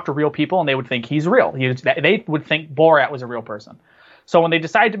go and talk to real people, and they would think he's real. They would think Borat was a real person. So when they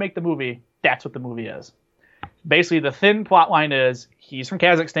decided to make the movie, that's what the movie is. Basically, the thin plot line is he's from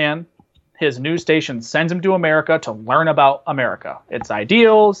Kazakhstan. His news station sends him to America to learn about America. Its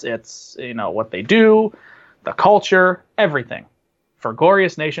ideals, its, what they do, the culture, everything. For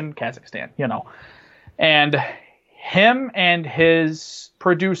glorious nation, Kazakhstan, And him and his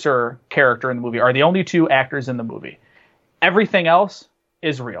producer character in the movie are the only two actors in the movie. Everything else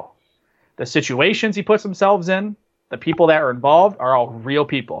is real. The situations he puts himself in, the people that are involved are all real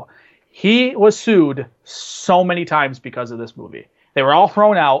people. He was sued so many times because of this movie. They were all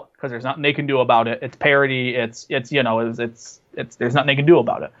thrown out because there's nothing they can do about it. It's parody. It's there's nothing they can do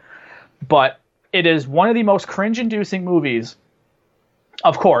about it. But it is one of the most cringe-inducing movies,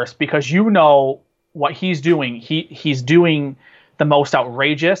 of course, because what he's doing. He's doing the most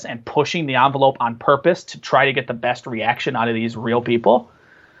outrageous and pushing the envelope on purpose to try to get the best reaction out of these real people.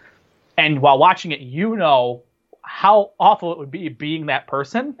 And while watching it, how awful it would be being that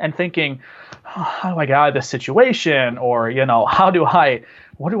person and thinking, how do I get out of this situation? Or, what do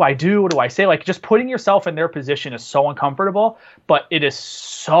I do? What do I say? Like, just putting yourself in their position is so uncomfortable, but it is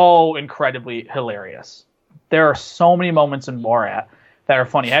so incredibly hilarious. There are so many moments in Borat that are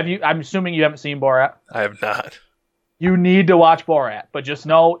funny. I'm assuming you haven't seen Borat? I have not. You need to watch Borat, but just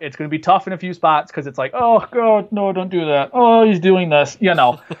know it's going to be tough in a few spots because it's like, oh, God, no, don't do that. Oh, he's doing this,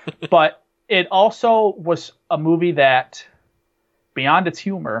 But it also was a movie that, beyond its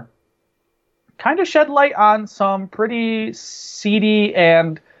humor, kind of shed light on some pretty seedy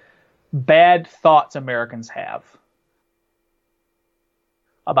and bad thoughts Americans have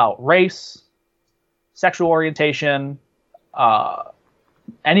about race, sexual orientation,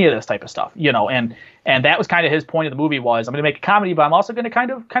 any of this type of stuff, and that was kind of his point of the movie was, I'm going to make a comedy, but I'm also going to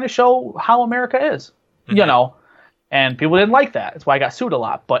kind of show how America is, and people didn't like that. That's why I got sued a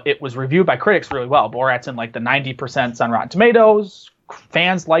lot, but it was reviewed by critics really well. Borat's in like the 90% on Rotten Tomatoes.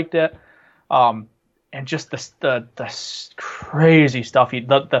 Fans liked it. And just the crazy stuff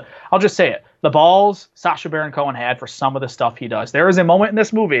I'll just say it. The balls Sacha Baron Cohen had for some of the stuff he does. There is a moment in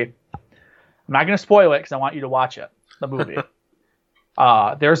this movie. I'm not going to spoil it because I want you to watch it, the movie.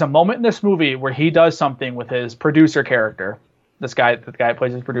 There's a moment in this movie where he does something with his producer character, the guy that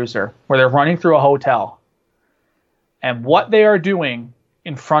plays his producer, where they're running through a hotel. And what they are doing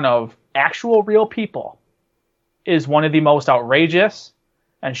in front of actual real people is one of the most outrageous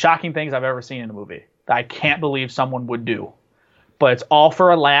and shocking things I've ever seen in a movie that I can't believe someone would do. But it's all for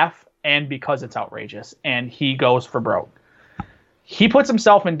a laugh and because it's outrageous. And he goes for broke. He puts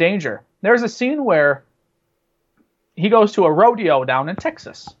himself in danger there's a scene where he goes to a rodeo down in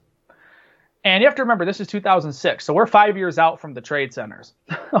Texas. And you have to remember, this is 2006, so we're 5 years out from the trade centers,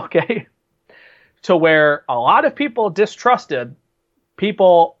 okay? To where a lot of people distrusted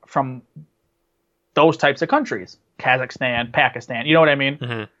people from those types of countries. Kazakhstan, Pakistan, you know what I mean?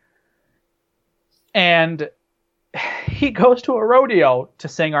 Mm-hmm. And he goes to a rodeo to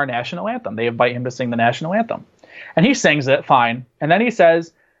sing our national anthem. They invite him to sing the national anthem. And he sings it, fine. And then he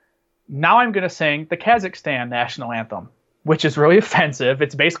says, now I'm going to sing the Kazakhstan national anthem, which is really offensive.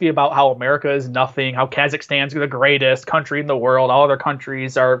 It's basically about how America is nothing, how Kazakhstan's the greatest country in the world. All other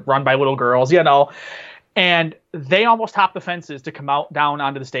countries are run by little girls, you know. And they almost hop the fences to come out down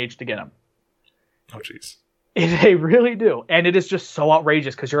onto the stage to get him. Oh, jeez. They really do. And it is just so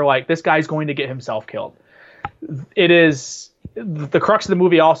outrageous because you're like, this guy's going to get himself killed. It is the crux of the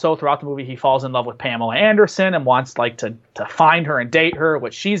movie. Also, throughout the movie, he falls in love with Pamela Anderson and wants like to find her and date her,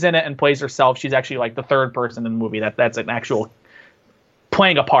 which she's in it and plays herself. She's actually like the third person in the movie. That's an actual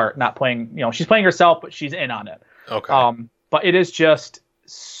playing a part, not playing, you know, she's playing herself, but she's in on it. Okay. But it is just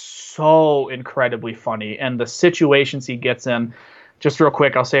so incredibly funny. And the situations he gets in, just real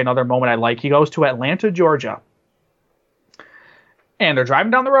quick, I'll say another moment I like. He goes to Atlanta, Georgia. And they're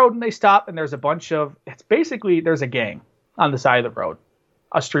driving down the road and they stop and there's a bunch of, it's basically, there's a gang on the side of the road,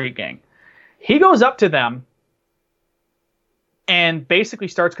 a street gang. He goes up to them and basically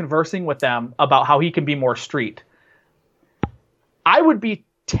starts conversing with them about how he can be more street. I would be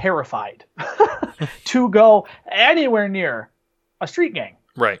terrified to go anywhere near a street gang.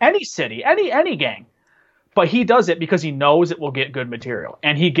 Right. Any city, any gang. But he does it because he knows it will get good material.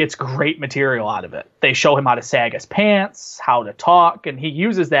 And he gets great material out of it. They show him how to sag his pants, how to talk, and he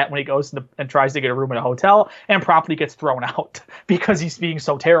uses that when he goes and tries to get a room at a hotel and promptly gets thrown out because he's being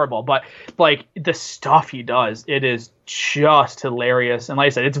so terrible. But like the stuff he does, it is just hilarious. And like I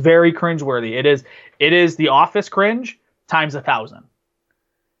said, it's very cringeworthy. It is The Office cringe times 1,000.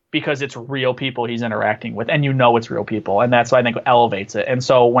 Because it's real people he's interacting with, and you know it's real people, and that's what I think elevates it. And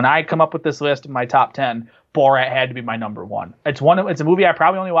so when I come up with this list of my top 10, Borat had to be my number one. It's a movie I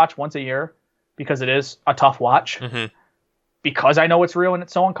probably only watch once a year because it is a tough watch. Mm-hmm. Because I know it's real and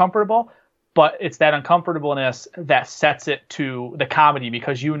it's so uncomfortable, but it's that uncomfortableness that sets it to the comedy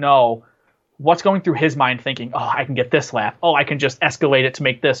because you know what's going through his mind thinking, oh, I can get this laugh. Oh, I can just escalate it to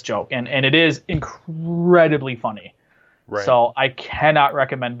make this joke. And it is incredibly funny. Right. So I cannot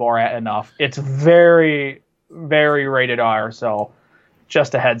recommend Borat enough. It's very, very rated R. So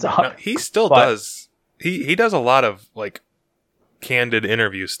just a heads up. Now, he still does. He does a lot of like candid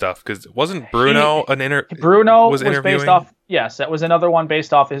interview stuff because wasn't Bruno Bruno was interviewing? based off. Yes, that was another one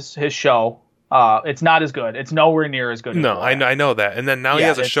based off his show. It's not as good. It's nowhere near as good. No, as I know that. And then now he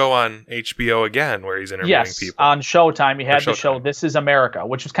has a show on HBO again where he's interviewing people. On Showtime, he had the show This Is America,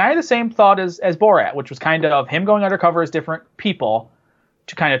 which was kind of the same thought as Borat, which was kind of him going undercover as different people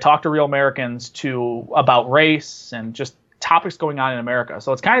to kind of talk to real Americans about race and just topics going on in America.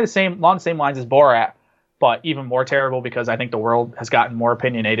 So it's kind of along the same lines as Borat, but even more terrible because I think the world has gotten more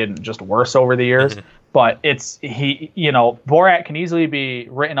opinionated and just worse over the years. Mm-hmm. But Borat can easily be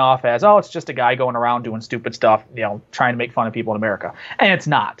written off as, oh, it's just a guy going around doing stupid stuff, trying to make fun of people in America. And it's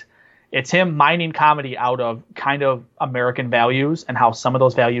not. It's him mining comedy out of kind of American values and how some of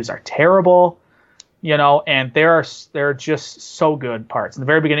those values are terrible, and there are just so good parts. In the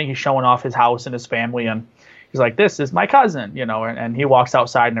very beginning, he's showing off his house and his family, and he's like, this is my cousin, and he walks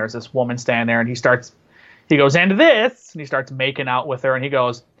outside and there's this woman standing there and he goes into this and he starts making out with her and he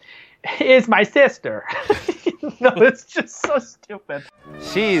goes, is my sister. It's just so stupid.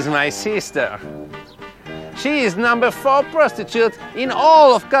 She's my sister. She is number 4 prostitute in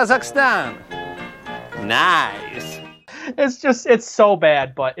all of Kazakhstan. Nice. It's so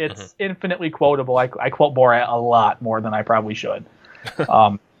bad, but it's infinitely quotable. I quote Borat a lot more than I probably should.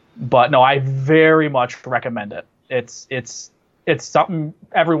 But no, I very much recommend it. It's something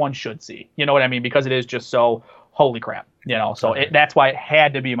everyone should see. You know what I mean? Because it is just so holy crap. So that's why it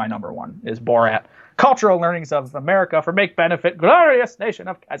had to be my number one is Borat. Cultural Learnings of America for Make Benefit, Glorious Nation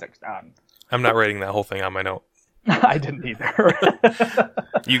of Kazakhstan. I'm not writing that whole thing on my note. I didn't either.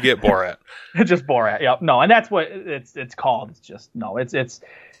 You get Borat. It's just Borat. Yep. No, and that's what it's called. It's just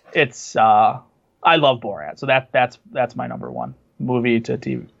it's I love Borat. So that's my number one movie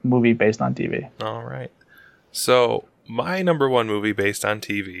based on TV. All right. So my number one movie based on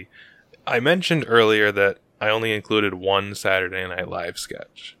TV, I mentioned earlier that I only included one Saturday Night Live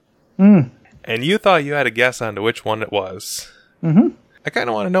sketch. And you thought you had a guess on to which one it was. Mm-hmm. I kind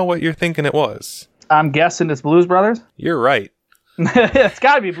of want to know what you're thinking it was. I'm guessing it's Blues Brothers. You're right. It's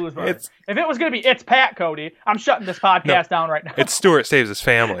got to be Blues Brothers. If it was going to be It's Pat, Cody, I'm shutting this podcast down right now. It's Stuart Saves His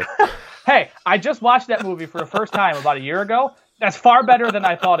Family. Hey, I just watched that movie for the first time about a year ago. That's far better than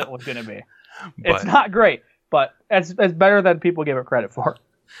I thought it was going to be. It's not great, but it's better than people give it credit for.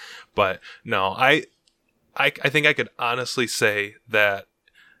 But no, I think I could honestly say that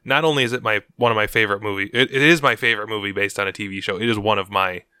not only is it one of my favorite movies, it is my favorite movie based on a TV show. It is one of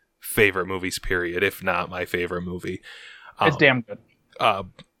my favorite movies, period, if not my favorite movie. It's damn good.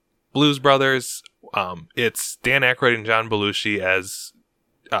 Blues Brothers. It's Dan Aykroyd and John Belushi as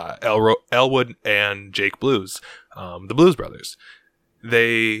Elwood and Jake Blues, the Blues Brothers.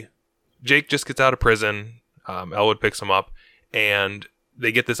 Jake just gets out of prison. Elwood picks him up, and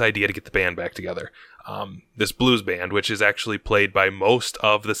they get this idea to get the band back together. This blues band, which is actually played by most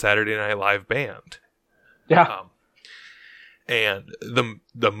of the Saturday Night Live band. Yeah. And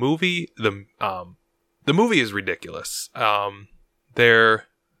the movie is ridiculous. They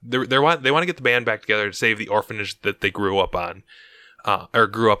want to get the band back together to save the orphanage that they grew up on, or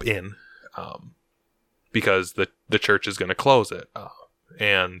grew up in, because the church is going to close it.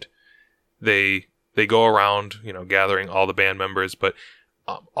 And they go around, gathering all the band members, but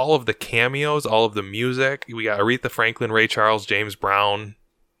all of the cameos, all of the music, we got Aretha Franklin, Ray Charles, James Brown,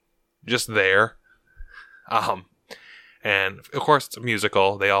 just there. And of course it's a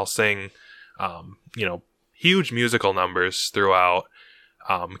musical. They all sing, huge musical numbers throughout.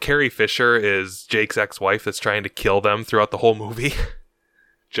 Carrie Fisher is Jake's ex-wife that's trying to kill them throughout the whole movie.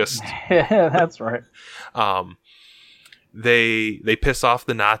 Just yeah, that's right. They piss off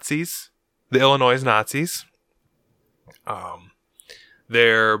the Nazis, the Illinois Nazis.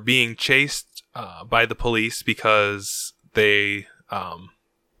 They're being chased by the police because they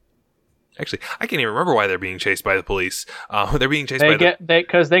actually, I can't even remember why they're being chased by the police. They're being chased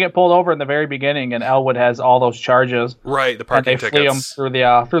because they get pulled over in the very beginning, and Elwood has all those charges. Right, the parking tickets. They flee them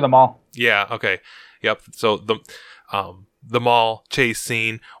through the mall. Yeah. Okay. Yep. So the mall chase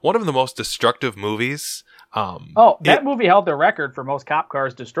scene, one of the most destructive movies. That movie held the record for most cop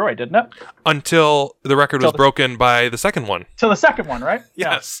cars destroyed, didn't it? Until the record was broken by the second one. So the second one, right?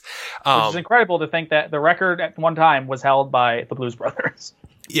 Yes. Which is incredible to think that the record at one time was held by the Blues Brothers.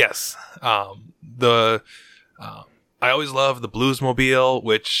 Yes. I always love the Bluesmobile,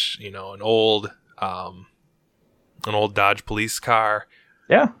 which, an old Dodge police car.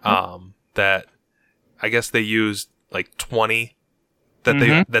 Yeah. That I guess they used like 20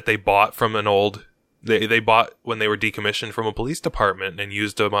 that they bought from an old. They bought when they were decommissioned from a police department and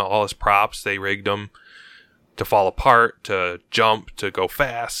used them all as props. They rigged them to fall apart, to jump, to go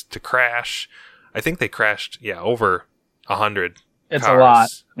fast, to crash. I think they crashed, over 100 It's cars. a lot,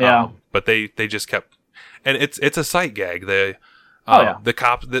 yeah. But they just kept, and it's a sight gag. The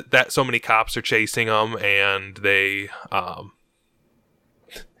cops that so many cops are chasing them, and they all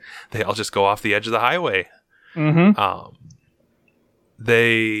just go off the edge of the highway. Mm-hmm.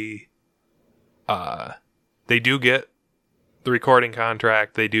 They do get the recording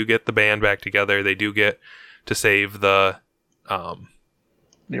contract. They do get the band back together. They do get to save the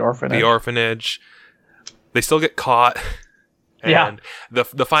orphanage. They still get caught. And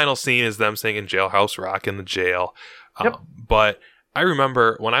the final scene is them singing Jailhouse Rock in the jail. But I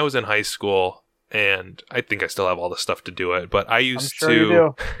remember when I was in high school, and I think I still have all the stuff to do it, but I used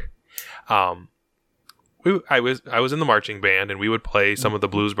to. I was in the marching band, and we would play some of the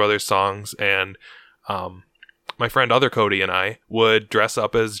Blues Brothers songs, and my friend Other Cody and I would dress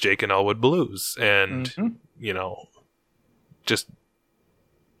up as Jake and Elwood Blues, and just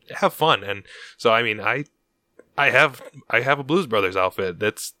have fun. And so, I mean, I have a Blues Brothers outfit.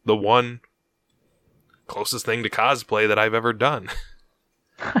 That's the one closest thing to cosplay that I've ever done.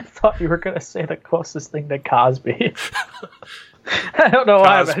 I thought you were going to say the closest thing to Cosby. I don't know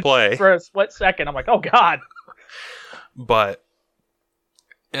why. Cosplay. For a split second, I'm like, oh, God. But,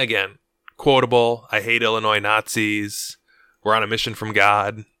 again, quotable. I hate Illinois Nazis. We're on a mission from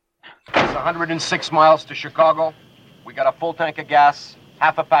God. It's 106 miles to Chicago. We got a full tank of gas,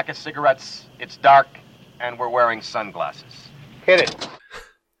 half a pack of cigarettes. It's dark, and we're wearing sunglasses. Hit it.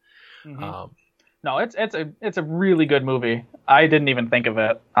 Mm-hmm. No, it's a really good movie. I didn't even think of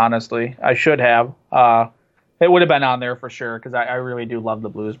it, honestly. I should have. It would have been on there for sure, because I really do love the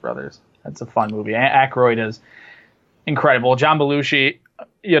Blues Brothers. It's a fun movie. Aykroyd is incredible. John Belushi,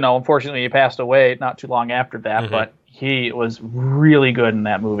 unfortunately he passed away not too long after that, but he was really good in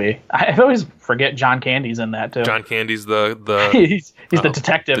that movie. I always forget John Candy's in that too. John Candy's the he's the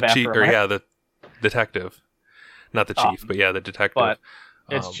detective the chief, after him, right? the detective. Not the chief, but the detective. But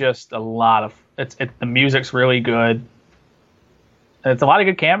it's just a lot of the music's really good. It's a lot of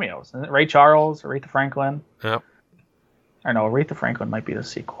good cameos. Isn't it? Ray Charles, Aretha Franklin. Yep. I know Aretha Franklin might be the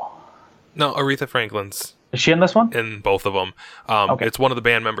sequel. No, Aretha Franklin's Is she in this one? in both of them. Okay. It's one of the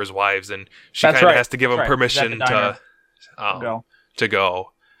band members' wives, and she That's kind of right. has to give That's him right. She's at permission the diner. to Go.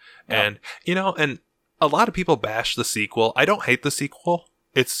 go. Yeah. And and a lot of people bash the sequel. I don't hate the sequel.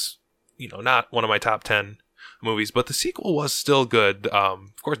 It's not one of my top 10 movies, but the sequel was still good. Of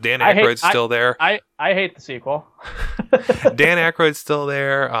course, Dan Aykroyd's still there. I hate the sequel. Dan Aykroyd's still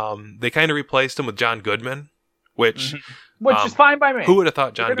there. They kind of replaced him with John Goodman, which is fine by me. who would have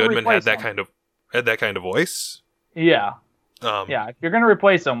thought John You're gonna Goodman had replace that kind of voice? Yeah. Yeah. If you're going to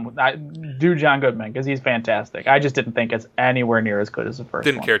replace him, do John Goodman, because he's fantastic. I just didn't think it's anywhere near as good as the first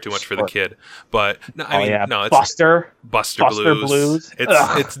one. Didn't care too much for the kid, but no, it's Buster Blues. Blues.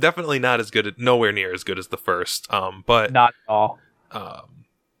 It's definitely not as good, nowhere near as good as the first. But Not at all.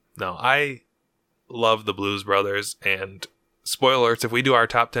 no, I love the Blues Brothers, and spoiler alerts, if we do our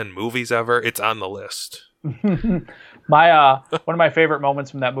top 10 movies ever, it's on the list. My one of my favorite moments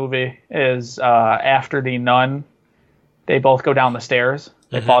from that movie is after the nun. They both go down the stairs.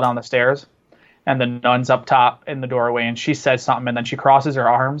 They fall down the stairs, and the nun's up top in the doorway, and she says something, and then she crosses her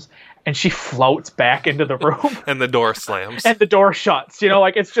arms, and she floats back into the room, And the door slams. and the door shuts.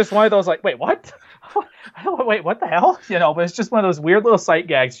 It's just one of those wait, what? Wait, what the hell? But it's just one of those weird little sight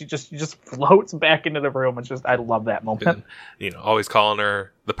gags. She just floats back into the room. It's just I love that moment. Always calling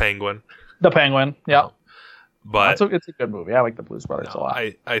her the Penguin. The Penguin, yeah. But It's a good movie. I like the Blues Brothers a lot.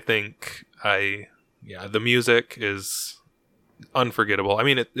 I think the music is unforgettable. I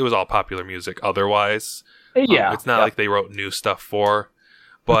mean, it was all popular music otherwise. Yeah. It's not like they wrote new stuff for,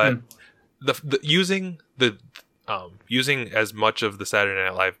 but the using as much of the Saturday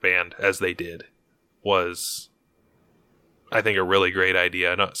Night Live band as they did was, I think, a really great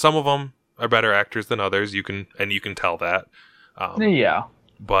idea. Now, some of them are better actors than others. You can tell that. Yeah.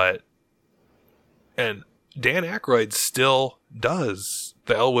 And Dan Aykroyd still does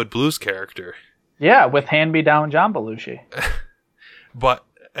the Elwood Blues character. Yeah, with hand-me-down John Belushi.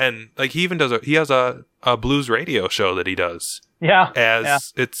 He has a blues radio show that he does. Yeah.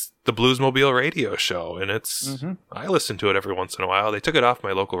 It's the Bluesmobile radio show, and it's I listen to it every once in a while. They took it off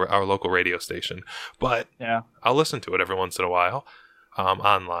our local radio station, but Yeah. I'll listen to it every once in a while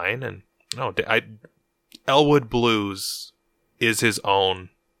online. And Elwood Blues is his own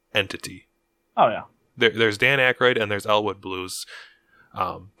entity. Oh yeah. There's Dan Aykroyd and there's Elwood Blues.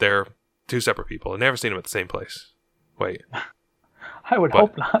 They're two separate people. I've never seen them at the same place. Wait. I would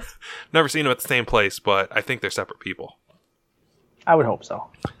hope not. Never seen them at the same place, but I think they're separate people. I would hope so.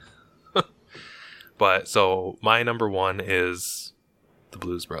 But so my number one is the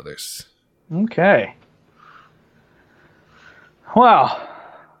Blues Brothers. Okay. Well,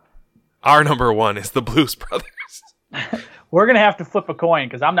 Our number one is the Blues Brothers. we're going to have to flip a coin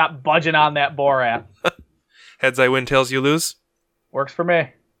because I'm not budging on that Borat. Heads I win, tails you lose. Works for me.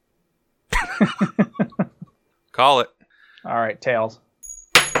 Call it. All right, tails.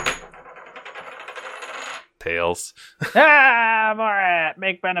 Tails. Borat!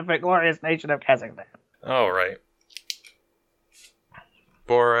 Make benefit, glorious nation of Kazakhstan. All right.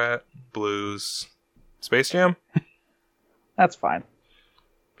 Borat, Blues, Space Jam. That's fine.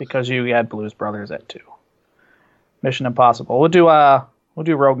 Because you had Blues Brothers at 2. Mission Impossible. We'll do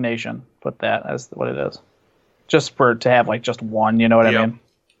Rogue Nation. Put that as what it is. Just to have just one, you know what I mean?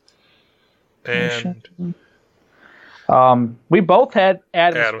 And we both had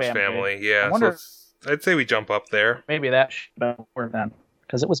Addams Family. Yeah. I wonder, I'd say we jump up there. maybe that should be worth then.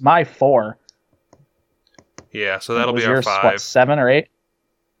 Because it was my 4. Yeah, so that'll Was be our yours, 5. What, 7 or 8?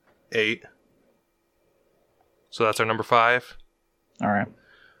 8. So that's our number 5. All right.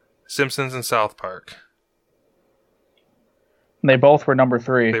 Simpsons and South Park. They both were number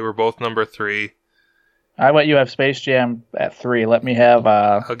 3. They were both number 3. I let you have Space Jam at 3. Let me have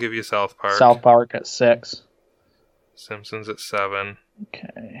I'll give you South Park. South Park at 6. Simpsons at 7.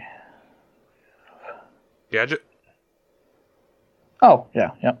 Okay. Gadget. Oh,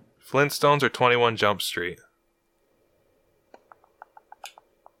 yeah, yep. Flintstones or 21 Jump Street.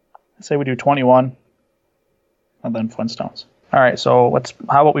 I'd say we do 21. And then Flintstones. All right, so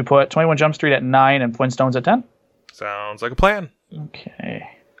how about we put 21 Jump Street at 9 and Flintstones at 10? Sounds like a plan. Okay.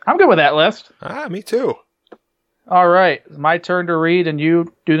 I'm good with that list. Me too. All right. It's my turn to read and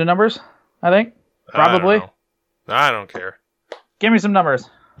you do the numbers, I think. Probably. I don't care. Give me some numbers.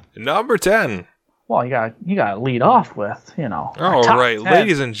 Number 10. Well, you got to lead off with, All right,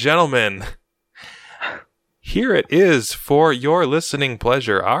 ladies and gentlemen. Here it is for your listening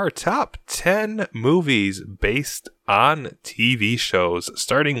pleasure. Our top 10 movies based on TV shows.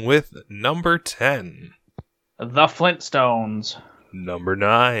 Starting with number 10. The Flintstones. Number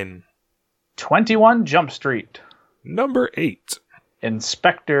 9. 21 Jump Street. Number 8.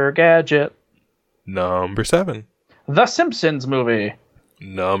 Inspector Gadget. Number 7. The Simpsons movie.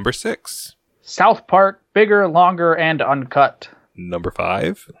 Number 6. South Park, Bigger, Longer, and Uncut. Number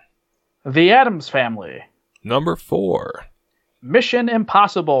 5. The Addams Family. Number 4. Mission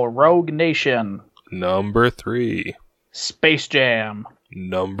Impossible, Rogue Nation. Number 3. Space Jam.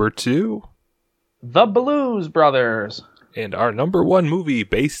 Number 2. The Blues Brothers. And our number 1 movie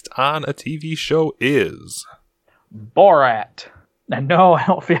based on a TV show is... Borat. And no, I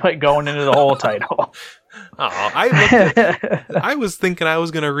don't feel like going into the whole title. I was thinking I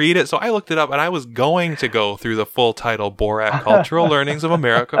was going to read it, so I looked it up, and I was going to go through the full title, Borat, Cultural Learnings of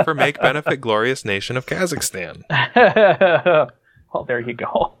America for Make Benefit Glorious Nation of Kazakhstan. Well, there you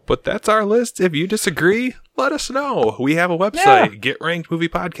go. But that's our list. If you disagree, let us know. We have a website,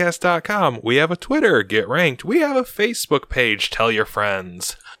 GetRankedMoviePodcast.com. We have a Twitter, Get Ranked. We have a Facebook page, Tell Your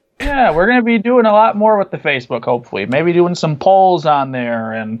Friends. Yeah, we're going to be doing a lot more with the Facebook, hopefully. Maybe doing some polls on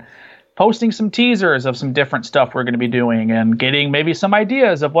there and posting some teasers of some different stuff we're going to be doing and getting maybe some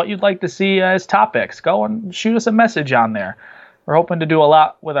ideas of what you'd like to see as topics. Go and shoot us a message on there. We're hoping to do a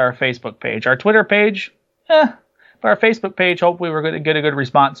lot with our Facebook page. Our Twitter page, but our Facebook page, hopefully we're going to get a good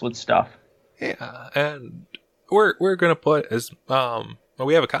response with stuff. Yeah, and we're going to put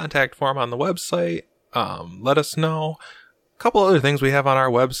we have a contact form on the website. Let us know. Couple other things we have on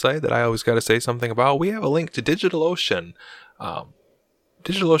our website that I always got to say something about. We have a link to DigitalOcean.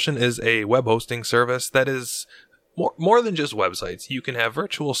 DigitalOcean is a web hosting service that is more than just websites. You can have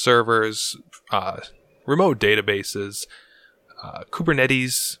virtual servers, remote databases,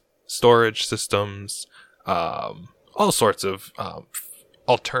 Kubernetes storage systems, all sorts of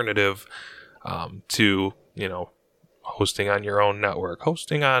alternative to hosting on your own network.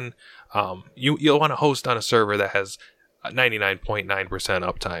 Hosting on you'll want to host on a server that has 99.9%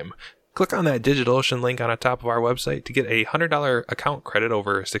 uptime. Click on that DigitalOcean link on the top of our website to get a $100 account credit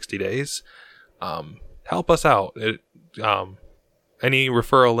over 60 days. Help us out. Any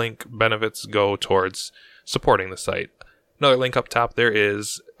referral link benefits go towards supporting the site. Another link up top there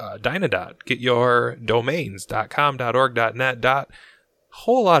is Dynadot. Get your domains, .com, .org, .net,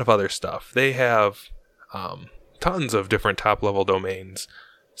 whole lot of other stuff. They have tons of different top-level domains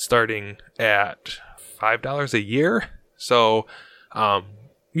starting at $5 a year. So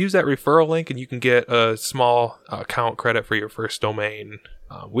use that referral link and you can get a small account credit for your first domain.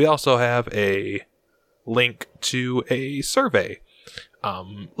 We also have a link to a survey.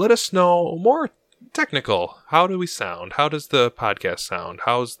 Let us know more technical. How do we sound? How does the podcast sound?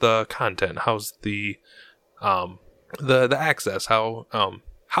 How's the content? How's the access? How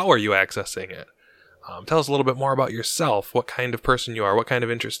are you accessing it? Tell us a little bit more about yourself. What kind of person you are? What kind of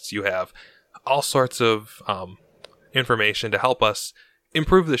interests you have? All sorts of information to help us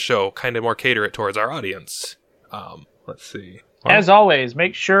improve the show, kind of more cater it towards our audience. Let's see. As always,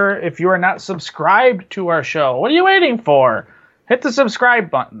 make sure if you are not subscribed to our show, what are you waiting for? Hit the subscribe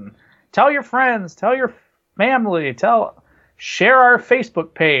button. Tell your friends, tell your family, share our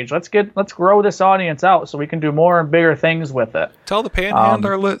Facebook page. Let's grow this audience out so we can do more and bigger things with it. Tell the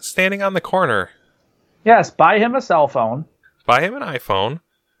panhandler standing on the corner. Yes, buy him a cell phone. Buy him an iPhone.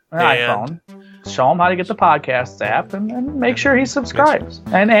 Show him how to get the podcasts app and make sure he subscribes.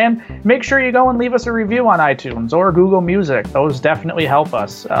 And make sure you go and leave us a review on iTunes or Google Music. Those definitely help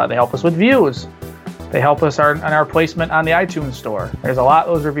us. They help us with views. They help us on our placement on the iTunes store. There's a lot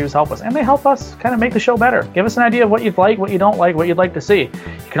those reviews help us. And they help us kind of make the show better. Give us an idea of what you'd like, what you don't like, what you'd like to see.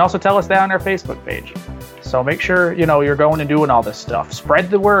 You can also tell us that on our Facebook page. So make sure you're going and doing all this stuff. Spread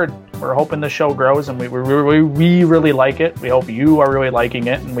the word. We're hoping the show grows, and we really like it. We hope you are really liking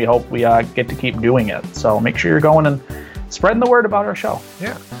it, and we hope we get to keep doing it. So make sure you're going and spreading the word about our show.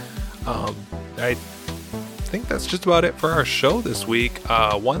 Yeah. I think that's just about it for our show this week.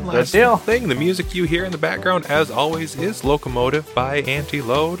 One last thing. The music you hear in the background, as always, is Locomotive by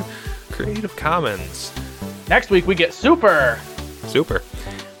Anti-Load, Creative Commons. Next week, we get Super.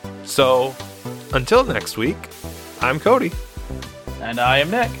 So, until next week, I'm Cody. And I am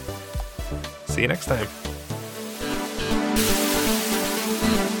Nick. See you next time.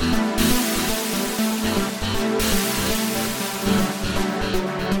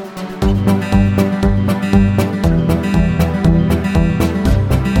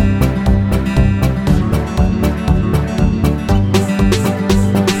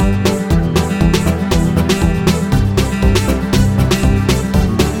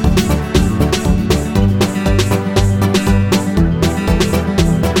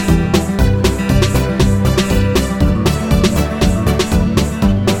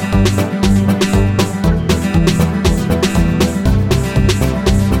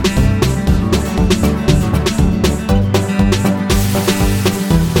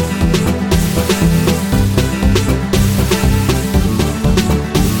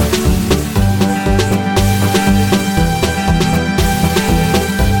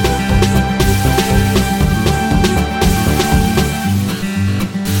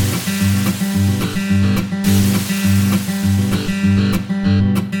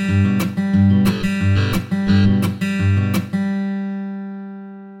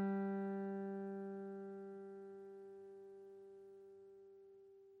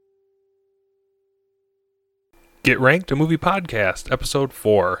 Get Ranked, a movie podcast, episode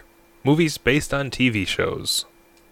 4. Movies based on TV shows.